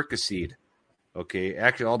being fricasseed. Okay,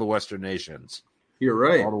 actually, all the Western nations. You're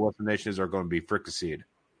right. All the Western nations are going to be fricasseed,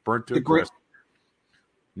 burnt to a crisp.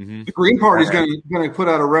 Mm-hmm. The Green Party is going to put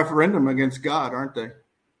out a referendum against God, aren't they?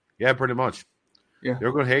 Yeah, pretty much. Yeah,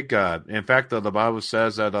 they're going to hate God. In fact, the Bible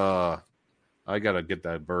says that. I got to get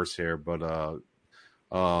that verse here, but I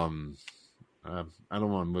don't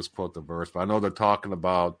want to misquote the verse, but I know they're talking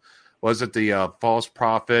about. Was it the false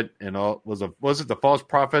prophet and all? Was it the false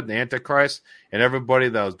prophet and the Antichrist and everybody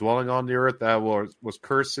that was dwelling on the earth that was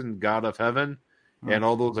cursing God of heaven and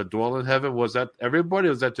all those that dwell in heaven? Was that everybody?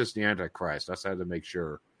 Or was that just the Antichrist? I had to make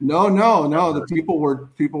sure. No. The people were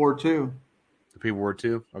too. The people were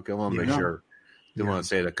too. Okay, I want to make sure. Didn't want to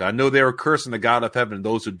say that. I know they were cursing the God of heaven and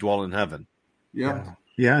those who dwell in heaven. Yeah,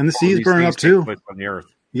 and the seas burn up too. On the earth.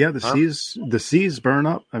 Yeah, the seas burn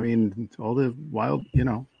up. I mean, all the wild,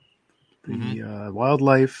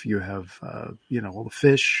 wildlife. You have, all the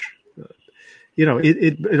fish.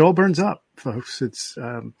 It all burns up, folks. It's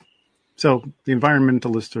so the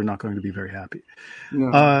environmentalists are not going to be very happy.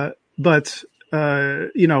 No. But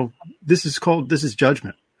this is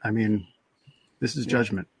judgment. I mean, this is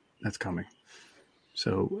judgment that's coming.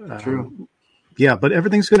 So true. Yeah, but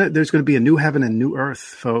there's going to be a new heaven and new earth,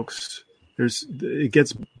 folks. It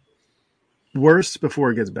gets worse before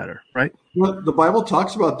it gets better, right? Well, the Bible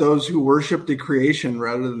talks about those who worship the creation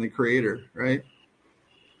rather than the creator, right?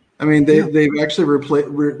 I mean, they've actually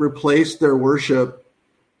replaced their worship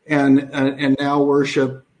and now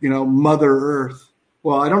worship, Mother Earth.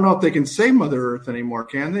 Well, I don't know if they can say Mother Earth anymore,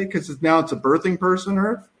 can they? Because now it's a birthing person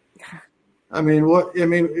Earth. I mean, what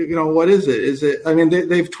is it? Is it? I mean,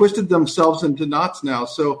 they've twisted themselves into knots now.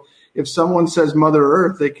 So if someone says Mother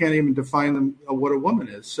Earth, they can't even define them what a woman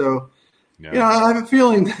is. So, I have a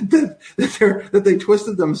feeling that they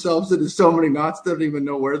twisted themselves into so many knots, they don't even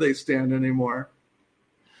know where they stand anymore.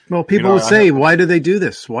 Well, people would say, why do they do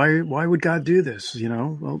this? Why would God do this?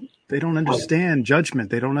 Well, they don't understand judgment.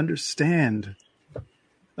 They don't understand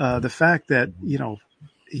the fact that,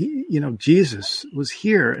 Jesus was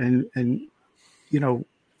here and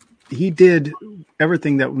he did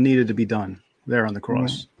everything that needed to be done. there on the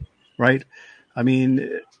cross, right? I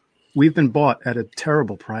mean, we've been bought at a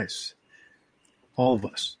terrible price, all of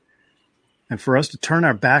us. And for us to turn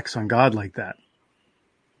our backs on God like that,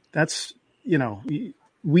 that's,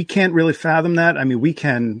 we can't really fathom that. I mean, we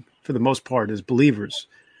can, for the most part, as believers,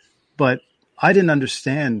 but I didn't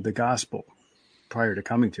understand the gospel prior to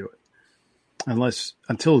coming to it,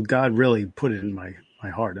 until God really put it in my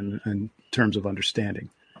heart in terms of understanding.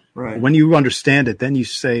 Right. When you understand it, then you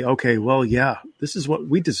say, okay, well, yeah, this is what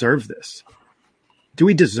we deserve this. Do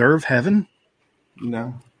we deserve heaven?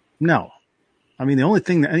 No. No. I mean, the only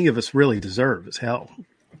thing that any of us really deserve is hell,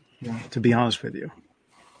 to be honest with you.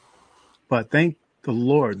 But thank the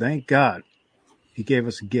Lord, thank God, he gave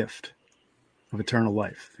us a gift of eternal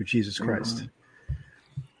life through Jesus Christ.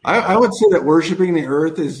 I would say that worshiping the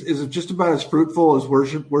earth is just about as fruitful as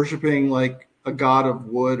worshiping like a god of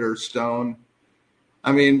wood or stone.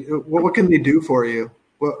 I mean, what can they do for you?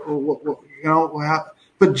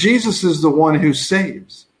 But Jesus is the one who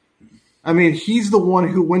saves. I mean, he's the one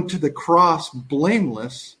who went to the cross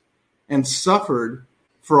blameless and suffered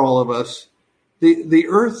for all of us. The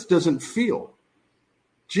earth doesn't feel.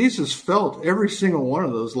 Jesus felt every single one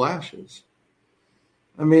of those lashes.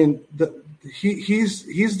 I mean,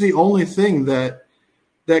 he's the only thing that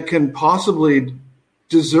can possibly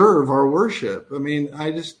deserve our worship. I mean,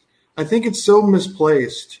 I think it's so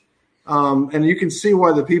misplaced. And you can see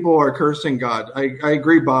why the people are cursing God. I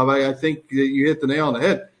agree, Bob. I think that you hit the nail on the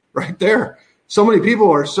head right there. So many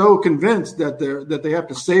people are so convinced that they have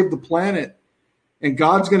to save the planet and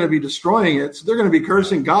God's going to be destroying it. So they're going to be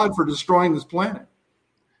cursing God for destroying this planet.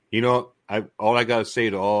 All I got to say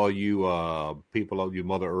to all you people, you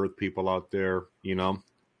Mother Earth people out there, am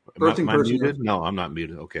I muted? No, I'm not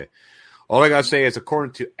muted. Okay. All I got to say is,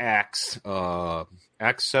 according to Acts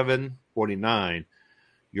 7:49,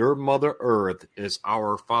 your Mother Earth is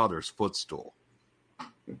our Father's footstool.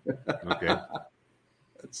 Okay.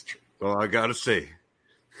 That's true. All I got to say.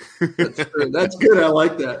 That's true. That's good. I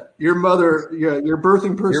like that. Your mother, your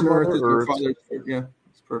birthing person, your Earth is your father's. Yeah,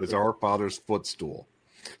 it's perfect. It's our Father's footstool.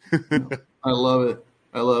 I love it.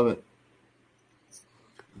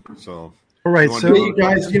 So, all right. So, you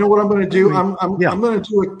guys, you know what I'm going to do? I'm going to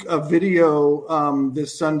do a video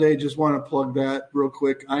this Sunday. Just want to plug that real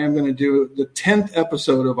quick. I am going to do the 10th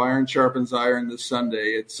episode of Iron Sharpens Iron this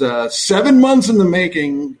Sunday. It's 7 months in the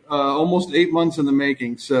making, almost 8 months in the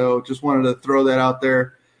making. So, just wanted to throw that out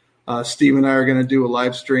there. Steve and I are going to do a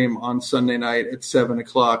live stream on Sunday night at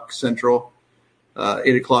 7:00 Central,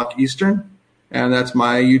 8:00 Eastern. And that's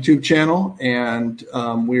my YouTube channel. And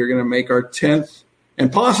we are going to make our 10th and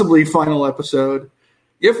possibly final episode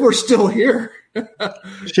if we're still here.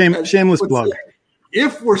 Shameless plug.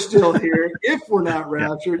 If we're still here, if we're not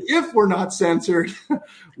raptured, if we're not censored,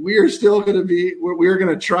 we are still going to be. We're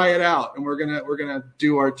going to try it out, and we're going to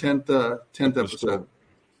do our 10th episode.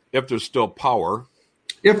 If there's still power.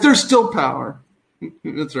 If there's still power,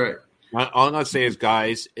 that's right. All I'm going to say is,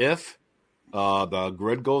 guys, if the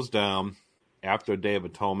grid goes down after the Day of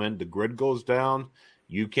Atonement, the grid goes down,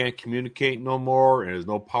 you can't communicate no more, and there's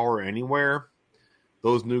no power anywhere,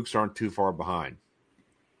 those nukes aren't too far behind.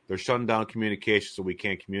 They're shutting down communication so we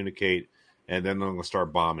can't communicate, and then they're going to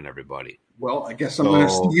start bombing everybody. Well, I guess I'm going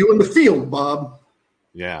to see you in the field, Bob.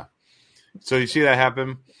 Yeah. So you see that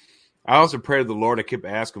happen? I also pray to the Lord. I keep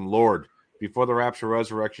asking, Lord, before the rapture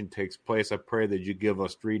resurrection takes place, I pray that you give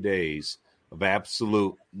us 3 days of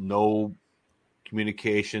absolute no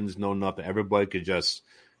communications, no nothing. Everybody could just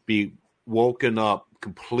be woken up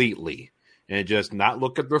completely and just not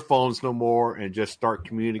look at their phones no more and just start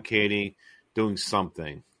communicating, doing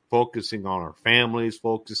something, focusing on our families,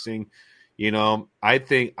 I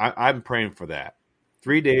think I'm praying for that.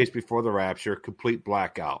 3 days before the rapture, complete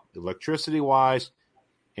blackout, electricity-wise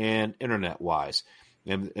and internet-wise.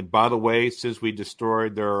 And by the way, since we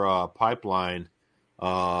destroyed their pipeline,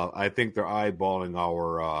 I think they're eyeballing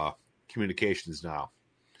our communications now.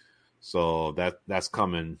 So that's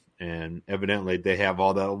coming. And evidently they have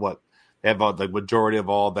all that. They have the majority of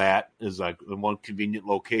all that is like in one convenient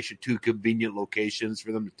location, 2 convenient locations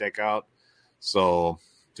for them to take out. So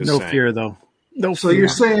no fear, though. No so fear. You're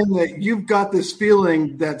saying that you've got this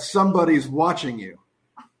feeling that somebody's watching you.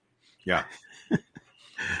 Yeah.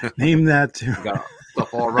 Name that too. Got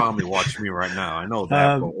stuff all around me watching me right now. I know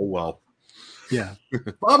that. But, oh well. Yeah.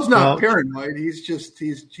 Bob's not paranoid. He's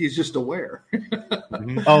just aware.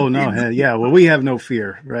 Oh no. Yeah. Well, we have no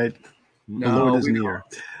fear, right? No, the Lord is near.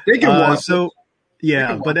 They can watch.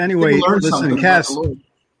 But anyway, listen, Cass.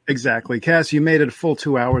 Exactly, Cass. You made it a full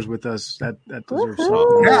 2 hours with us. That deserves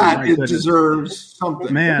something. Yeah, it deserves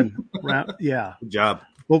something. Man, yeah. Good job.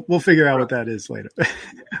 we'll figure out what that is later.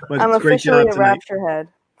 But I'm it's great officially job a tonight. rapture head.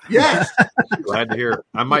 Yes. Glad to hear it.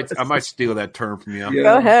 I might steal that term from you. Yeah.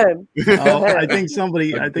 Go ahead. Go I ahead. think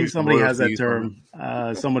somebody some has that royalties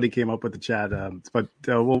term. Somebody came up with the chat, but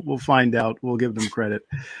we'll find out. We'll give them credit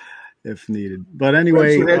if needed. But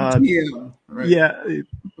anyway, Rapture Head TM. Right. yeah.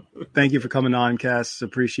 Thank you for coming on, Cass.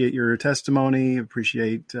 Appreciate your testimony.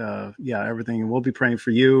 Appreciate everything. And we'll be praying for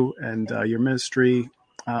you and your ministry.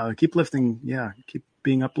 Keep lifting. Yeah, keep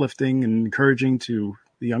being uplifting and encouraging to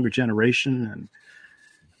the younger generation.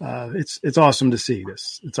 And it's awesome to see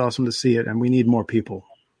this. It's awesome to see it, and we need more people.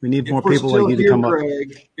 We need more people like you to come up.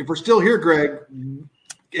 If we're still here, Greg,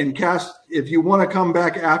 and Cass, if you want to come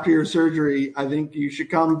back after your surgery, I think you should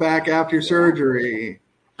come back after your surgery.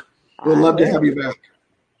 We'd love to have you back.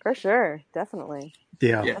 For sure. Definitely.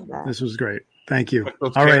 Yeah, Love that. this was great. Thank you. Check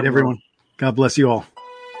those All right, cameras. everyone. God bless you all.